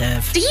you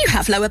deserve. Do you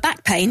have lower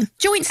back pain,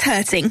 joints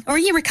hurting, or are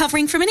you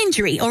recovering from an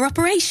injury or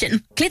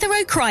operation?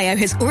 Clitheroe Cryo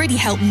has already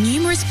helped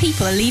numerous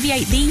people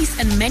alleviate these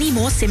and many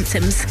more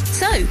symptoms.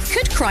 So,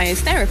 could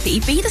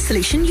cryotherapy be the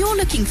solution you're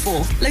looking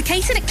for?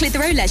 Located at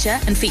Clitheroe Leisure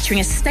and featuring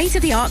a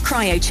state-of-the-art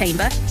cryo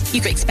chamber, you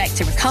can expect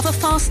to recover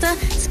faster,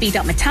 speed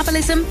up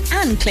metabolism,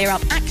 and clear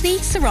up acne,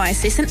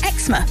 psoriasis, and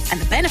eczema.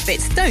 And the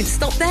benefits don't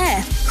stop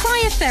there.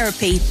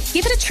 Cryotherapy.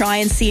 Give it a try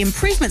and see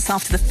improvements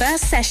after the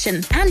first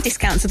session, and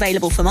discounts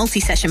available for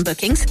multi-session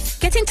bookings.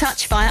 Get in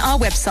touch via our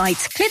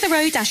website,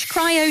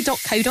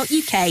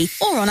 clitheroe-cryo.co.uk,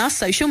 or on our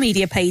social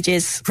media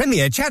pages.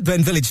 Premier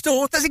Chadburn Village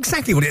Store does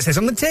exactly what it says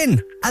on the tin.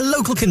 A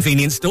local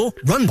convenience store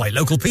run by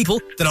local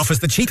people that offers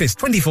the cheapest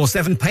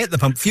 24/7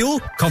 pay-at-the-pump fuel,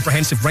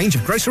 comprehensive range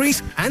of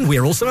groceries, and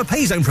we're also a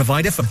pay zone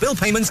provider for bill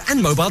payments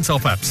and mobile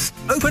top-ups.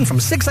 Open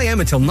from 6 a.m.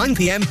 until 9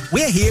 p.m.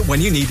 We're here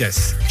when you need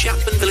us.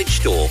 Chapman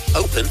Village Store,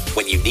 open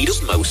when you need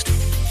us most.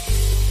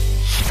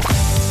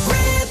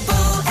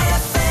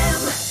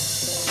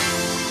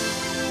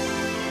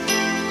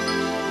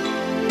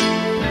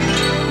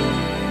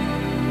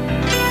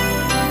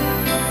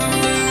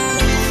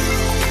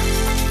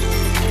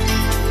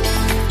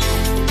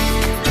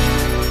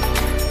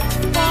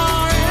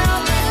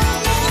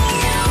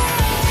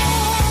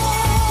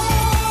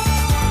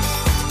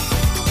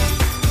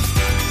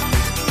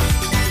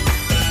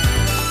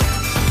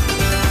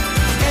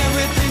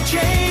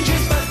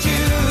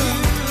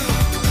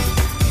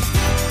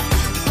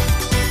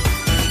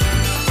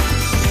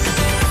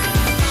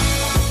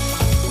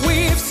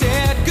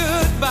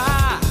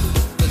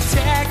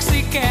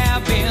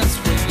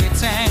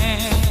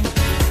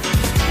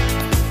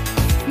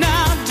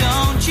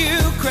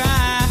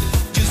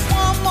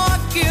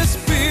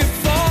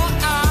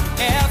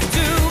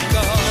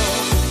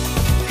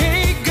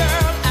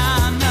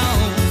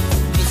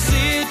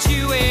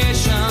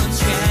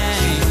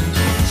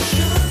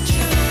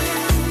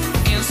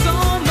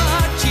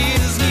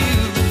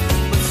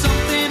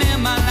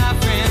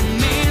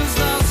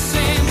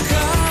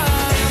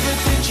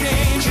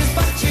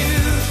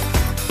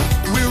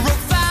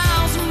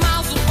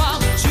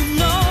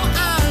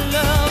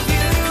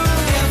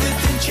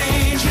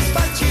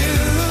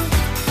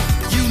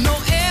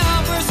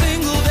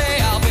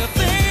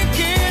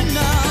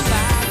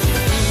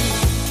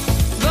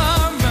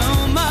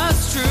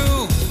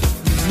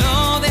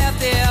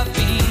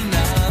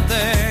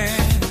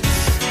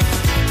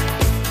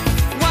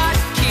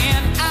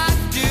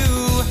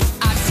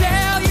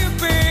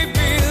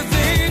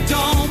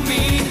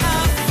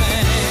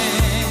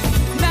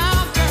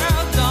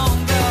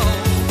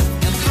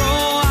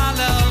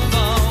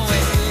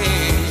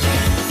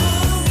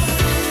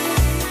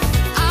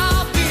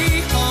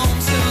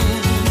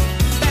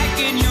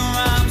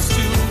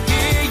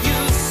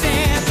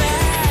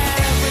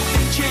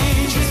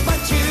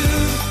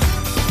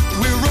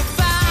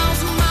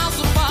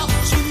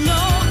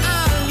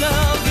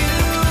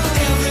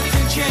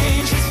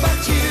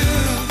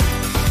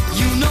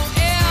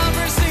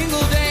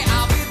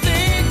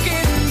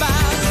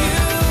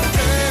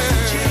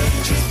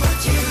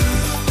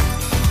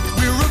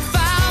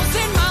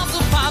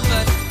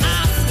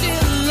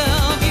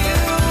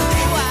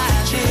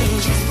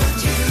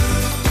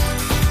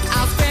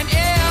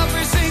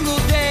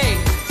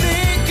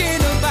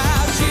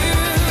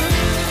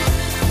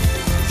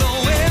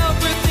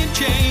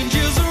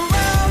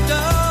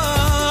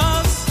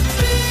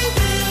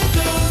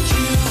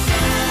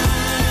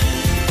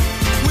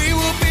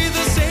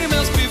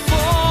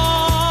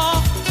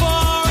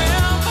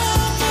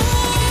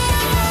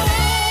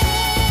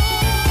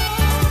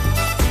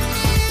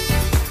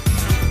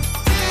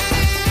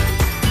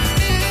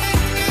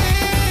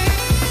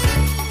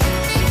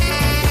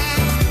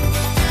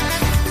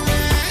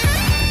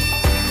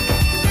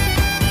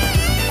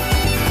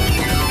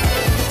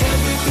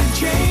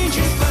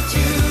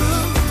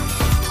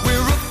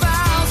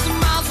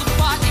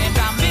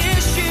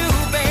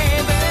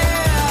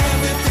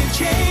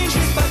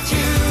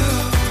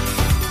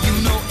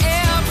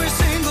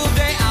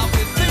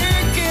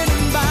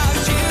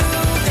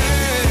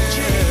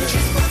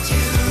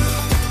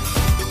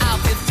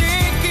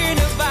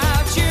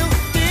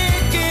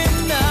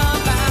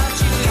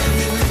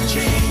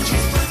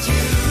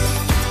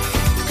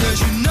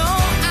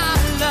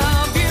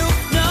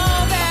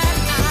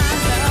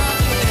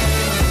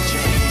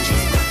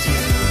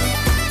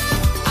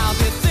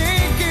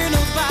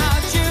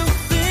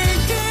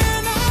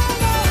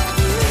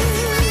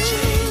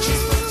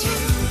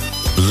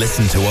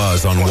 Listen to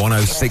us on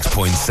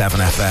 106.7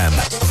 FM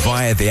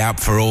via the app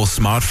for all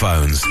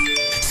smartphones.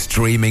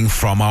 Streaming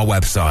from our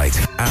website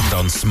and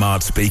on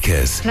smart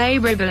speakers. Play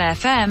Ribble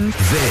FM.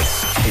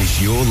 This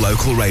is your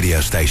local radio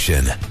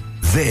station.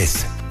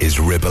 This is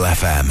Ribble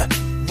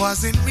FM.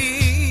 Was it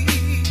me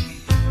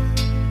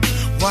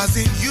Was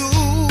it you?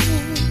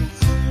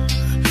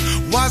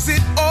 Was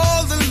it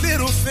all the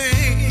little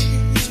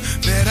things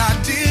that I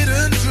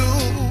didn't do?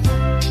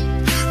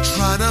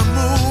 Trying to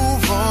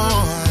move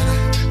on,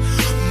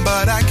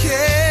 but I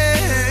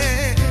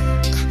can't.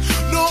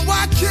 No,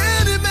 I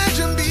can't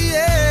imagine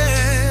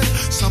being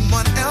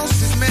someone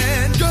else's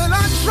man. Girl,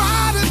 I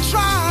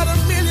tried a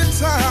million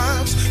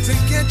times to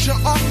get you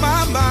off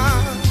my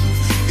mind.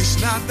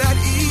 It's not that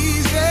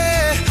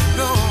easy,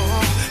 no,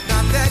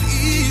 not that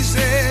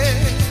easy.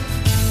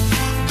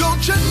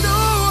 Don't you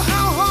know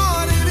how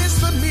hard it is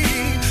for me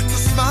to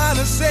smile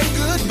and say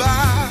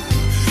goodbye?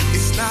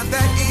 It's not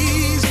that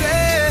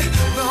easy,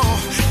 no,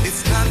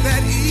 it's not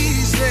that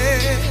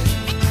easy.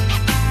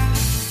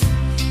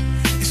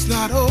 It's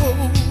not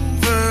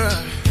over,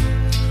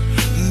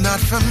 not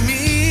for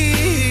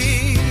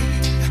me.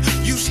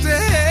 Used to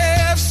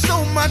have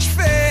so much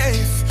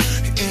faith,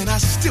 and I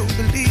still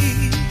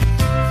believe.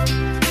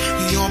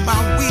 You're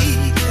my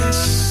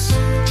weakness,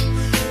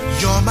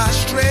 you're my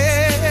strength.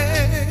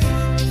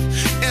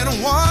 And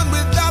one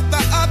without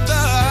the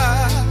other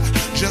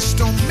just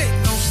don't make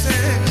no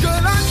sense.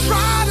 Girl, I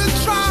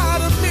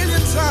tried a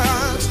million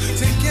times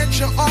to get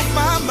you off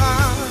my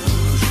mind.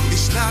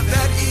 It's not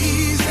that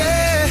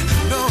easy,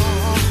 no,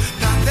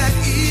 not that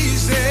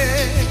easy.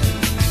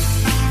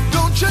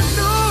 Don't you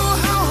know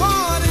how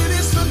hard it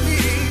is for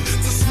me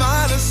to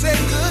smile and say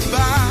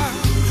goodbye?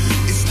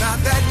 It's not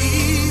that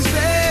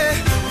easy,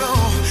 no,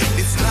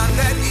 it's not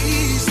that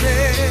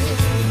easy.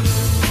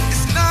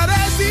 It's not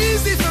as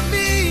easy for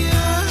me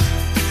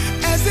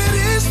as it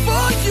is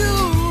for you.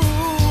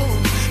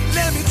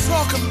 Let me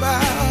talk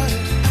about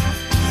it.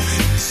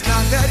 It's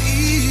not that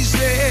easy.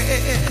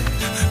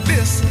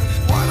 Listen,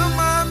 what am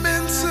I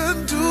meant to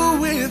do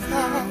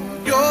without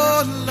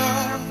your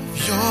love?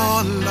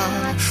 Your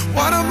love.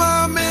 What am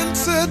I meant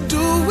to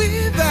do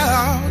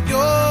without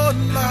your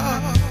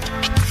love?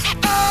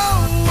 Oh,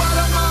 what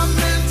am I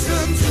meant to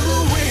do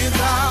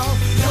without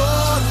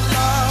your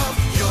love?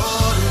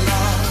 Your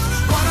love.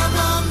 What am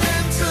I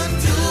meant to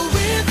do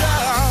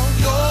without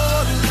your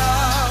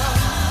love?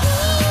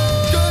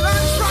 Girl, I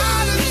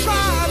tried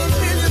a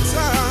million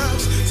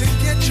times to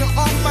get you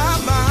off my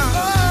mind.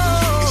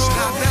 It's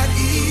not that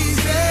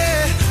easy,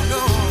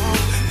 no,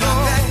 not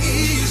that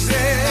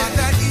easy, not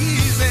that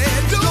easy.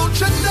 Don't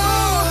you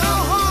know how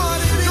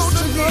hard it is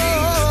to me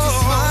to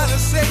smile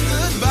and say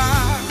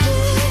goodbye?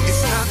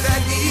 It's not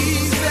that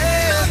easy,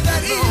 not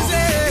that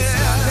easy, it's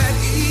not that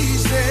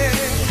easy.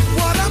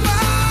 What am I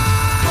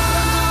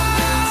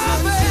meant to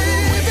do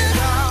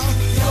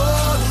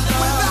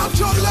without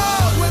your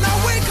love? When I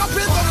wake up in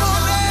the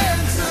morning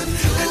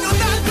and you're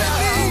not with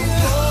me,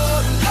 what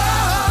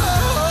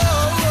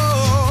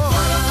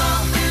am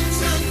I meant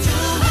to do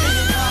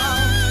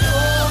without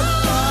your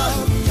love?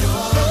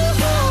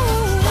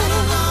 What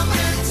am I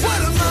meant to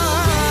do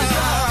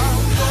without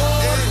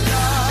your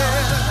love?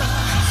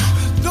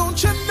 Don't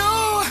you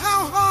know how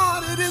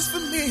hard it is for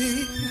me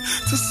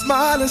to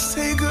smile and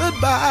say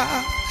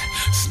goodbye?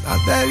 It's not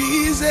that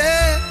easy,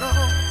 no.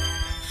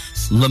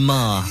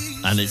 Lamar,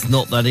 and It's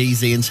Not That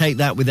Easy. And take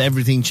that with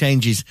Everything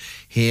Changes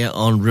here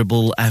on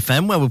Ribble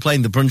FM, where we're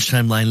playing the Brunch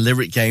Time Line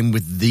lyric game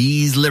with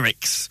these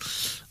lyrics.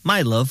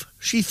 My love,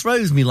 she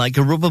throws me like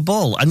a rubber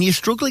ball. And you're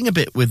struggling a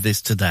bit with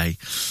this today.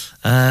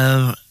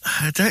 I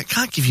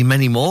can't give you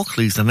many more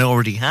clues than I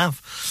already have.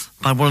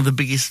 By one of the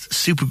biggest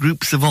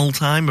supergroups of all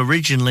time,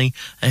 originally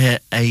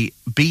a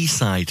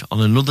B-side on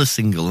another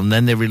single, and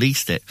then they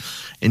released it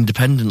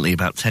independently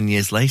about 10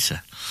 years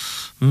later.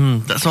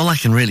 That's all I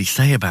can really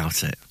say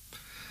about it.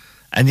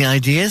 Any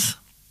ideas?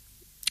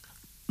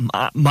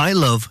 My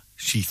love,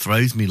 she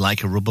throws me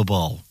like a rubber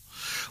ball.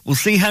 We'll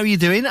see how you're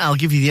doing. I'll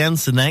give you the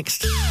answer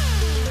next.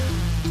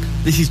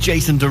 This is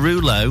Jason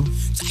Derulo.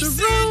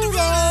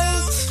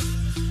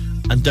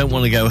 And Don't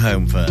Want to Go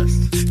Home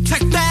first.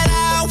 Check that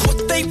out,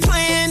 what they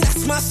playing,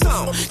 that's my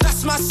song,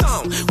 that's my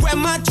song. Grab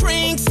my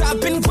drinks,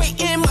 I've been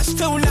waiting much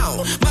too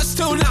long, much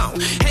too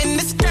long. And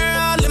this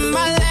girl in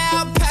my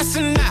lap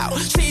passing out,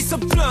 she's a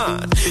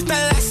blonde. The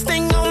last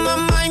thing on my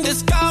mind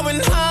is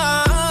going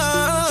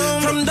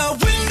home. From the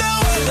window,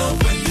 to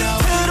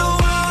the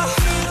wall,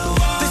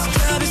 this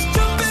club is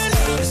jumping,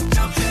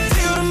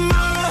 till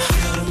tomorrow.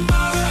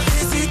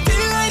 Is it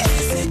daylight,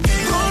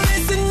 or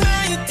is it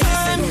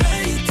nighttime?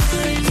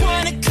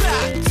 1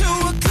 o'clock, 2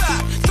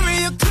 o'clock,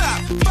 3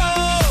 o'clock,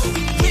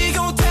 4. We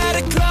gon' tear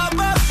the club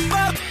up.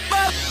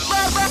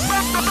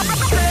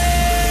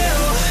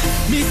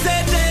 Me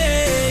said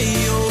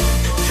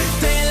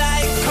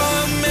daylight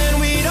come and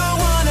we don't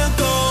wanna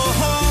go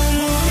home.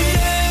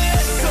 Yeah,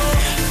 so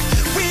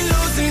we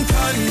losing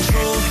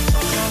control.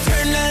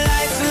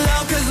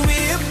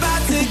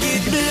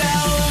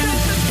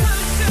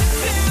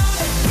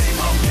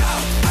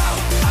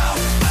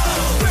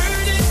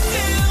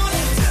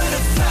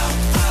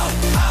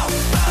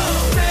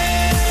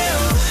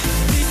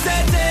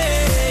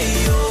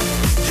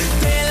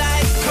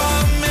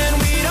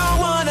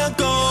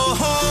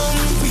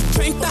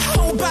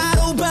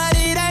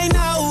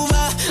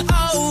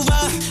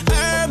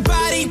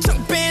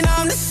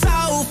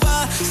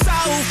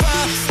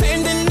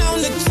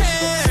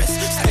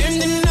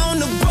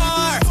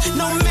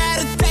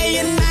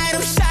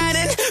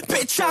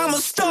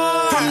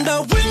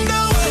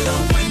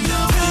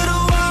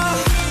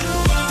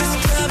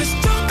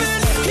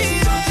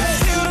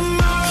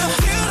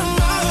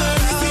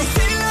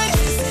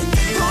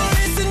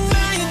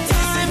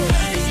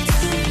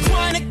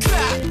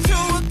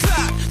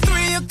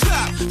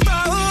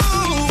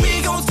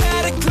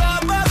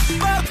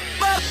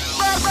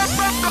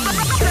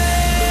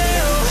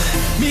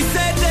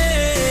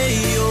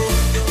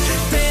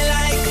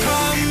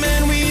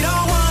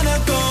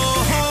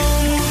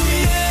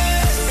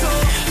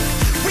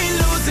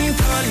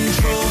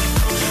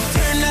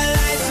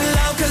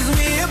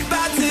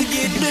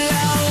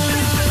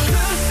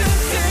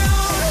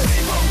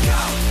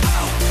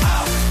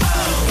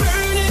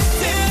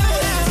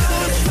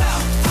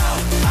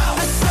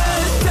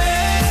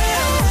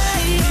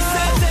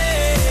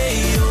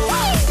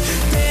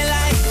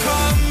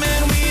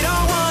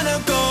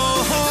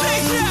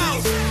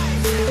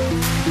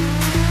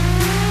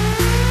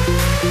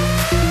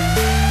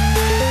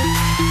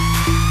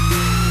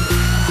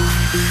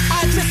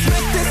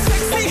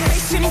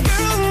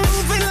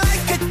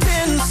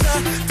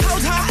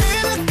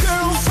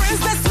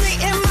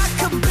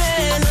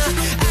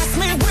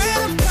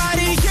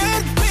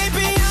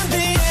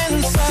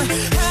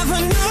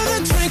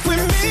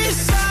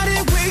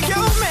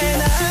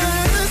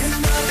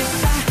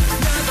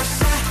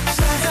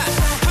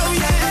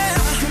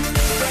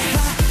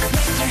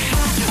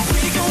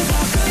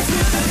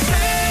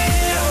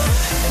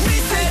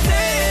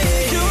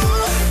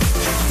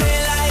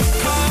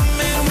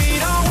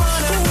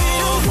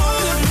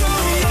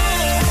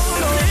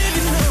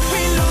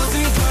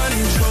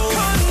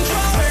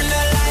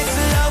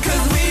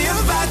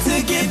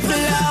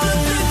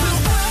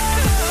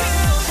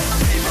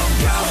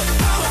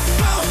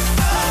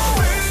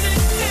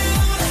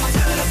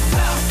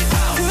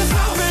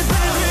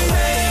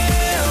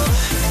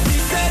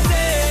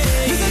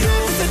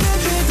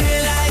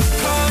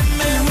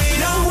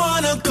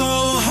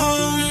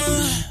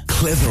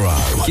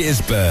 Clitheroe,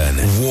 Gisburn,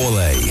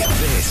 Worley.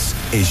 This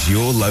is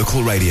your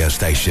local radio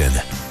station.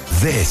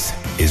 This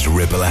is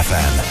Ribble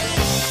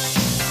FM.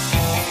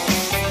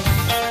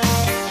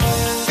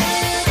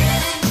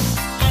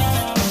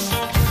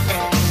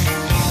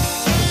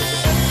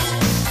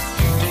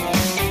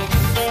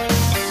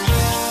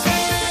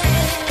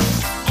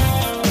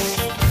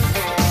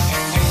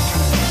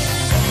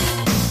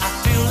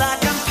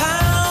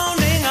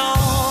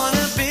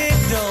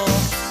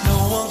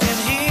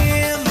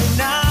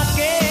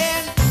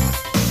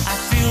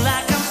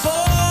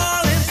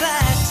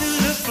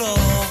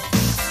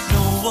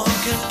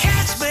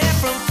 Catch me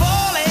from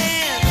falling.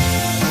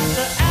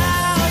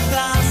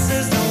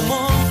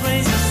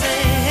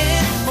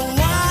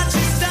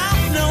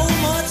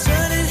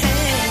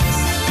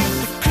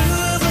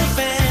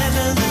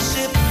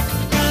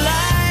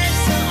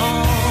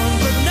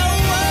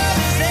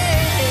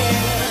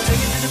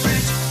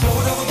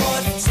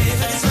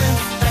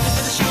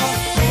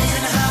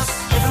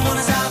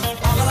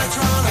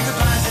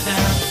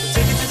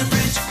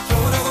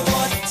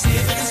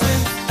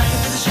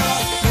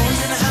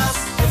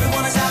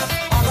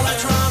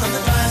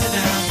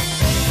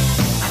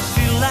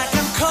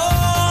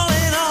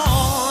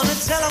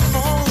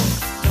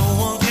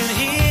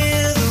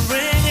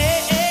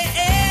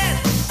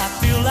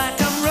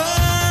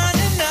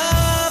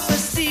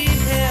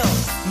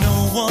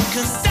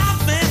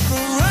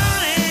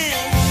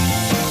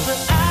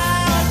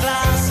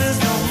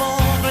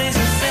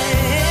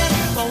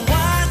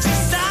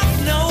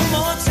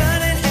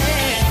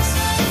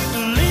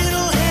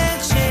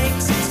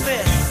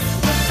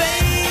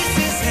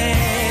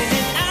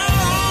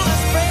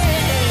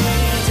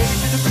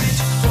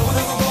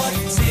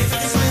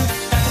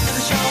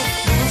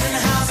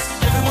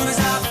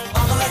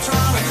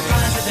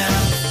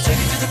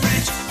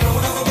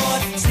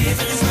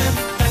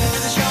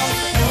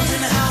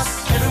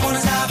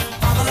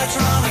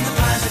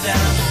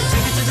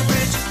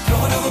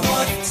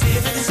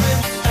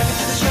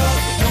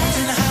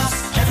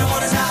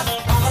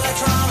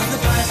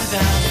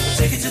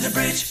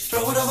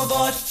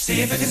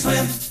 See if we can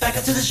swim back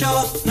up to the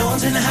shore. No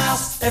one's in the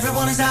house,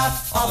 everyone is out.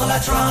 All the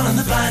lights are on and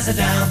the blinds are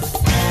down.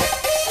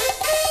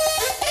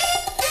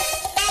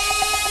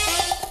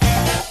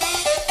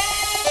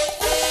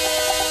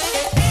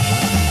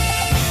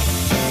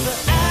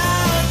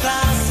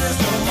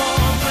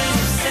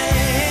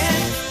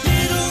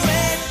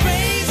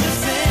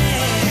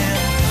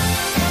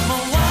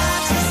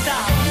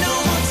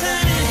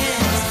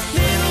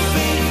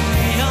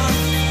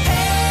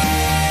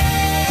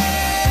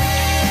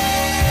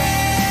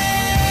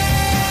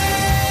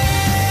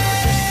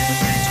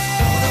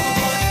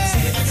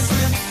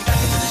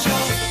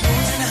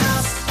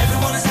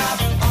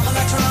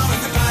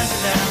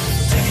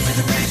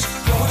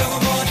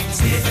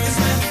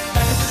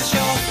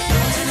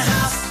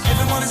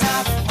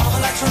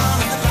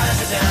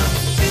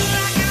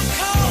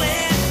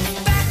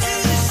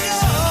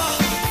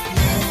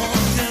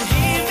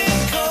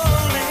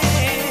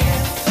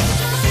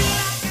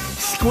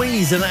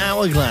 An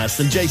Hourglass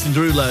and Jason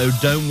Derulo,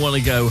 Don't Want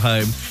to Go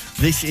Home.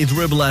 This is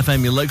Ribble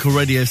FM, your local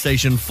radio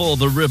station for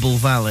the Ribble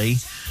Valley.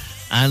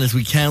 And as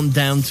we count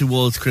down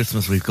towards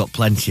Christmas, we've got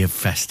plenty of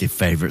festive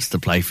favourites to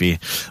play for you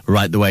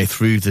right the way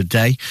through the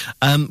day.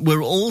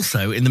 We're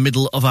also in the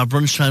middle of our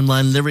Brunch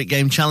Timeline Lyric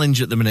Game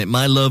Challenge at the minute.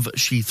 My love,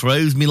 she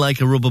throws me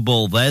like a rubber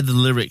ball. They're the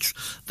lyrics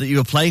that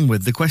you're playing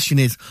with. The question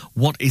is,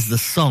 what is the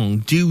song?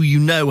 Do you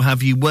know?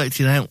 Have you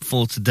worked it out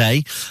for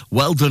today?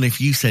 Well done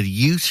if you said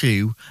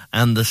U2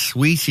 and The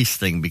Sweetest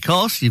Thing,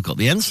 because you've got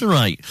the answer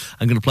right.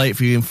 I'm going to play it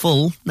for you in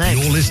full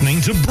next. You're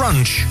listening to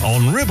Brunch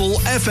on Ribble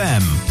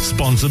FM,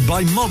 sponsored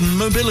by Modern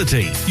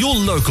Mobility, your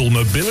local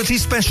mobility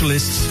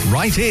specialists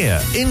right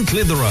here in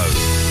Clitheroe.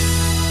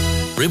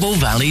 Ribble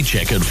Valley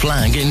Checkered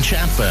Flag in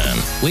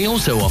Chatburn. We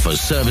also offer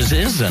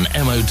services and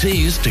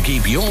MOTs to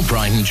keep your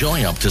pride and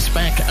joy up to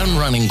spec and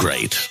running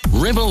great.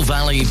 Ribble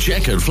Valley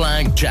Checkered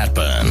Flag,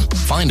 Chatburn.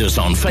 Find us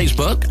on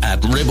Facebook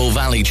at Ribble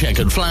Valley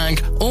Checkered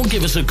Flag or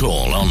give us a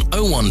call on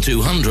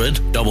 01200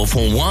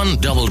 441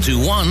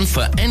 221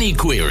 for any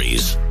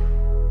queries.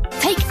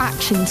 Take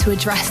action to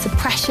address the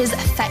pressures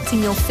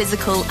affecting your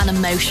physical and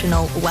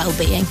emotional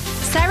well-being.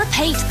 Sarah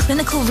Pate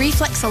Clinical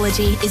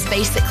Reflexology is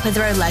based at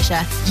Clitheroe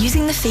Leisure.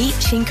 Using the feet,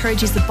 she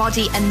encourages the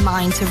body and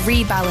mind to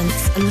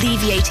rebalance,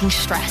 alleviating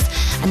stress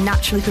and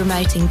naturally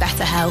promoting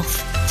better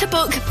health. To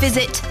book,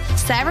 visit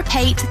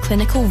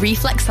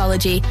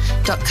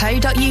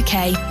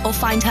sarahpateclinicalreflexology.co.uk or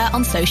find her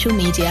on social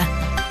media.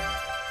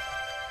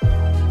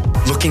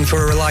 Looking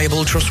for a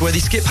reliable, trustworthy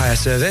skip hire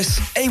service?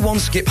 A1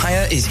 Skip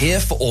Hire is here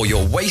for all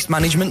your waste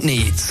management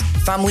needs.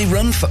 Family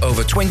run for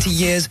over 20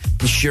 years,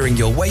 ensuring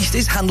your waste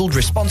is handled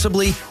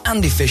responsibly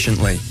and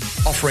efficiently.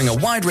 Offering a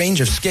wide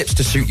range of skips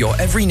to suit your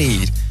every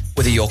need.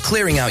 Whether you're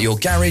clearing out your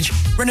garage,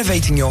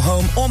 renovating your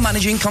home or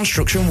managing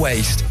construction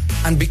waste.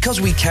 And because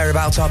we care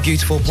about our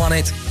beautiful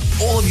planet,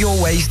 all of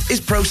your waste is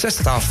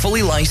processed at our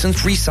fully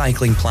licensed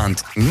recycling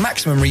plant,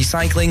 maximum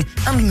recycling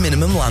and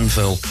minimum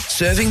landfill,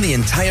 serving the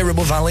entire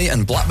Ribble Valley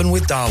and Blackburn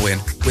with Darwen.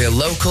 We're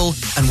local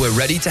and we're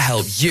ready to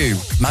help you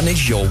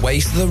manage your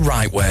waste the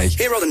right way.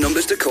 Here are the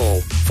numbers to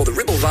call. For the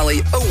Ribble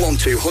Valley,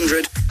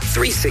 01200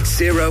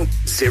 360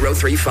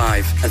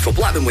 035. And for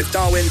Blackburn with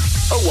Darwen,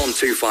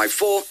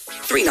 01254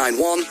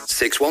 391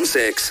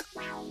 616.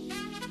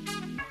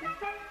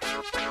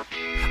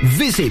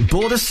 Visit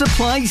Border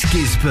Supplies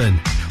Gisborne.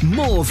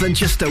 More than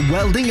just a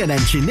welding and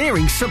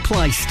engineering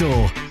supply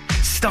store.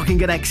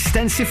 Stocking an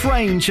extensive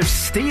range of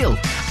steel,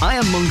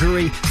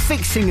 ironmongery,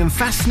 fixing and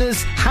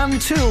fasteners,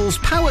 hand tools,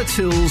 power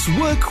tools,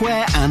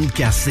 workwear and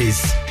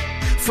gases.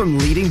 From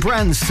leading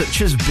brands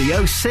such as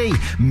BOC,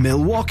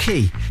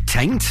 Milwaukee,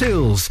 Tang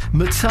Tools,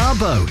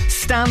 Metabo,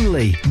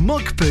 Stanley,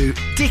 Muckboot,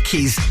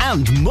 Dickies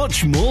and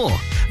much more.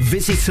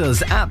 Visit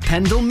us at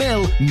Pendle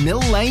Mill,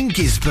 Mill Lane,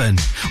 Gisborne,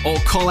 or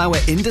call our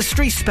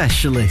industry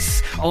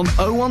specialists on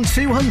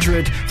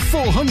 01200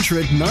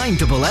 400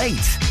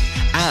 988.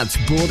 At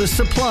Border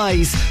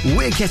Supplies,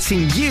 we're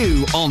getting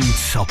you on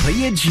top of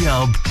your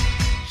job.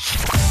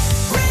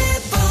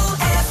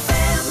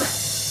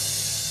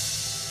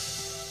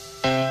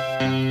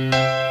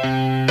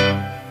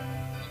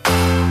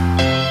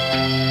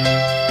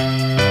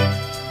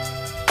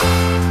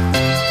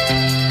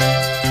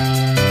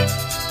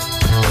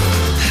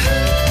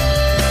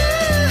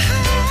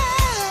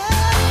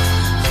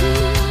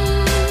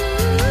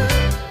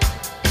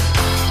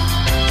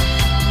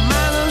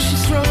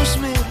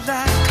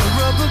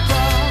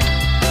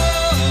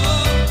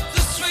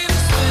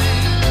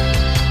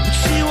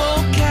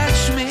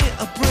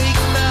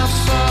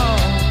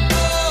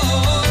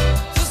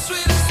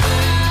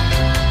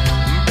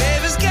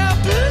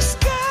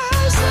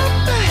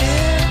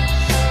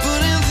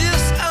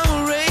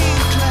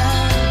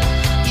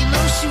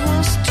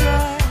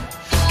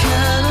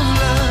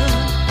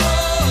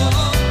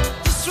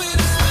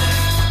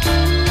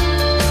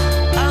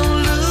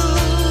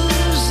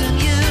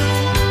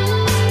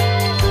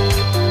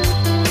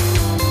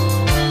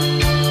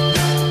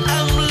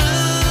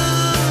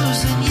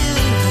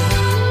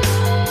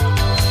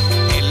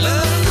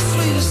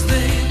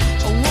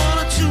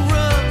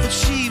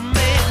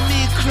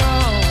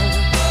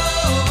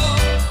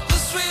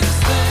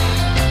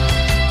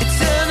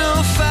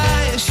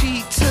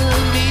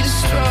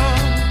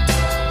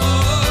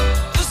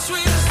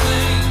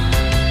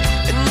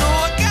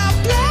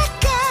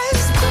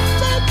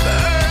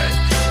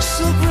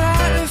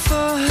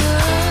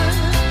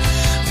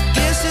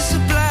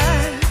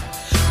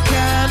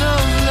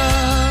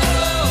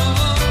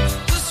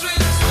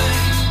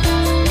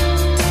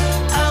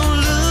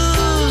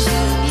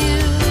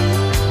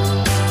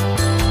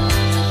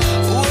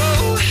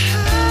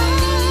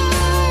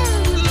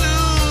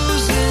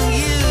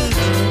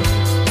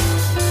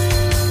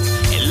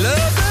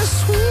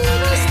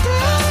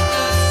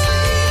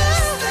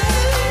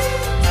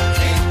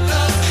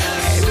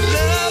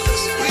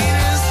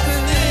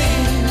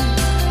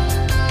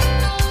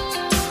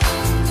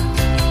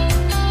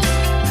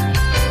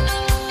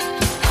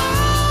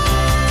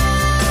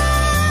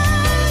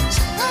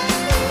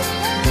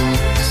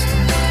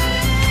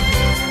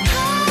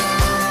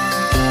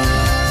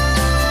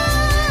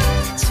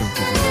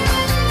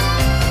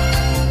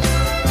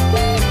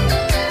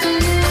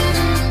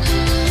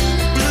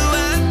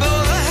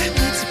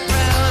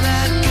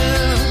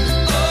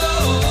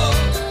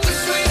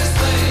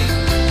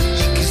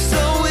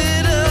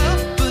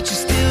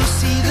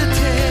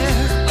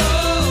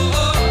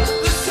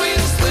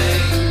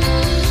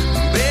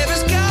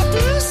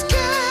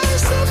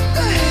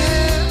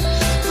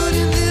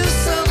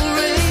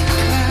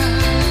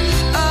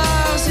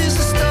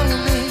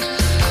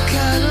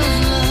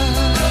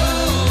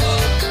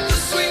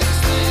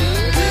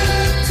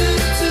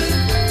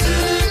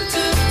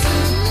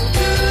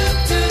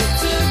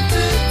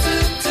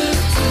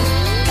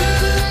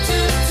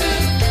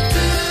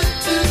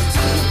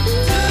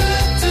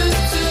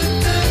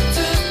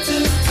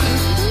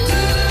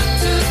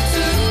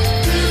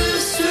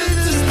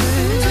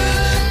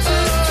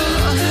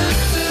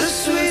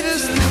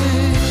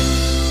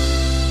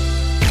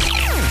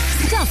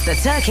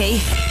 Turkey.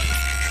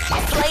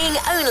 Playing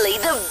only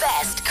the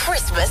best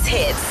Christmas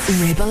hits.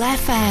 Ribble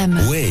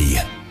FM. We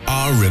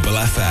are Ribble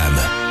FM.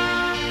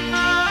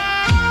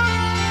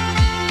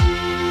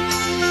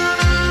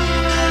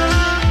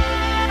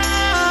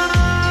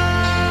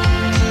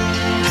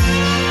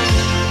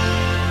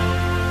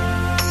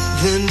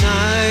 The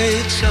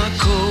nights are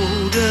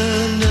colder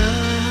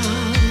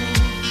now.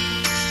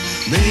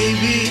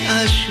 Maybe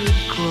I should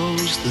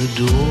close the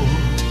door.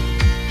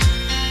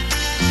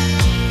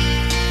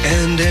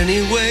 And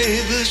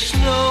anyway, the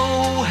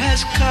snow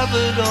has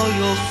covered all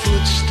your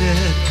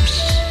footsteps,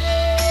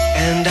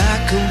 and I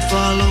can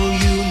follow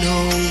you no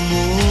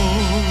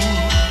more.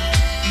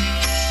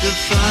 The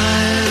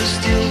fire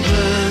still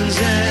burns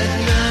at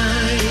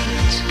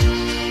night.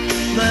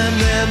 My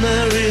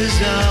memories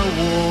are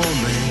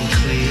warm and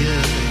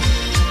clear,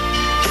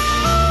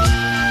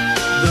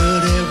 but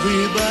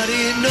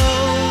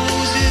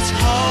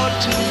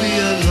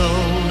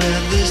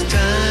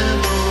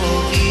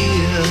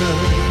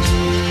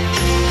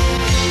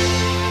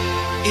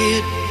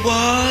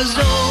was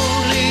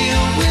only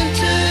a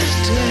winter's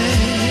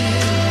day,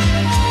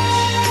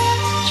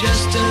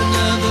 just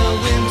another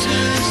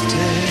winter's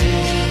day.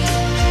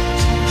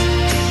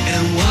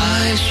 And why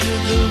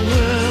should the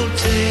world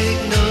take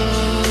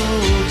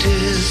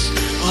notice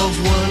of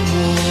one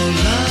more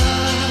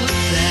love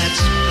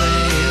that's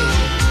failed?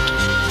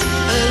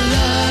 A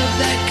love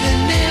that can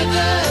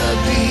never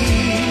be,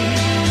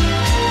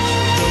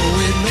 though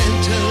it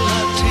meant a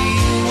lot to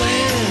you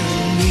and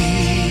me.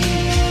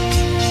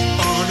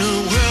 On a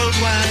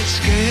worldwide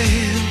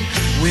scale,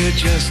 we're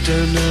just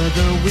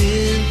another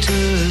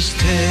winter's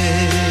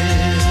tale.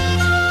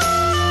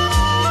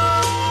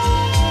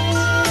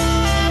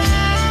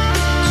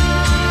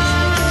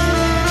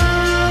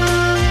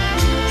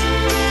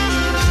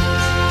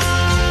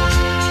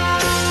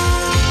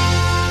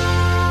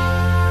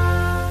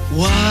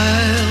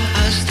 While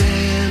I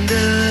stand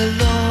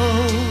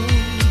alone,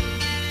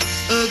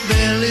 a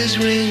bell is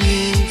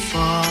ringing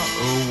far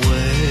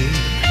away.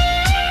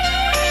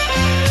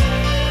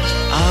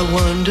 I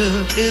wonder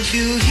if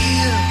you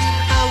hear,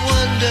 I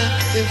wonder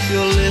if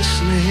you're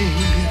listening.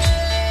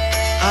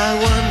 I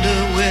wonder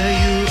where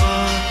you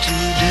are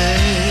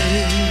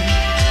today.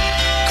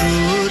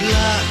 Good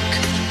luck,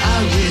 I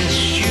wish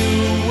you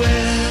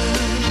well,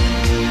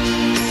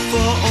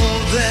 for all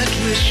that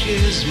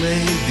wishes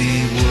may be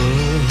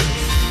worth.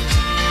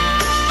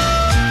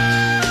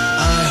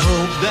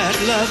 That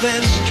love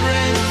and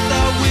strength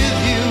are with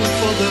you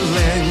for the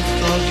length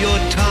of your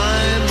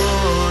time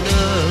on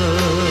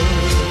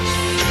earth.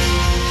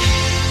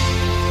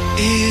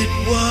 It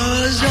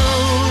was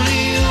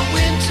only a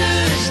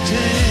winter's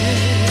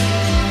day,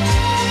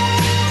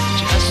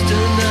 just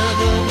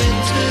another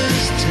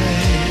winter's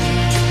day.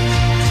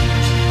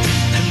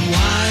 And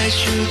why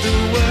should the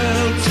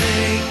world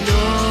take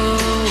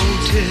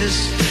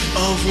notice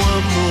of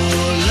one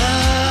more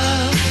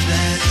love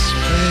that's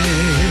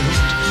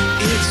failed?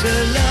 It's a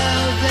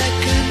love that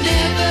can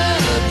never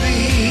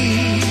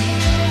be,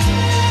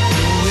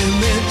 though it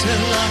meant a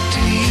lot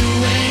to you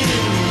and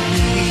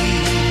me.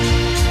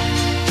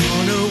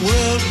 On a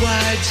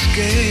worldwide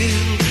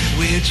scale,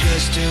 we're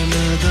just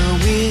another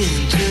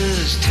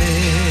winter's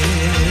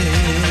tale.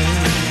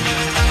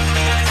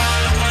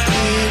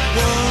 It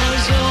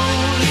was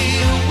only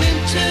a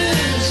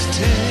winter's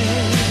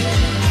tale,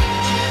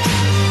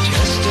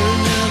 just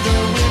another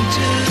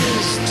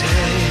winter's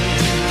tale.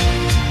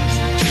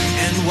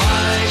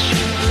 Why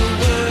should the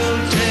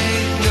world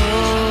take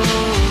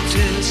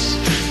notice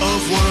of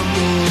one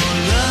more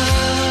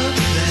love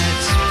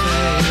that's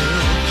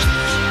failed?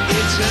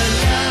 It's a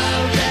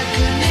love that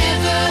can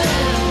never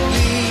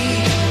be,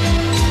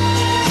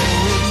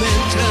 though it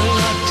meant a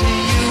lot to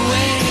you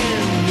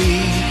and me.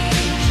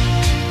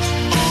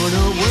 On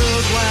a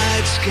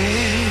worldwide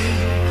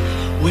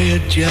scale,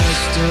 we're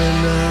just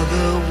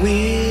another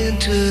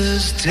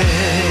winter's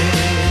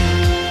tale.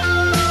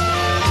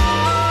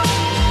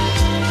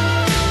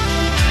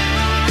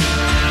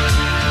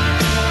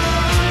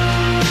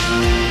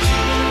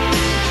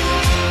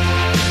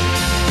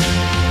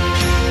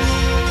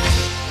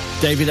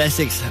 David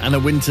Essex and A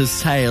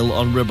Winter's Tale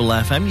on Ribble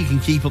FM. You can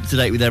keep up to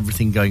date with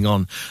everything going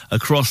on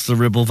across the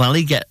Ribble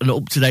Valley, get an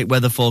up-to-date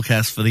weather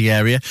forecast for the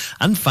area,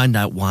 and find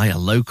out why a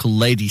local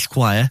ladies'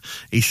 choir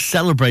is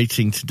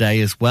celebrating today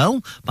as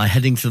well by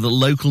heading to the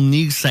local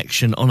news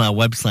section on our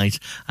website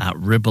at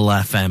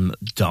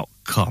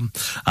ribblefm.com.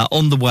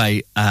 On the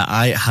way,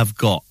 I have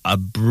got a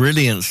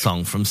brilliant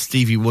song from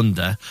Stevie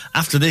Wonder.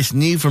 After this,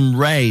 new from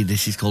Ray.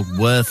 This is called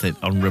Worth It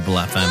on Ribble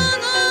FM.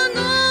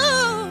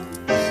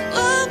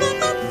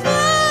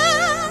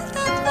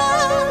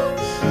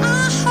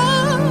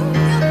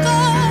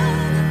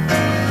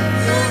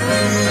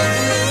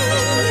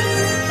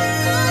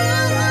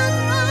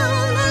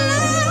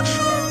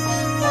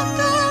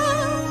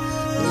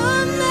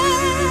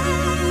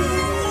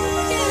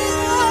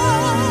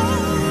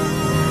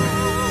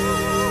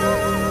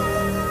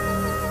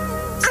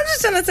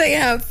 I'll tell you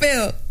how I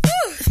feel.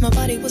 If my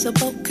body was a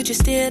boat, could you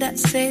steer that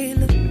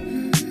sailor?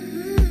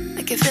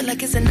 Make it feel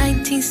like it's a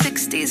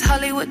 1960s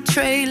Hollywood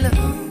trailer.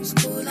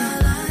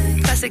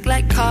 Classic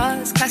like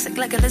cars, classic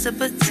like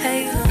Elizabeth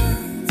Taylor.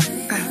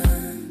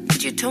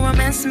 Could you to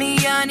romance me?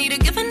 I need a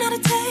give and not a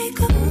take.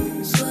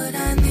 What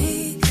I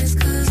need is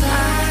 'cause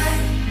I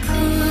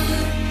could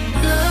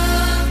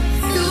love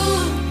you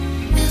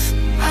if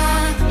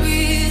I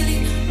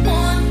really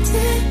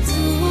wanted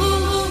to.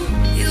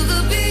 You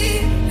could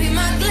be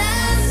my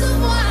glass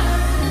of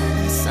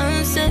wine.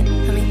 Sunset,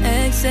 I mean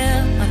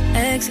exhale, my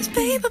exes.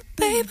 Baby,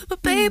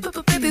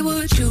 baby,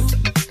 would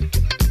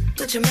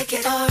you make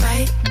it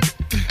alright?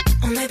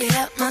 Or maybe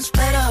that much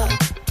better.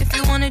 If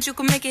you wanted, you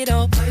could make it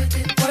all worth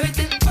it, worth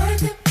it,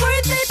 worth it,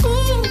 worth it.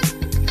 Ooh,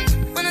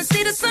 when I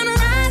see the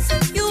sunrise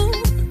of you,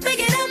 make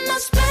it that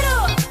much better.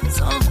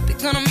 So I hope you're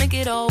gonna make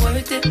it all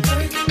worth it,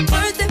 worth it,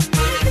 worth it,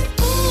 worth it.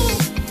 Ooh,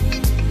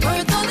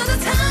 worth all of the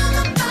time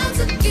I'm about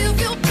to give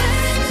you,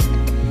 baby.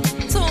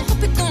 So I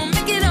hope you're gonna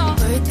make it all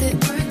worth it,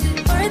 worth it,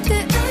 worth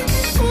it, worth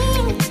it.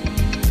 Ooh,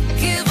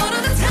 give all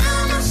of the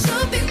time I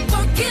should be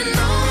working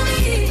on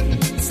it.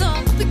 So I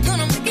hope you're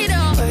gonna make it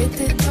all worth it.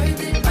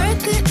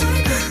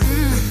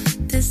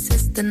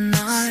 the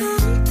night.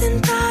 Something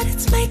about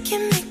it's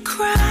making me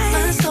cry.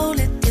 My soul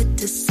it did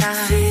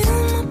decide. Feel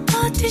my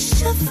body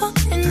shiver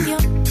in your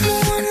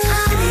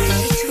moonlight. I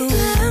need you to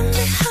let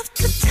me have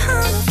the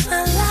time of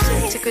my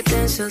life. Check your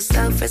credentials,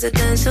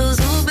 self-residentials.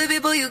 Ooh, baby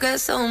boy, you got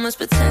so much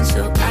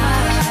potential. I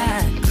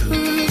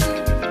could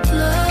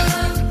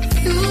love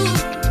you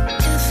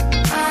if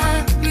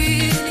I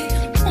really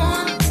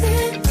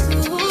wanted to.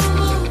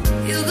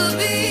 You could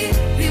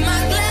be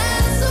my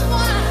glass of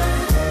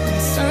wine.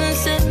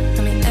 Sunset,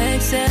 I mean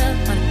exhale,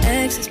 on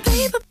exes.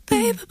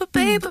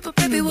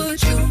 Baby,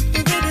 would you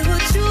make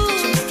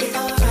it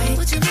alright?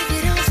 Would you make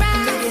it alright?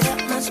 Make it that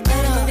much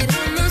better. Baby,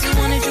 that much you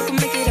wanted, you can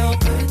make it all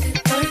worth it.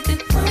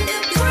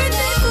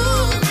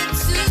 Ooh,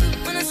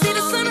 when I see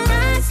the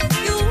sunrise,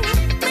 you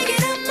make it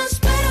that much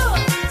better.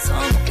 So I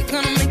hope you're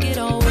gonna make it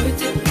all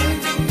worth it.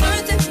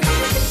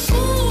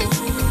 Ooh,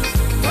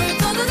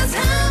 worth all of the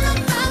time I'm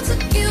about to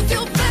give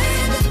you,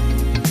 baby.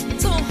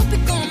 So I hope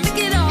you're gonna make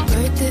it all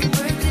worth it.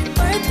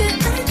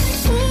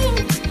 Ooh,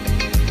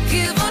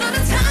 give all of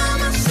the time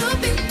I should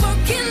be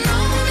working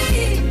on me.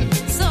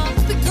 So I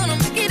hope you're gonna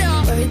make it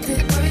all worth it.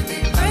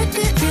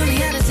 Beauty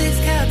out of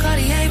 6-carat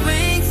Cartier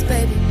rings,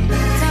 baby.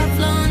 Top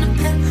floor in the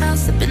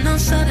penthouse, sipping on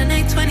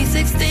Chardonnay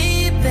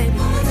 2016, baby.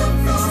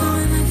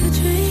 Something like a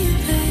dream,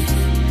 baby.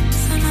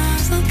 Somehow I'm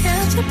so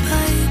captured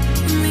by you.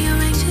 I'm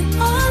rearranging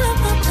all of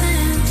my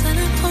plans, and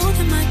I'm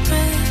holding my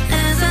breath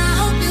as I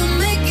hope you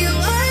make it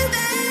worth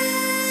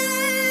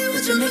it.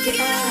 Would you make it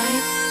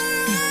alright?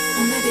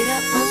 Or maybe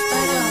that much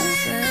better.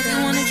 I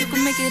wanted you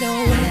could make it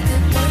all worth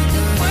it.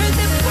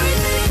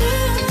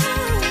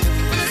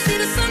 When I see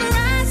the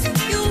sunrise,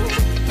 you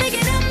make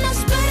it that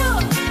much better.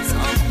 So I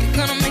hope you're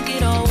gonna make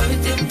it all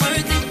worth it.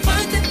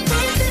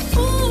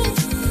 Ooh,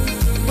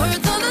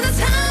 worth all of the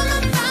time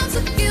I'm about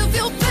to give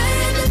you,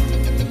 baby.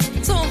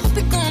 So I hope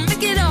you're gonna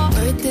make it all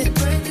worth it.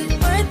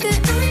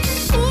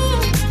 Ooh,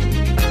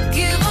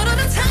 give all of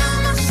the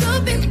time I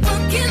should be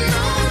working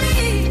on me.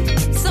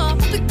 So I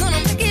hope you're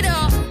gonna make it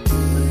all.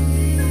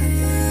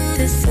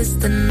 This is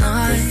the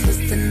night.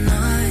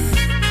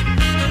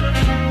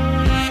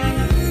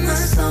 My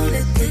soul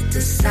it did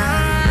decide,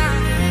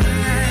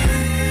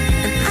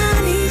 and I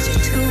need you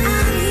to.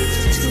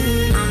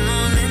 I'm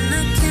all in, I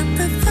can't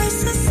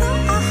reverse it, so I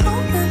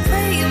hope and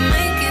pray you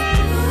make it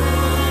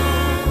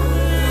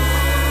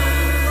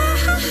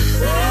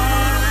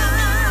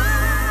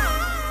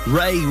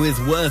Ray with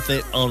Worth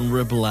It on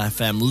Ribble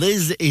FM.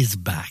 Liz is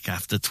back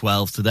after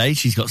 12 today.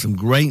 She's got some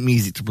great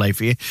music to play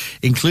for you,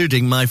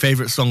 including my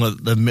favourite song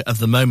of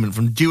the moment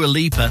from Dua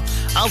Lipa.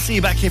 I'll see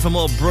you back here for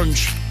more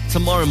Brunch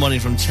tomorrow morning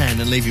from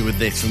 10 and leave you with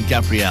this from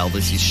Gabrielle.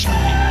 This is Shine.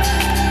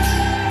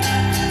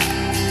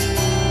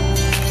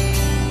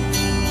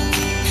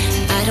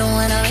 I don't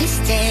wanna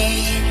waste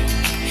it.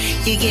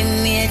 You give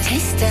me a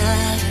taste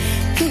of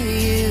who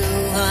you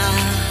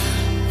are.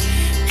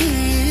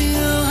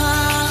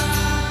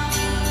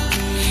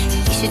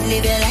 You should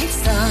leave your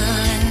lights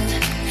on,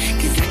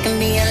 'cause I can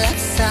be a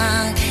love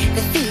song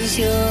that feeds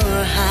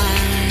your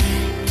heart,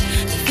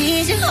 that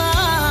feeds your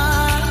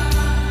heart.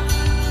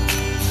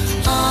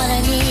 All I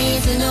need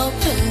is an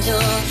open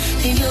door,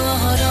 and you'll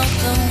hold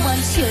open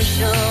once you're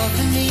sure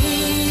for me.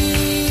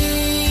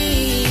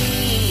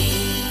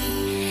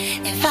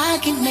 If I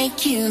can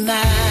make you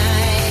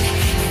mine,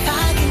 if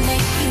I can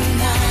make you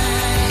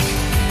mine,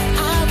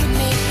 I would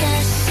make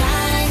us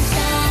shine,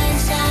 shine,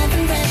 shine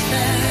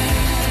forever.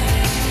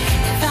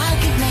 If I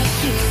can make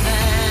you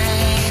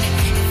mine,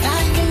 if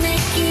I can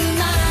make you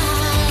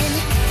mine,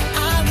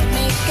 I would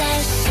make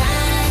us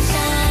shine,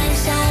 shine,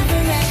 shine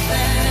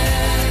forever.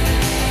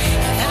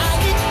 If I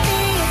could be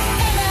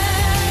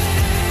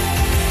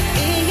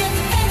your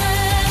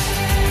feather,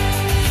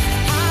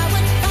 I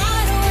would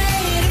find a way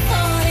to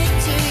put it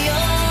to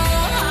your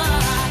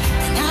heart.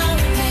 And I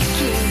would make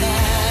you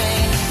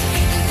mine,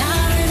 and I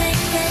would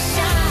make us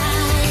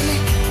shine,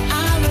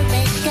 I would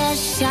make us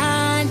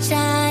shine,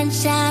 shine,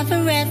 shine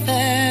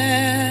forever.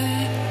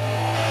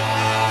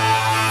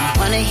 I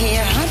wanna hear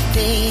your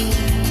heartbeat,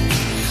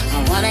 I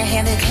wanna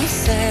have it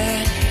closer,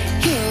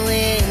 you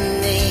with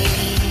me,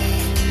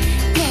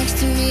 next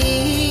to me.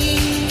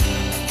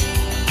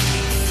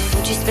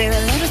 Would you spare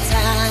a little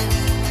time?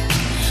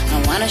 I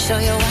wanna show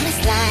you what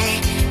it's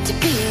like to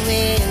be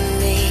with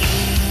me,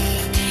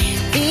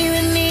 be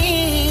with me.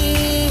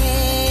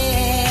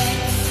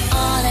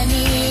 All I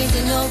need is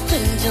an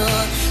open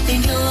door, then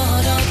you'll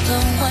hold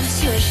open once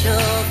you're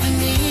sure for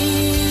me.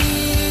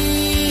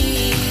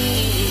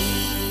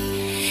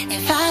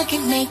 If I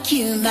can make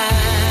you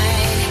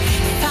mine,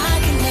 if I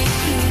can make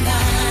you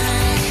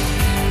mine,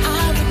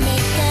 I would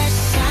make us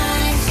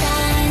shine,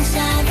 shine,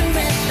 shine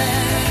forever.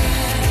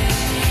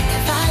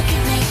 If I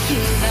can make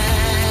you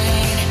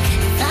mine,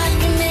 if I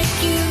can make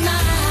you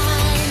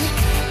mine,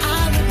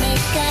 I would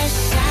make us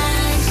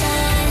shine,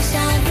 shine,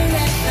 shine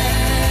forever.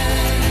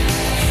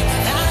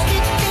 If I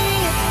could be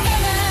a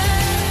feather,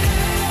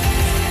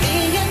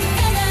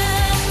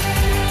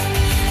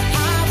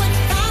 I would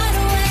find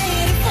a way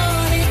to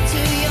put it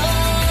to your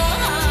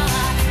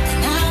heart,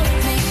 and I would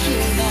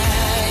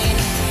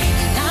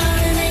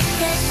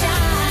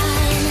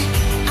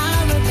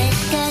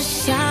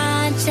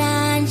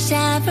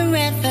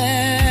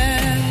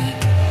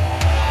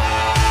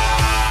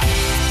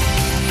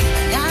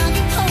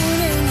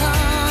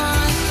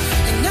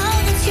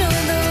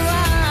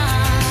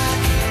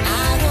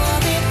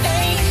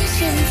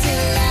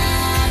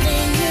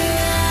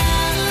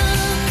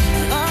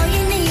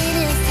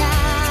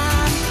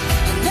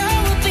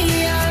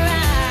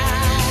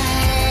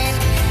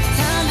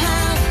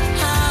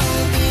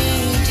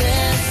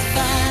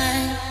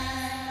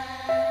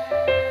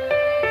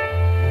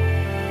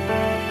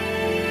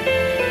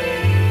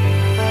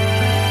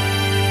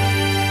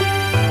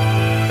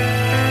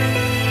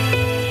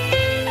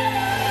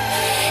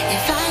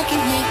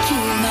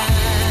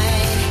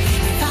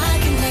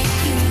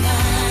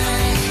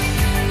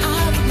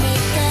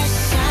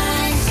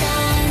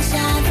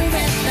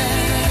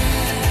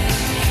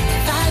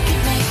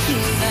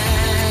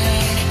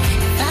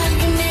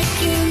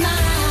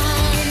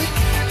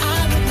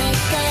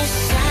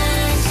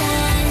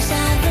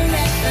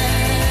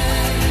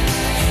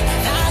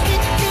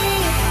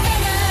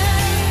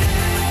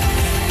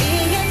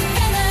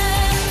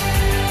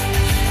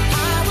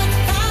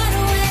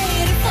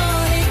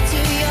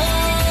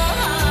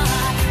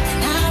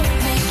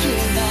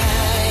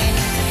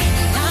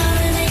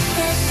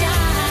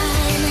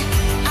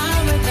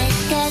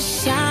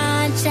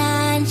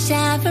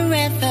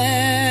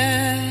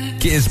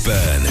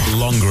Gisburn,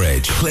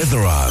 Longridge,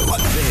 Clitheroe.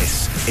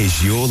 This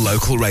is your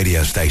local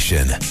radio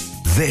station.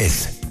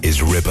 This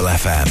is Ribble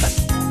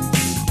FM.